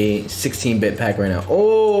open a 16-bit pack right now.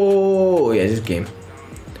 Oh, yeah, this game.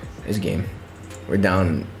 This game. We're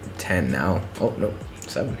down 10 now. Oh, no,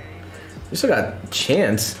 7. We still got a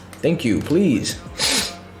chance. Thank you, please.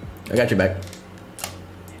 I got your back.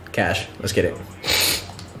 Cash. Let's get it.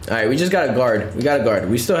 All right, we just got a guard. We got a guard.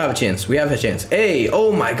 We still have a chance. We have a chance. Hey,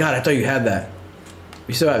 oh my God, I thought you had that.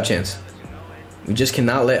 We still have a chance. We just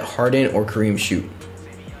cannot let Harden or Kareem shoot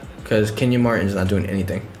because Kenyon Martin's not doing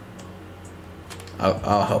anything.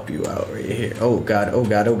 I'll help you out right here. Oh god, oh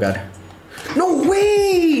god, oh god. No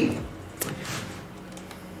way!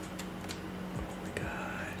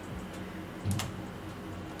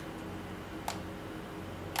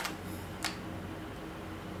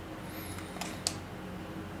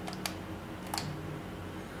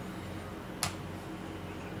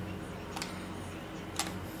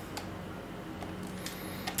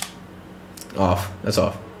 Off. That's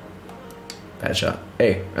off. Bad shot.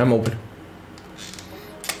 Hey, I'm open.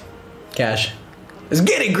 Cash. Let's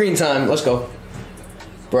get it, green time. Let's go.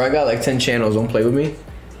 Bro, I got like 10 channels. Don't play with me.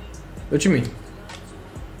 What you mean?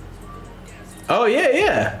 Oh, yeah,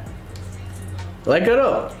 yeah. Like it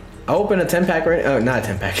up. I'll open a 10-pack right now. Oh, not a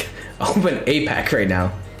 10-pack. I'll open an 8-pack right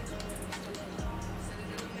now.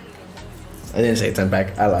 I didn't say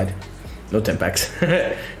 10-pack. I lied. No 10-packs.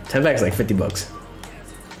 10-packs like 50 bucks.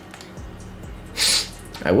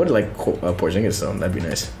 I would like Porzingis though. That'd be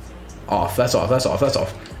nice. Off. That's off. That's off. That's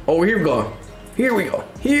off. Oh, here we go. Here we go.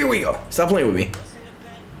 Here we go. Stop playing with me.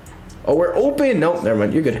 Oh, we're open. Nope. Never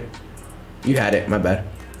mind. You're good. You had it. My bad.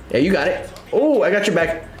 Yeah, you got it. Oh, I got your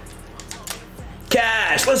back.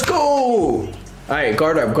 Cash. Let's go. All right.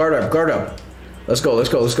 Guard up. Guard up. Guard up. Let's go. Let's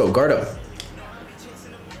go. Let's go. Guard up.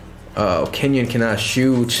 Oh, Kenyon cannot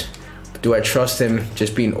shoot. Do I trust him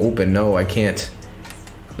just being open? No, I can't.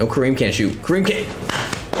 No, Kareem can't shoot. Kareem can't.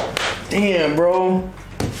 Damn, bro.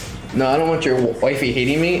 No, I don't want your wifey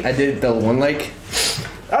hating me. I did the one like.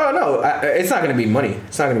 Oh no, it's not gonna be money.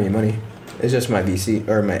 It's not gonna be money. It's just my VC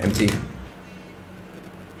or my MT.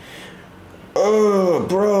 Oh,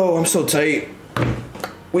 bro, I'm so tight.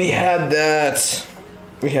 We had that.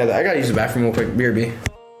 We had that. I gotta use the bathroom real quick. BRB.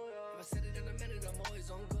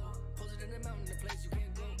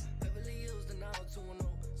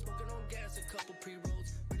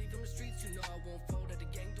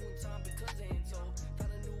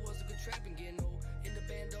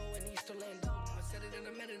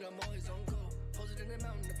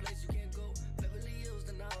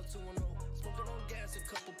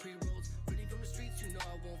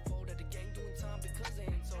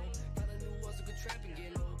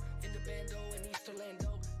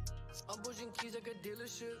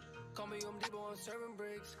 Call me Debo, I'm serving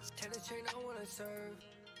bricks. Tennis chain I wanna serve.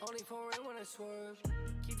 Only for rain when I swerve.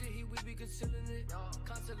 Keep the heat, we be concealing it.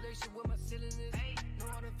 Constellation with my ceiling is. No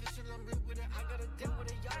artificial, I'm real with it. I gotta deal with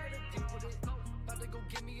it, y'all gotta deal with it. About to go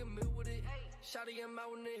get me a meal with it. Shotty, I'm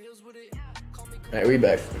out in the hills with it. Call me. Alright, we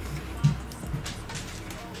back.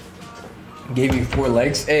 Gave you 4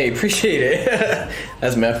 legs. Hey, appreciate it.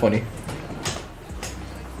 That's mad funny.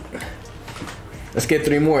 Let's get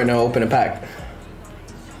 3 more and I'll open a pack.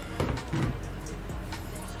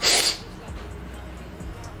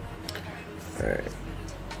 Alright.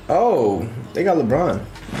 Oh, they got LeBron.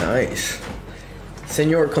 Nice.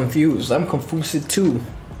 Senor confused. I'm confused too.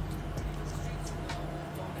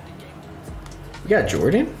 We got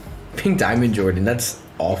Jordan? Pink Diamond Jordan. That's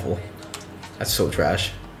awful. That's so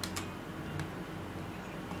trash.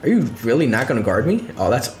 Are you really not gonna guard me? Oh,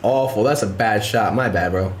 that's awful. That's a bad shot. My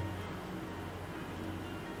bad, bro.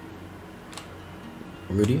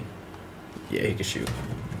 Rudy? Yeah, he can shoot.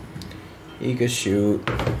 He can shoot.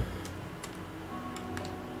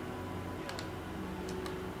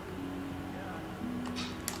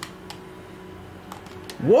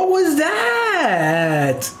 What was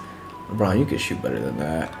that? LeBron, you can shoot better than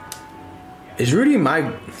that. Is Rudy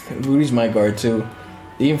my... Rudy's my guard too.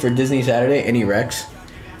 Even for Disney Saturday, any Rex?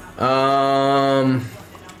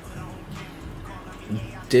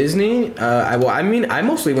 Disney? Well, I mean, I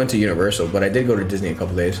mostly went to Universal, but I did go to Disney a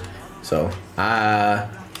couple days. So,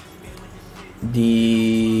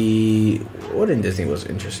 what in Disney was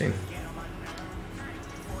interesting?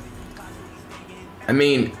 I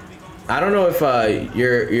mean, I don't know if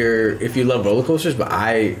if you love roller coasters, but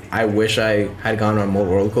I wish I had gone on more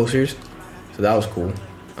roller coasters, so that was cool.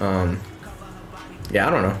 Yeah, I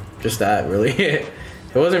don't know, just that really. It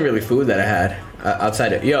wasn't really food that I had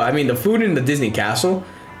outside of I mean the food in the Disney castle,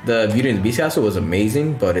 the Beauty and the Beast castle was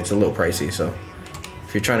amazing, but it's a little pricey. So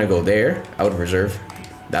if you're trying to go there, I would reserve.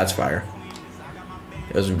 That's fire.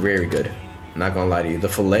 It was very good. I'm not gonna lie to you. The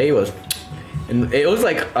fillet was. And it was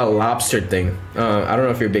like a lobster thing. I don't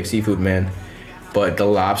know if you're a big seafood man, but the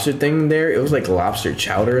lobster thing there, it was like lobster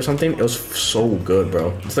chowder or something. It was so good,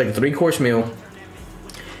 bro. It's like a 3-course meal.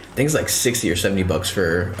 I think it's like 60 or 70 bucks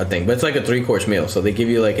for a thing, but it's like a 3-course meal. So they give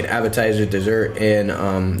you like an appetizer, dessert,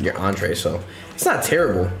 and your entree. So it's not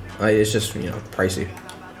terrible. It's just, you know, pricey.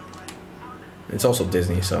 It's also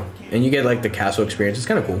Disney, so. And you get like the castle experience. It's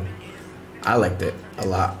kind of cool. I liked it a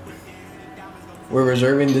lot. We're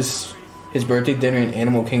reserving his birthday dinner in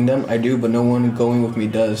Animal Kingdom. I do, but no one going with me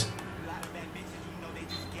does.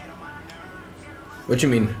 What you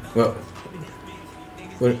mean? What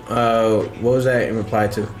was that in reply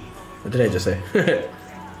to? What did I just say?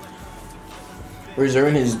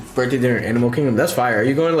 Reserving his birthday dinner in Animal Kingdom. That's fire. Are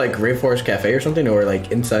you going to like Rainforest Cafe or something, or like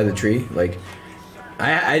inside the tree? Like,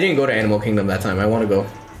 I didn't go to Animal Kingdom that time. I want to go.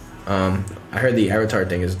 I heard the Avatar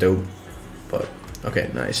thing is dope. But okay,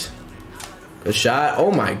 nice. Good shot.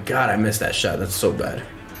 Oh my god, I missed that shot. That's so bad.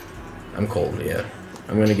 I'm cold. Yeah,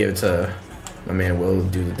 I'm gonna give it to my man Will to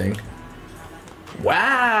do the thing.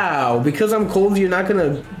 Wow, because I'm cold, you're not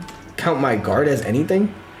gonna count my guard as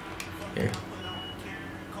anything? Here.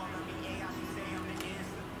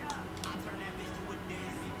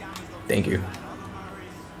 Thank you.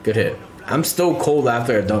 Good hit. I'm still cold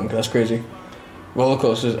after a dunk. That's crazy. Roller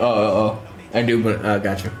coasters. Oh. I do, but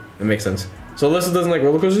got you. That makes sense. So Alyssa doesn't like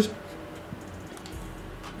roller coasters?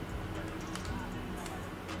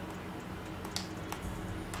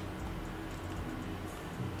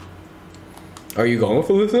 Are you going with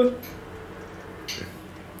Alyssa?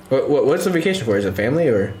 What's the vacation for? Is it family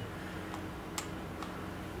or?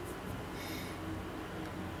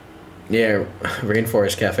 Yeah,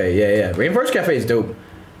 Rainforest Cafe. Yeah. Rainforest Cafe is dope.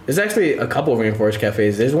 There's actually a couple of Rainforest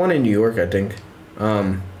Cafes. There's one in New York, I think.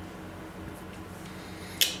 I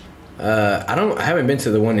haven't been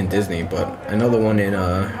to the one in Disney, but I know the one in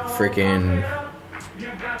freaking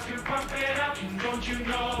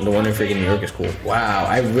New York is cool. Wow,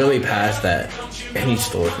 I really passed that. And he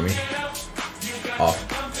stole it from me. Off.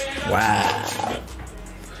 Wow.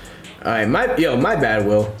 Alright, my bad,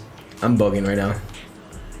 Will. I'm bugging right now.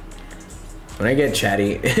 When I get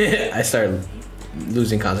chatty, I start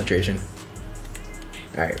losing concentration.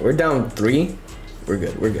 Alright, we're down 3. We're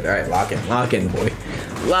good. Alright, lock in, boy.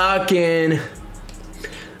 Lock in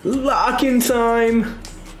time.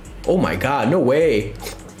 Oh my god, no way.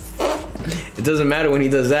 It doesn't matter when he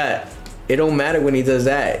does that. It don't matter when he does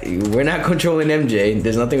that. We're not controlling MJ.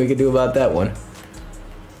 There's nothing we can do about that one.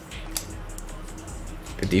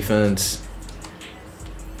 Good defense.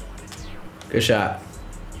 Good shot.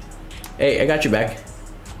 Hey, I got you back.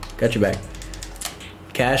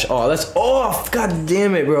 Cash. Oh, that's off. God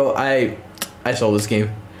damn it, bro. I sold this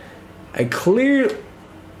game. I cleared.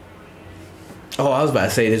 Oh, I was about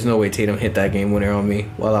to say there's no way Tatum hit that game winner on me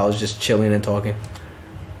while I was just chilling and talking.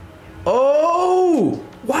 Oh!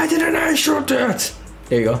 Why didn't I shoot that?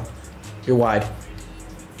 There you go. You're wide.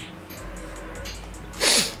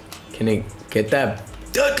 Can they get that?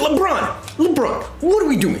 LeBron! What are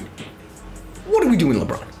we doing?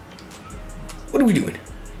 LeBron? What are we doing?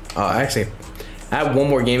 Actually, I have one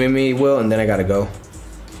more game in me, Will, and then I gotta go.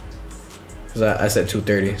 Cause I said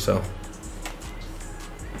 2:30, so.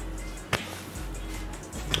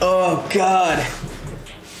 Oh God.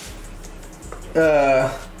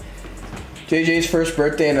 JJ's first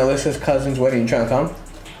birthday and Alyssa's cousin's wedding. You trying to come?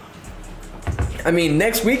 I mean,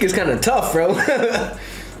 next week is kind of tough, bro.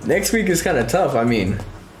 Next week is kind of tough. I mean,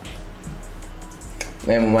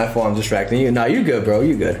 man, with my fault, I'm distracting you. Nah, you good, bro.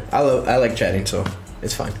 You good. I like chatting, so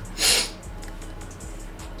it's fine.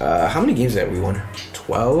 How many games have we won?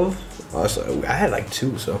 12. Oh, so I had like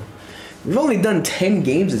 2, so we've only done 10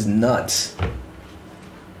 games. Is nuts.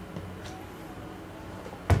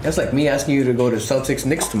 That's like me asking you to go to Celtics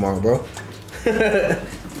Knicks tomorrow, bro.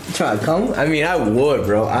 Try to come? I mean, I would,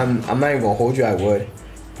 bro. I'm not even gonna hold you. I would,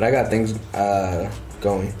 but I got things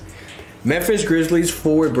going. Memphis Grizzlies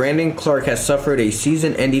forward Brandon Clark has suffered a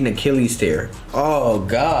season-ending Achilles tear. Oh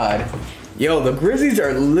God, yo, the Grizzlies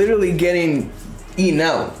are literally getting eaten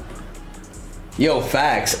out. Yo,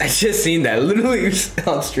 facts. I just seen that literally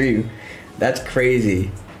on stream. That's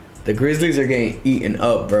crazy. The Grizzlies are getting eaten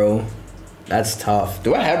up, bro. That's tough.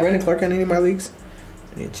 Do I have Brandon Clark on any of my leagues?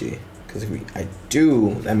 I need to. Because if I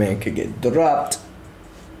do, that man could get dropped.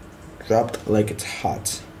 Dropped like it's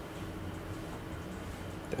hot.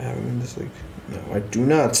 Do I have him in this league? No, I do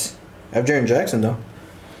not. I have Jaren Jackson, though.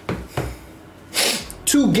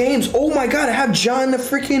 2 games. Oh, my God. I have John in the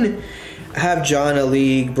freaking... I have John in a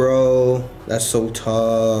league, bro. That's so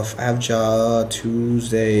tough. I have Ja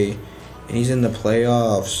Tuesday. And he's in the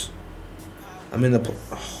playoffs. I'm in the...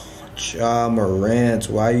 Oh, Ja Morant.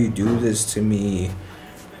 Why you do this to me?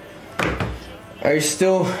 Are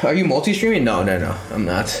you multi-streaming? No, I'm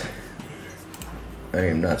not. I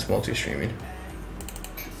am not multi-streaming.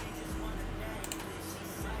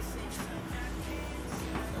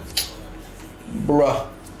 Bruh.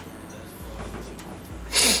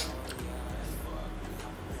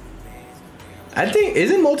 I think,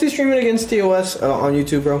 isn't multi-streaming against TOS on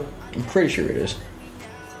YouTube, bro? I'm pretty sure it is.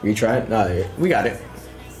 We try it? No, we got it.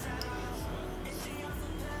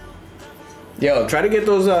 Yo, try to get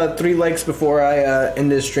those 3 likes before I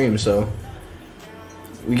end this stream, so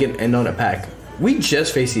we can end on a pack. We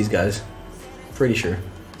just faced these guys. Pretty sure.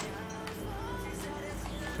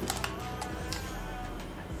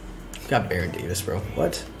 Got Baron Davis, bro.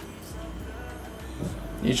 What?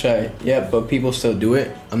 You try. Yeah, but people still do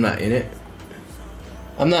it. I'm not in it.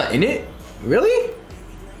 I'm not in it? Really?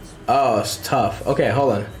 Oh, it's tough. Okay,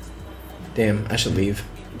 hold on. Damn, I should leave.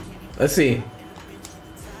 Let's see.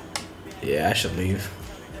 Yeah, I should leave.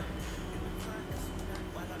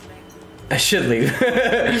 I should leave.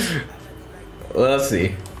 Well, let's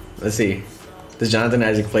see. Let's see. Does Jonathan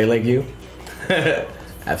Isaac play like you?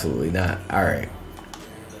 Absolutely not. Alright.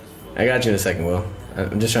 I got you in a second, Will.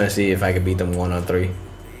 I'm just trying to see if I can beat them 1-on-3.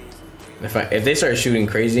 If they start shooting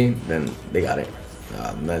crazy, then they got it.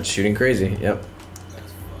 That's shooting crazy. Yep.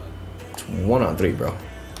 It's 1-on-3, bro.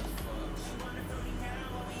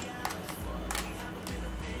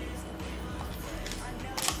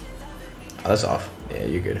 Oh, that's off. Yeah,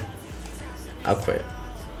 you're good. I'll quit.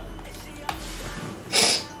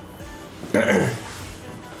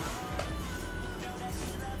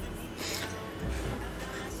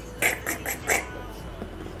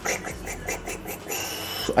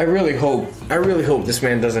 I really hope this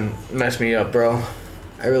man doesn't mess me up, bro.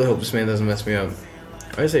 I really hope this man doesn't mess me up.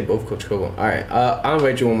 I say both Coach Kobe. Alright, I'll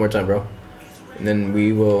invite you one more time, bro. And then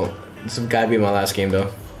we will. This has gotta be my last game,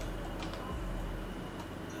 though.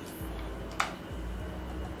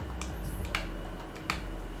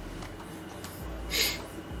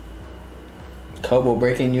 Kobe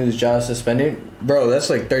breaking news, Josh suspended. Bro, that's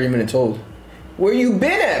like 30 minutes old. Where you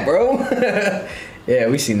been at, bro? Yeah,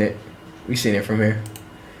 we seen it. We seen it from here.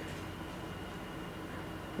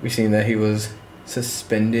 We seen that he was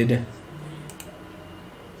suspended.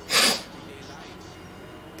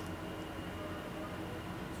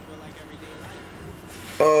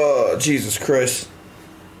 Oh, Jesus Christ.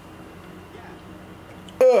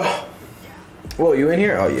 Ugh. Whoa, you in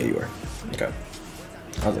here? Oh, yeah, you are. Okay.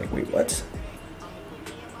 I was like, wait, what?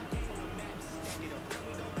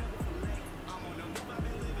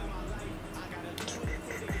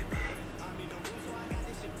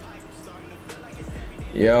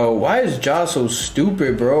 Yo, why is Josh so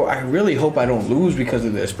stupid, bro? I really hope I don't lose because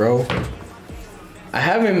of this, bro. I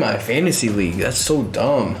have him in my fantasy league. That's so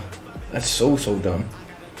dumb. That's so dumb.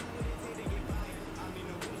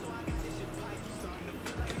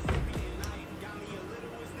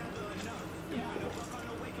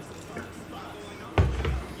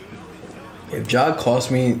 If Ja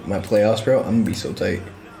cost me my playoffs, bro, I'm gonna be so tight.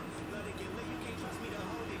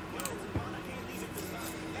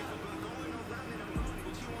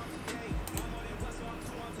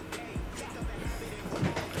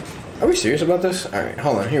 Are we serious about this? Alright,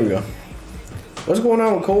 hold on, here we go. What's going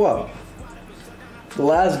on with co-op? The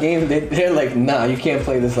last game, they're like, nah, you can't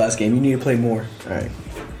play this last game. You need to play more. Alright.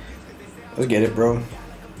 Let's get it, bro.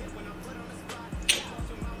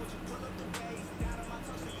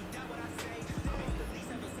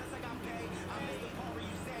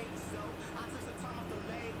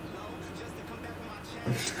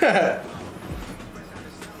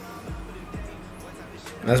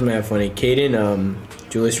 That's mad funny. Caden,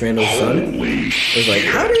 Julius Randle's son, was like,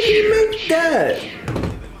 how did he make that?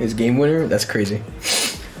 His game winner? That's crazy.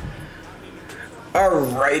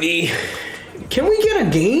 Alrighty. Can we get a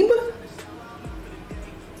game?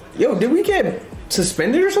 Yo, did we get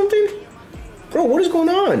suspended or something? Bro, what is going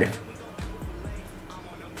on?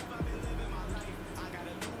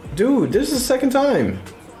 Dude, this is the second time.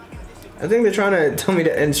 I think they're trying to tell me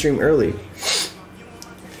to end stream early.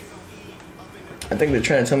 I think they're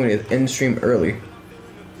trying to tell me to end stream early.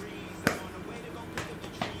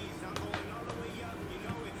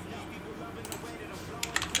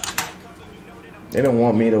 They don't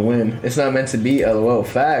want me to win. It's not meant to be, LOL.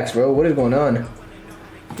 Facts, bro. What is going on?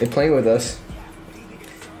 They're playing with us.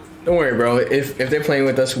 Don't worry, bro. If they're playing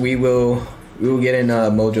with us, we will get in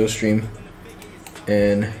Mojo's stream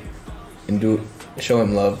and show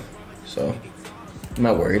him love. So I'm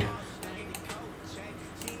not worried.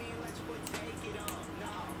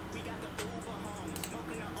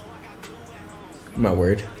 I'm not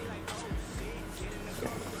worried.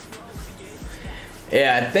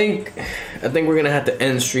 Yeah, I think we're gonna have to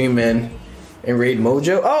end stream, man, and raid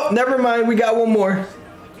Mojo. Oh, never mind. We got one more,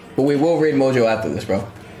 but we will raid Mojo after this, bro.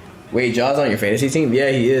 Wait, Jaw's on your fantasy team?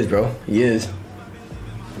 Yeah, he is, bro. He is.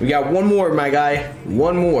 We got one more, my guy.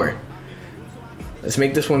 One more. Let's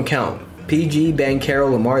make this one count. PG,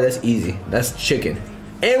 Bankero, Lamar. That's easy. That's chicken.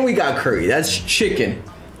 And we got Curry. That's chicken.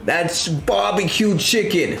 That's barbecue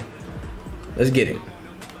chicken. Let's get it.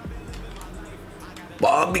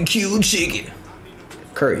 Barbecue chicken.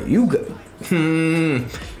 Curry, you good.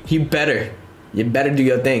 You better do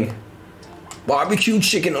your thing. Barbecue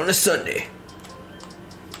chicken on a Sunday.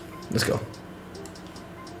 Let's go.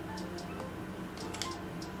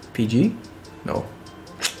 PG? No.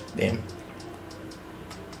 Damn.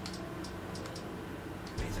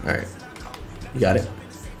 Alright. You got it.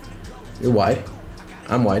 You're wide.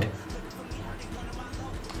 I'm wide.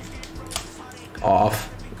 Off.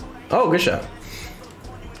 Oh, good shot.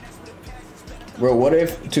 Bro, what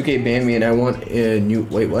if 2K banned me and I want a new...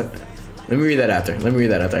 Wait, what? Let me read that after. Let me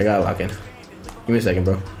read that after. I gotta lock in. Give me a second,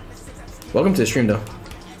 bro. Welcome to the stream, though.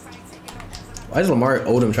 Why is Lamar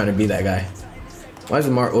Odom trying to be that guy? Why is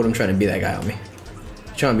Lamar Odom trying to be that guy on me?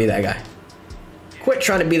 Trying to be that guy. Quit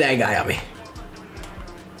trying to be that guy on me.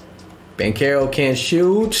 Banchero can't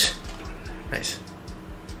shoot. Nice.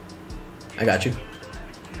 I got you.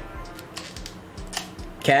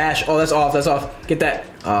 Cash. Oh, that's off. That's off. Get that.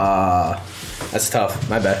 That's tough.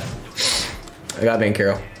 My bad. I got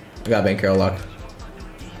Banchero. I got Banchero locked.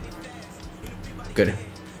 Good.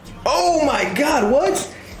 Oh my god,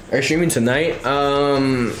 what? Are you streaming tonight?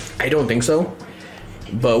 I don't think so.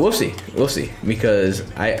 But we'll see. We'll see. Because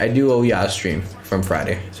I do owe y'all a stream from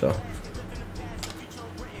Friday. So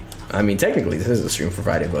I mean, technically this is a stream for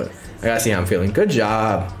Friday, but I gotta see how I'm feeling. Good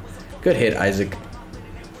job. Good hit, Isaac.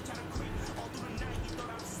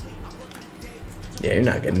 Yeah, you're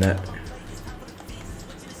not getting that.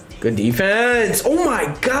 Good defense. Oh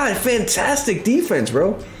my god, fantastic defense,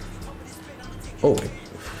 bro. Oh,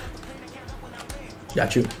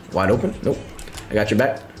 got you. Wide open. Nope. I got your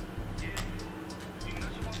back.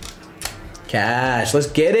 Cash,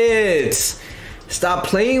 let's get it. Stop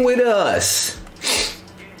playing with us.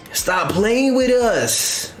 Stop playing with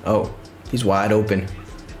us. Oh, he's wide open.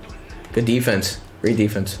 Good defense. Great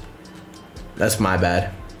defense. That's my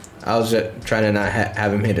bad. I was just trying to not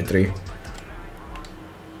have him hit a three.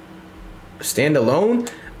 Stand alone.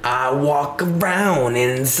 I walk around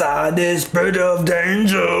inside this bit of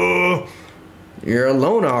danger. You're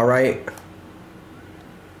alone, all right.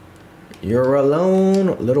 You're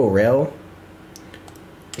alone, little rail.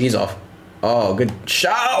 He's off. Oh, good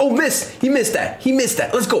shot. Oh, miss. He missed that. He missed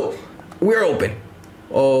that. Let's go. We're open.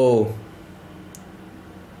 Oh.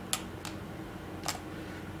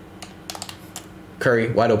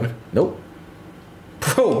 Curry, wide open. Nope.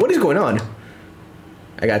 Bro, what is going on?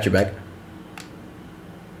 I got your back.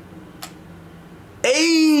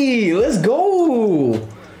 Hey, let's go.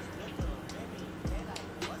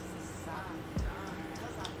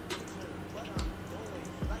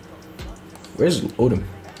 Where's Odom?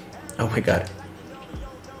 Oh my god.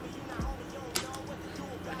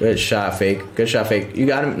 Good shot, fake. Good shot, fake. You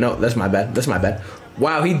got him? No, that's my bad. That's my bad.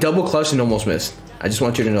 Wow, he double clutched and almost missed. I just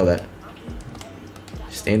want you to know that.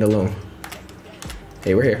 Stand alone.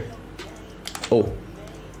 Hey, we're here. Oh.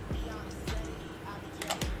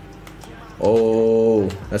 Oh,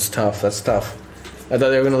 that's tough. That's tough. I thought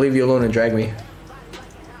they were going to leave you alone and drag me.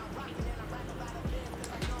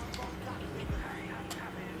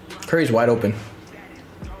 Curry's wide open.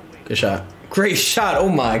 Good shot. Great shot. Oh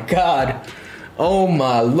my god. Oh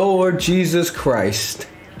my Lord Jesus Christ.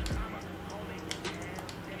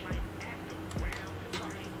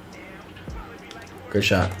 Good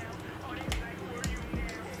shot.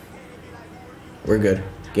 We're good.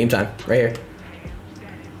 Game time. Right here.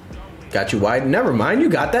 Got you wide. Never mind. You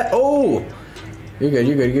got that. Oh. You're good.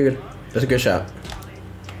 You're good. You're good. That's a good shot.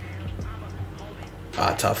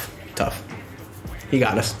 Ah, tough. Tough. He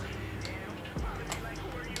got us.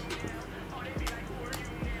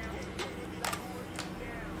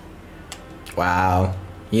 Wow.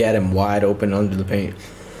 He had him wide open under the paint.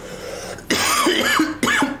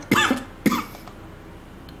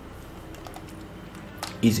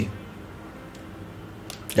 Easy.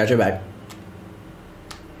 Got your back.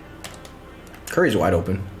 Curry's wide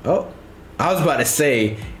open. Oh. I was about to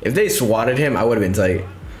say, if they swatted him, I would have been tight.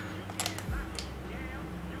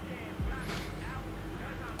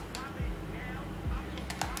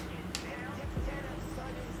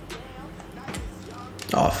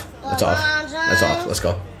 Off. That's off. That's off. Let's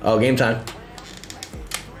go. Oh, game time.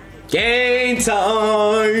 Game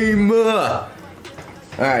time!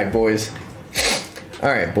 Alright, boys.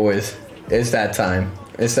 Alright, boys. It's that time.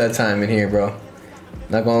 It's that time in here, bro.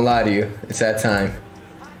 Not gonna lie to you. It's that time.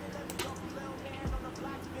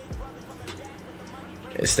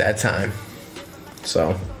 It's that time.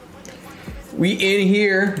 So, we in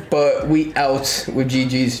here, but we out with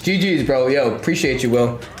GG's. GG's, bro. Yo, appreciate you,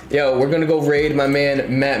 Will. Yo, we're gonna go raid my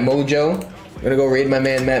man, Matt Mojo. We're gonna go raid my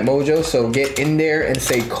man, Matt Mojo. So get in there and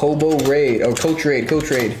say Kobo raid. Or Coach raid,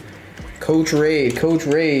 Coach raid. Coach raid, Coach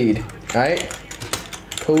raid. Alright?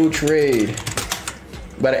 Coach raid.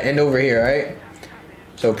 About to end over here, alright?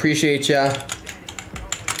 So appreciate ya.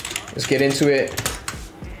 Let's get into it.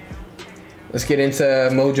 Let's get into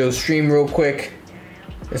Mojo's stream real quick.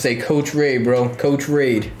 Let's say Coach Raid, bro. Coach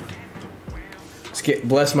Raid. Let's get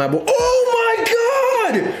bless my boy. Oh my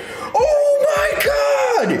god! Oh my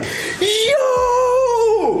god!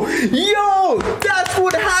 Yo! Yo! That's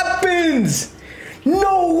what happens!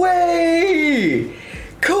 No way!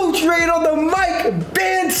 Coach Raid on the mic,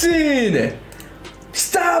 Bantom!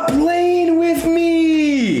 Stop playing with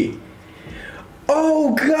me!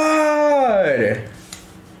 Oh god!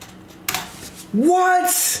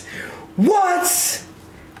 What? What?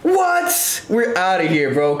 What? We're out of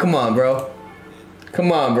here, bro. Come on, bro.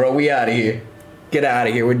 Come on, bro. We out of here. Get out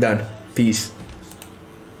of here. We're done. Peace.